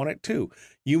 I want it too.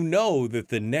 You know that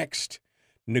the next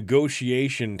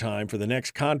negotiation time for the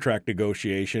next contract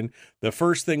negotiation, the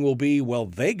first thing will be, well,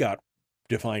 they got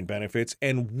defined benefits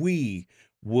and we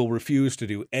will refuse to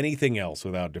do anything else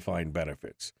without defined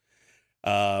benefits.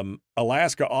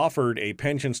 Alaska offered a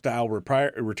pension-style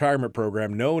retirement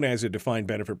program known as a defined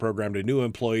benefit program to new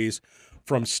employees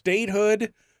from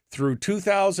statehood through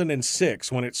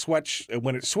 2006 when it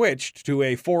switched to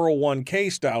a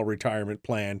 401k-style retirement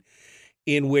plan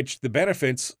in which the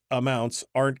benefits amounts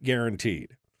aren't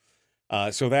guaranteed.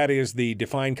 So that is the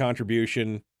defined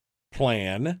contribution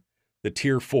plan, the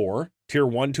Tier 4. Tier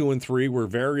 1, 2, and 3 were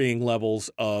varying levels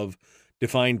of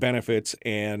defined benefits,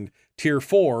 and Tier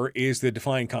 4 is the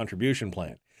defined contribution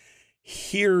plan.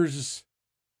 Here's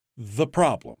the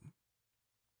problem.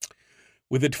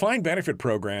 With the defined benefit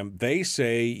program, they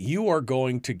say you are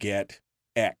going to get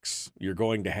X. You're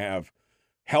going to have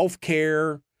health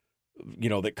care,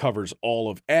 that covers all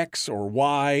of X or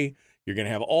Y. You're going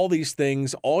to have all these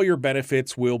things. All your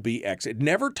benefits will be X. It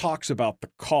never talks about the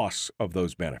costs of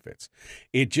those benefits.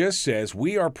 It just says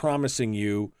we are promising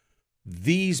you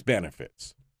these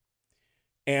benefits.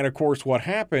 And of course, what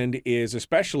happened is,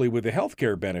 especially with the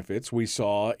healthcare benefits, we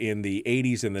saw in the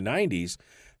 80s and the 90s,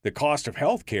 the cost of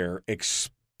healthcare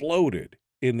exploded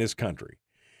in this country.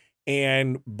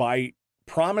 And by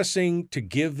promising to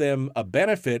give them a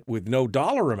benefit with no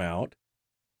dollar amount,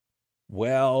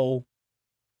 well,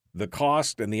 the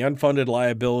cost and the unfunded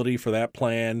liability for that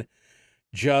plan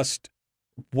just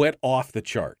went off the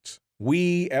charts.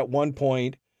 We, at one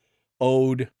point,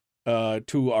 owed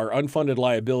to our unfunded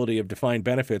liability of defined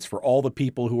benefits for all the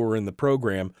people who were in the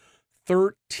program,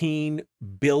 $13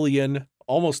 billion,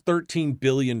 almost $13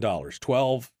 billion,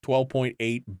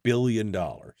 $12.8 billion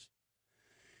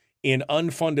in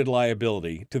unfunded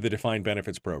liability to the defined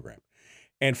benefits program.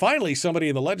 And finally, somebody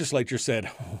in the legislature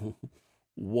said,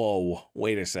 whoa,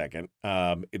 wait a second.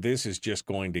 This is just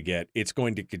it's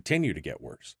going to continue to get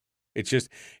worse.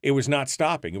 It was not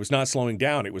stopping. It was not slowing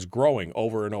down. It was growing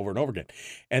over and over and over again.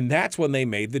 And that's when they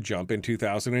made the jump in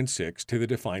 2006 to the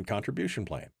defined contribution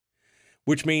plan,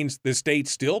 which means the state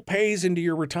still pays into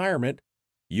your retirement.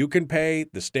 You can pay,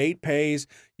 the state pays,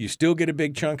 you still get a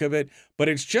big chunk of it, but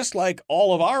it's just like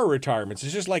all of our retirements.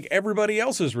 It's just like everybody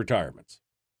else's retirements,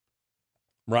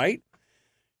 right?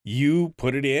 You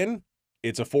put it in.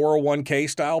 It's a 401k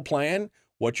style plan.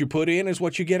 What you put in is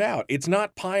what you get out. It's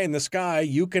not pie in the sky.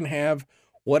 You can have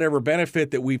whatever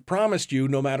benefit that we've promised you,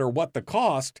 no matter what the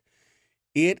cost.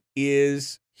 It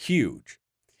is huge.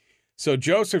 So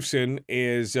Josephson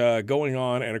is going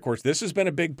on, and of course, this has been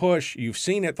a big push. You've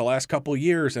seen it the last couple of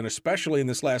years, and especially in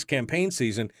this last campaign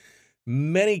season,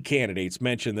 many candidates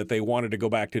mentioned that they wanted to go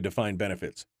back to defined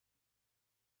benefits.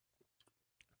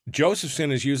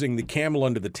 Josephson is using the camel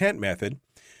under the tent method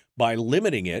by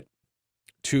limiting it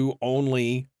to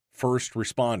only first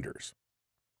responders.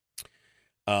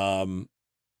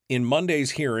 In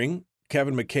Monday's hearing,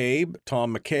 Kevin McCabe,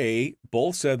 Tom McKay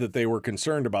both said that they were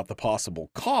concerned about the possible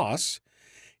costs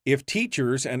if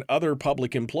teachers and other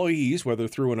public employees, whether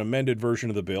through an amended version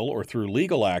of the bill or through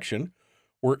legal action,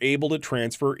 were able to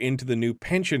transfer into the new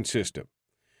pension system.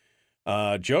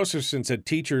 Josephson said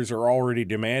teachers are already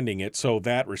demanding it, so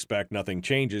that respect, nothing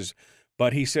changes.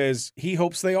 But he says he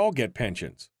hopes they all get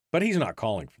pensions, but he's not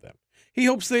calling for them. He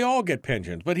hopes they all get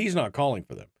pensions, but he's not calling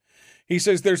for them. He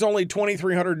says there's only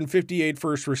 2,358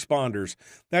 first responders.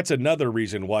 That's another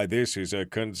reason why this is a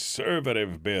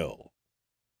conservative bill.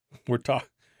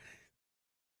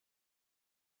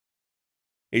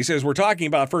 He says we're talking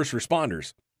about first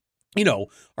responders.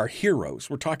 Our heroes.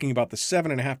 We're talking about the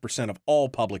 7.5% of all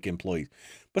public employees.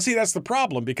 But see, that's the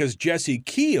problem, because Jesse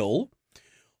Keel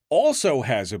also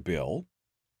has a bill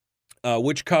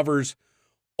which covers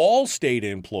all state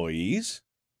employees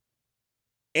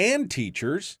and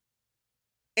teachers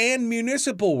and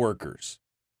municipal workers,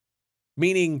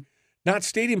 meaning not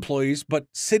state employees, but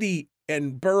city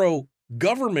and borough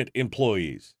government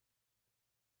employees.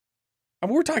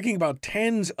 And we're talking about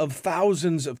tens of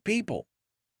thousands of people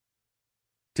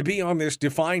to be on this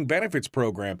defined benefits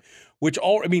program, which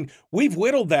we've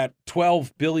whittled that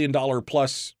 $12 billion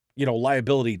plus,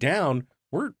 liability down.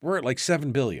 We're at like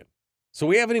 $7 billion. So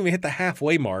we haven't even hit the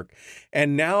halfway mark.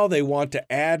 And now they want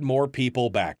to add more people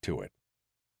back to it.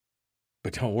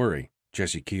 But don't worry.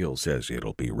 Jesse Keel says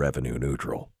it'll be revenue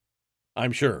neutral.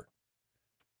 I'm sure.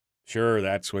 Sure,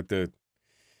 that's what the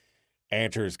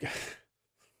answer is.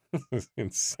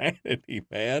 Insanity,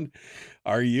 man.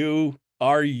 Are you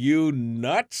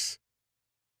nuts?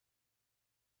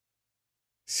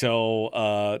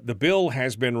 So the bill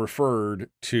has been referred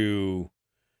to,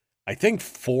 I think,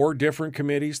 3 or 4 different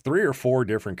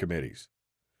committees.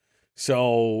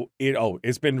 So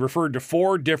it's been referred to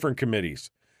 4 different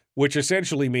committees, which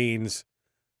essentially means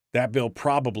that bill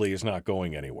probably is not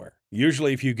going anywhere.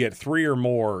 Usually if you get 3 or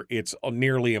more, it's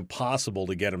nearly impossible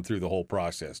to get them through the whole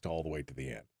process to all the way to the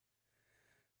end.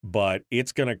 But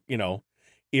it's going to,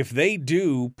 if they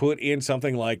do put in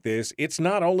something like this, it's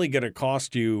not only going to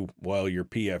cost you, your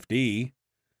PFD,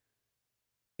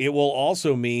 it will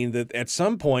also mean that at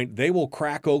some point they will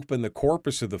crack open the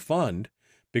corpus of the fund,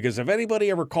 because if anybody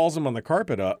ever calls them on the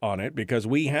carpet on it, because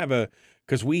we have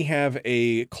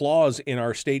a clause in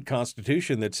our state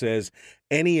constitution that says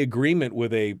any agreement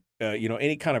with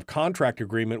any kind of contract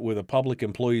agreement with a public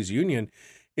employees union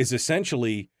is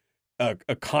essentially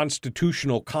a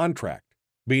constitutional contract,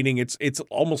 meaning it's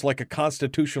almost like a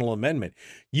constitutional amendment.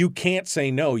 You can't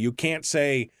say no. You can't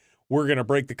say we're going to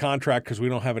break the contract because we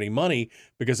don't have any money,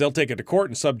 because they'll take it to court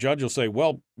and some judge will say,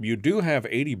 well, you do have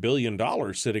 $80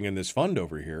 billion sitting in this fund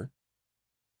over here.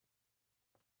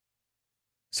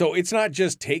 So it's not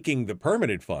just taking the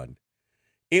permanent fund.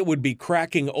 It would be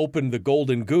cracking open the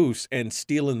golden goose and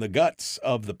stealing the guts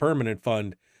of the permanent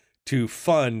fund to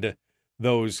fund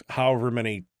those however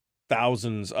many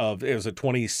thousands of, it was a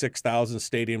 26,000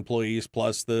 state employees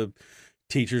plus the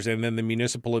teachers and then the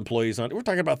municipal employees. We're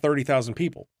talking about 30,000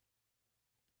 people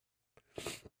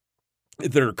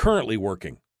that are currently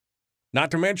working,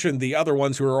 not to mention the other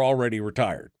ones who are already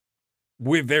retired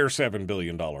with their $7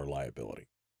 billion liability.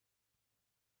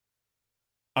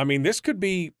 I mean, this could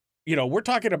be, we're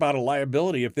talking about a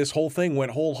liability. If this whole thing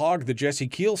went whole hog, the Jesse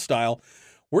Keel style,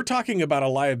 we're talking about a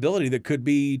liability that could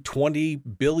be $20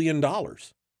 billion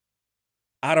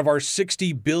out of our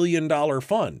 $60 billion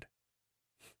fund.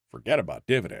 Forget about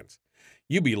dividends.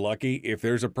 You'd be lucky if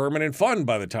there's a permanent fund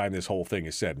by the time this whole thing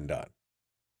is said and done.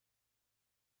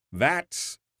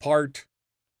 That's part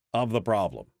of the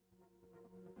problem.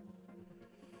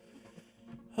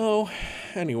 Oh,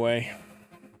 anyway.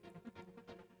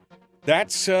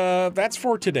 That's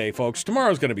for today, folks.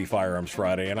 Tomorrow's going to be Firearms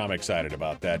Friday, and I'm excited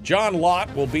about that. John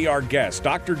Lott will be our guest,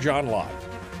 Dr. John Lott,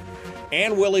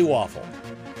 and Willie Waffle.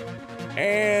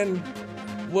 And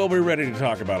we'll be ready to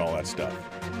talk about all that stuff.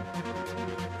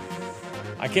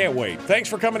 I can't wait. Thanks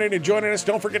for coming in and joining us.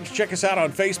 Don't forget to check us out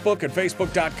on Facebook at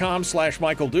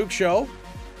facebook.com/Michael Duke Show,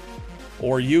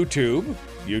 or YouTube,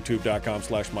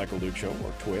 youtube.com/Michael Duke Show,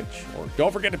 or Twitch. Or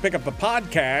don't forget to pick up the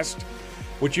podcast,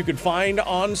 which you can find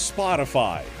on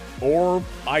Spotify or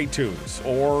iTunes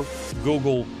or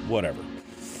Google, whatever.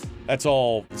 It's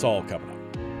all coming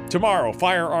up. Tomorrow,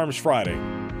 Firearms Friday.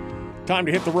 Time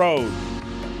to hit the road.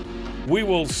 We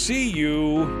will see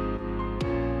you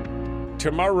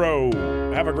tomorrow.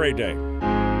 Have a great day.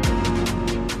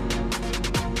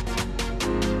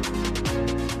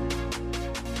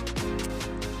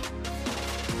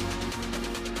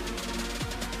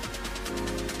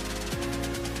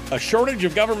 A shortage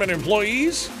of government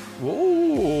employees?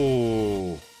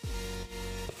 Ooh.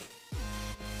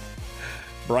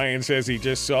 Brian says he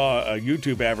just saw a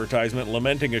YouTube advertisement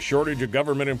lamenting a shortage of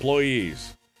government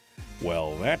employees.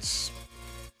 Well, that's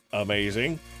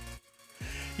amazing.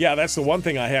 Yeah, that's the one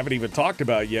thing I haven't even talked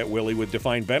about yet, Willie, with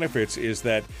defined benefits, is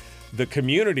that the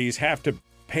communities have to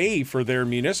pay for their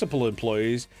municipal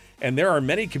employees, and there are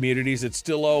many communities that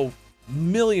still owe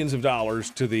millions of dollars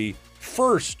to the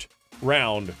first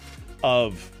round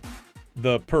of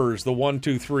the PERS, the 1,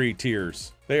 2, 3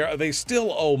 tiers. They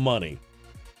still owe money.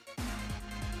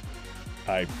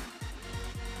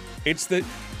 It's the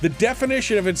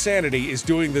definition of insanity is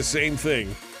doing the same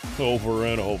thing over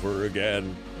and over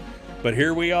again. But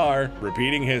here we are,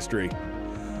 repeating history.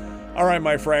 All right,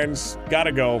 my friends,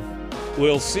 gotta go.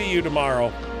 We'll see you tomorrow.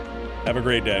 Have a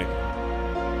great day.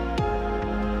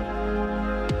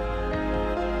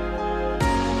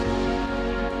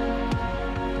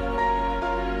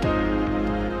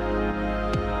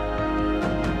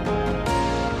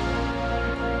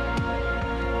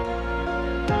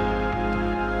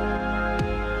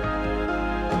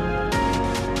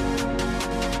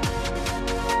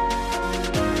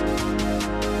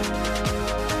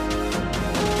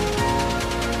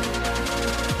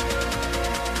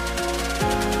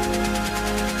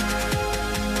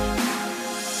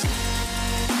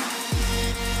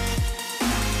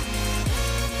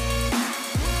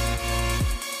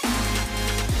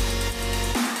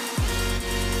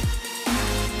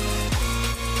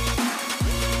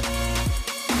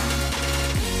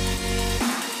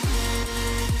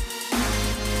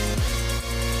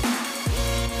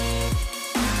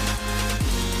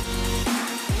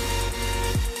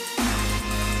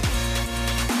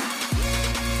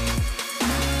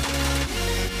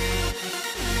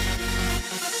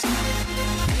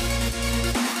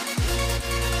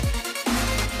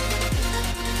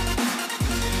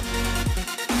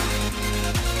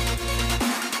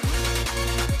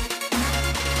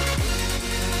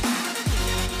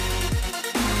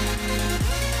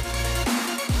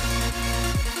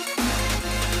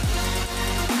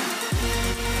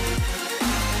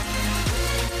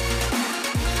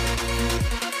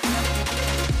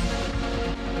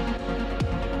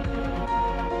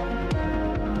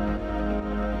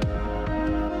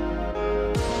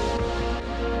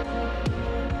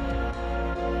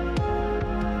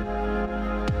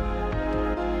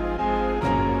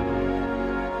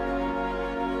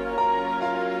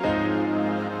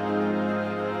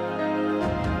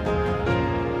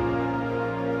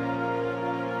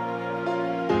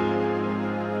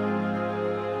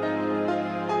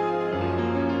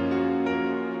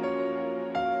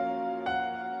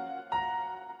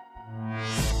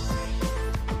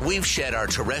 We've shed our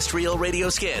terrestrial radio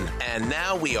skin, and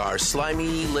now we are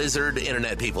slimy lizard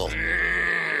internet people.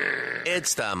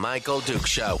 It's the Michael Duke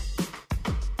Show.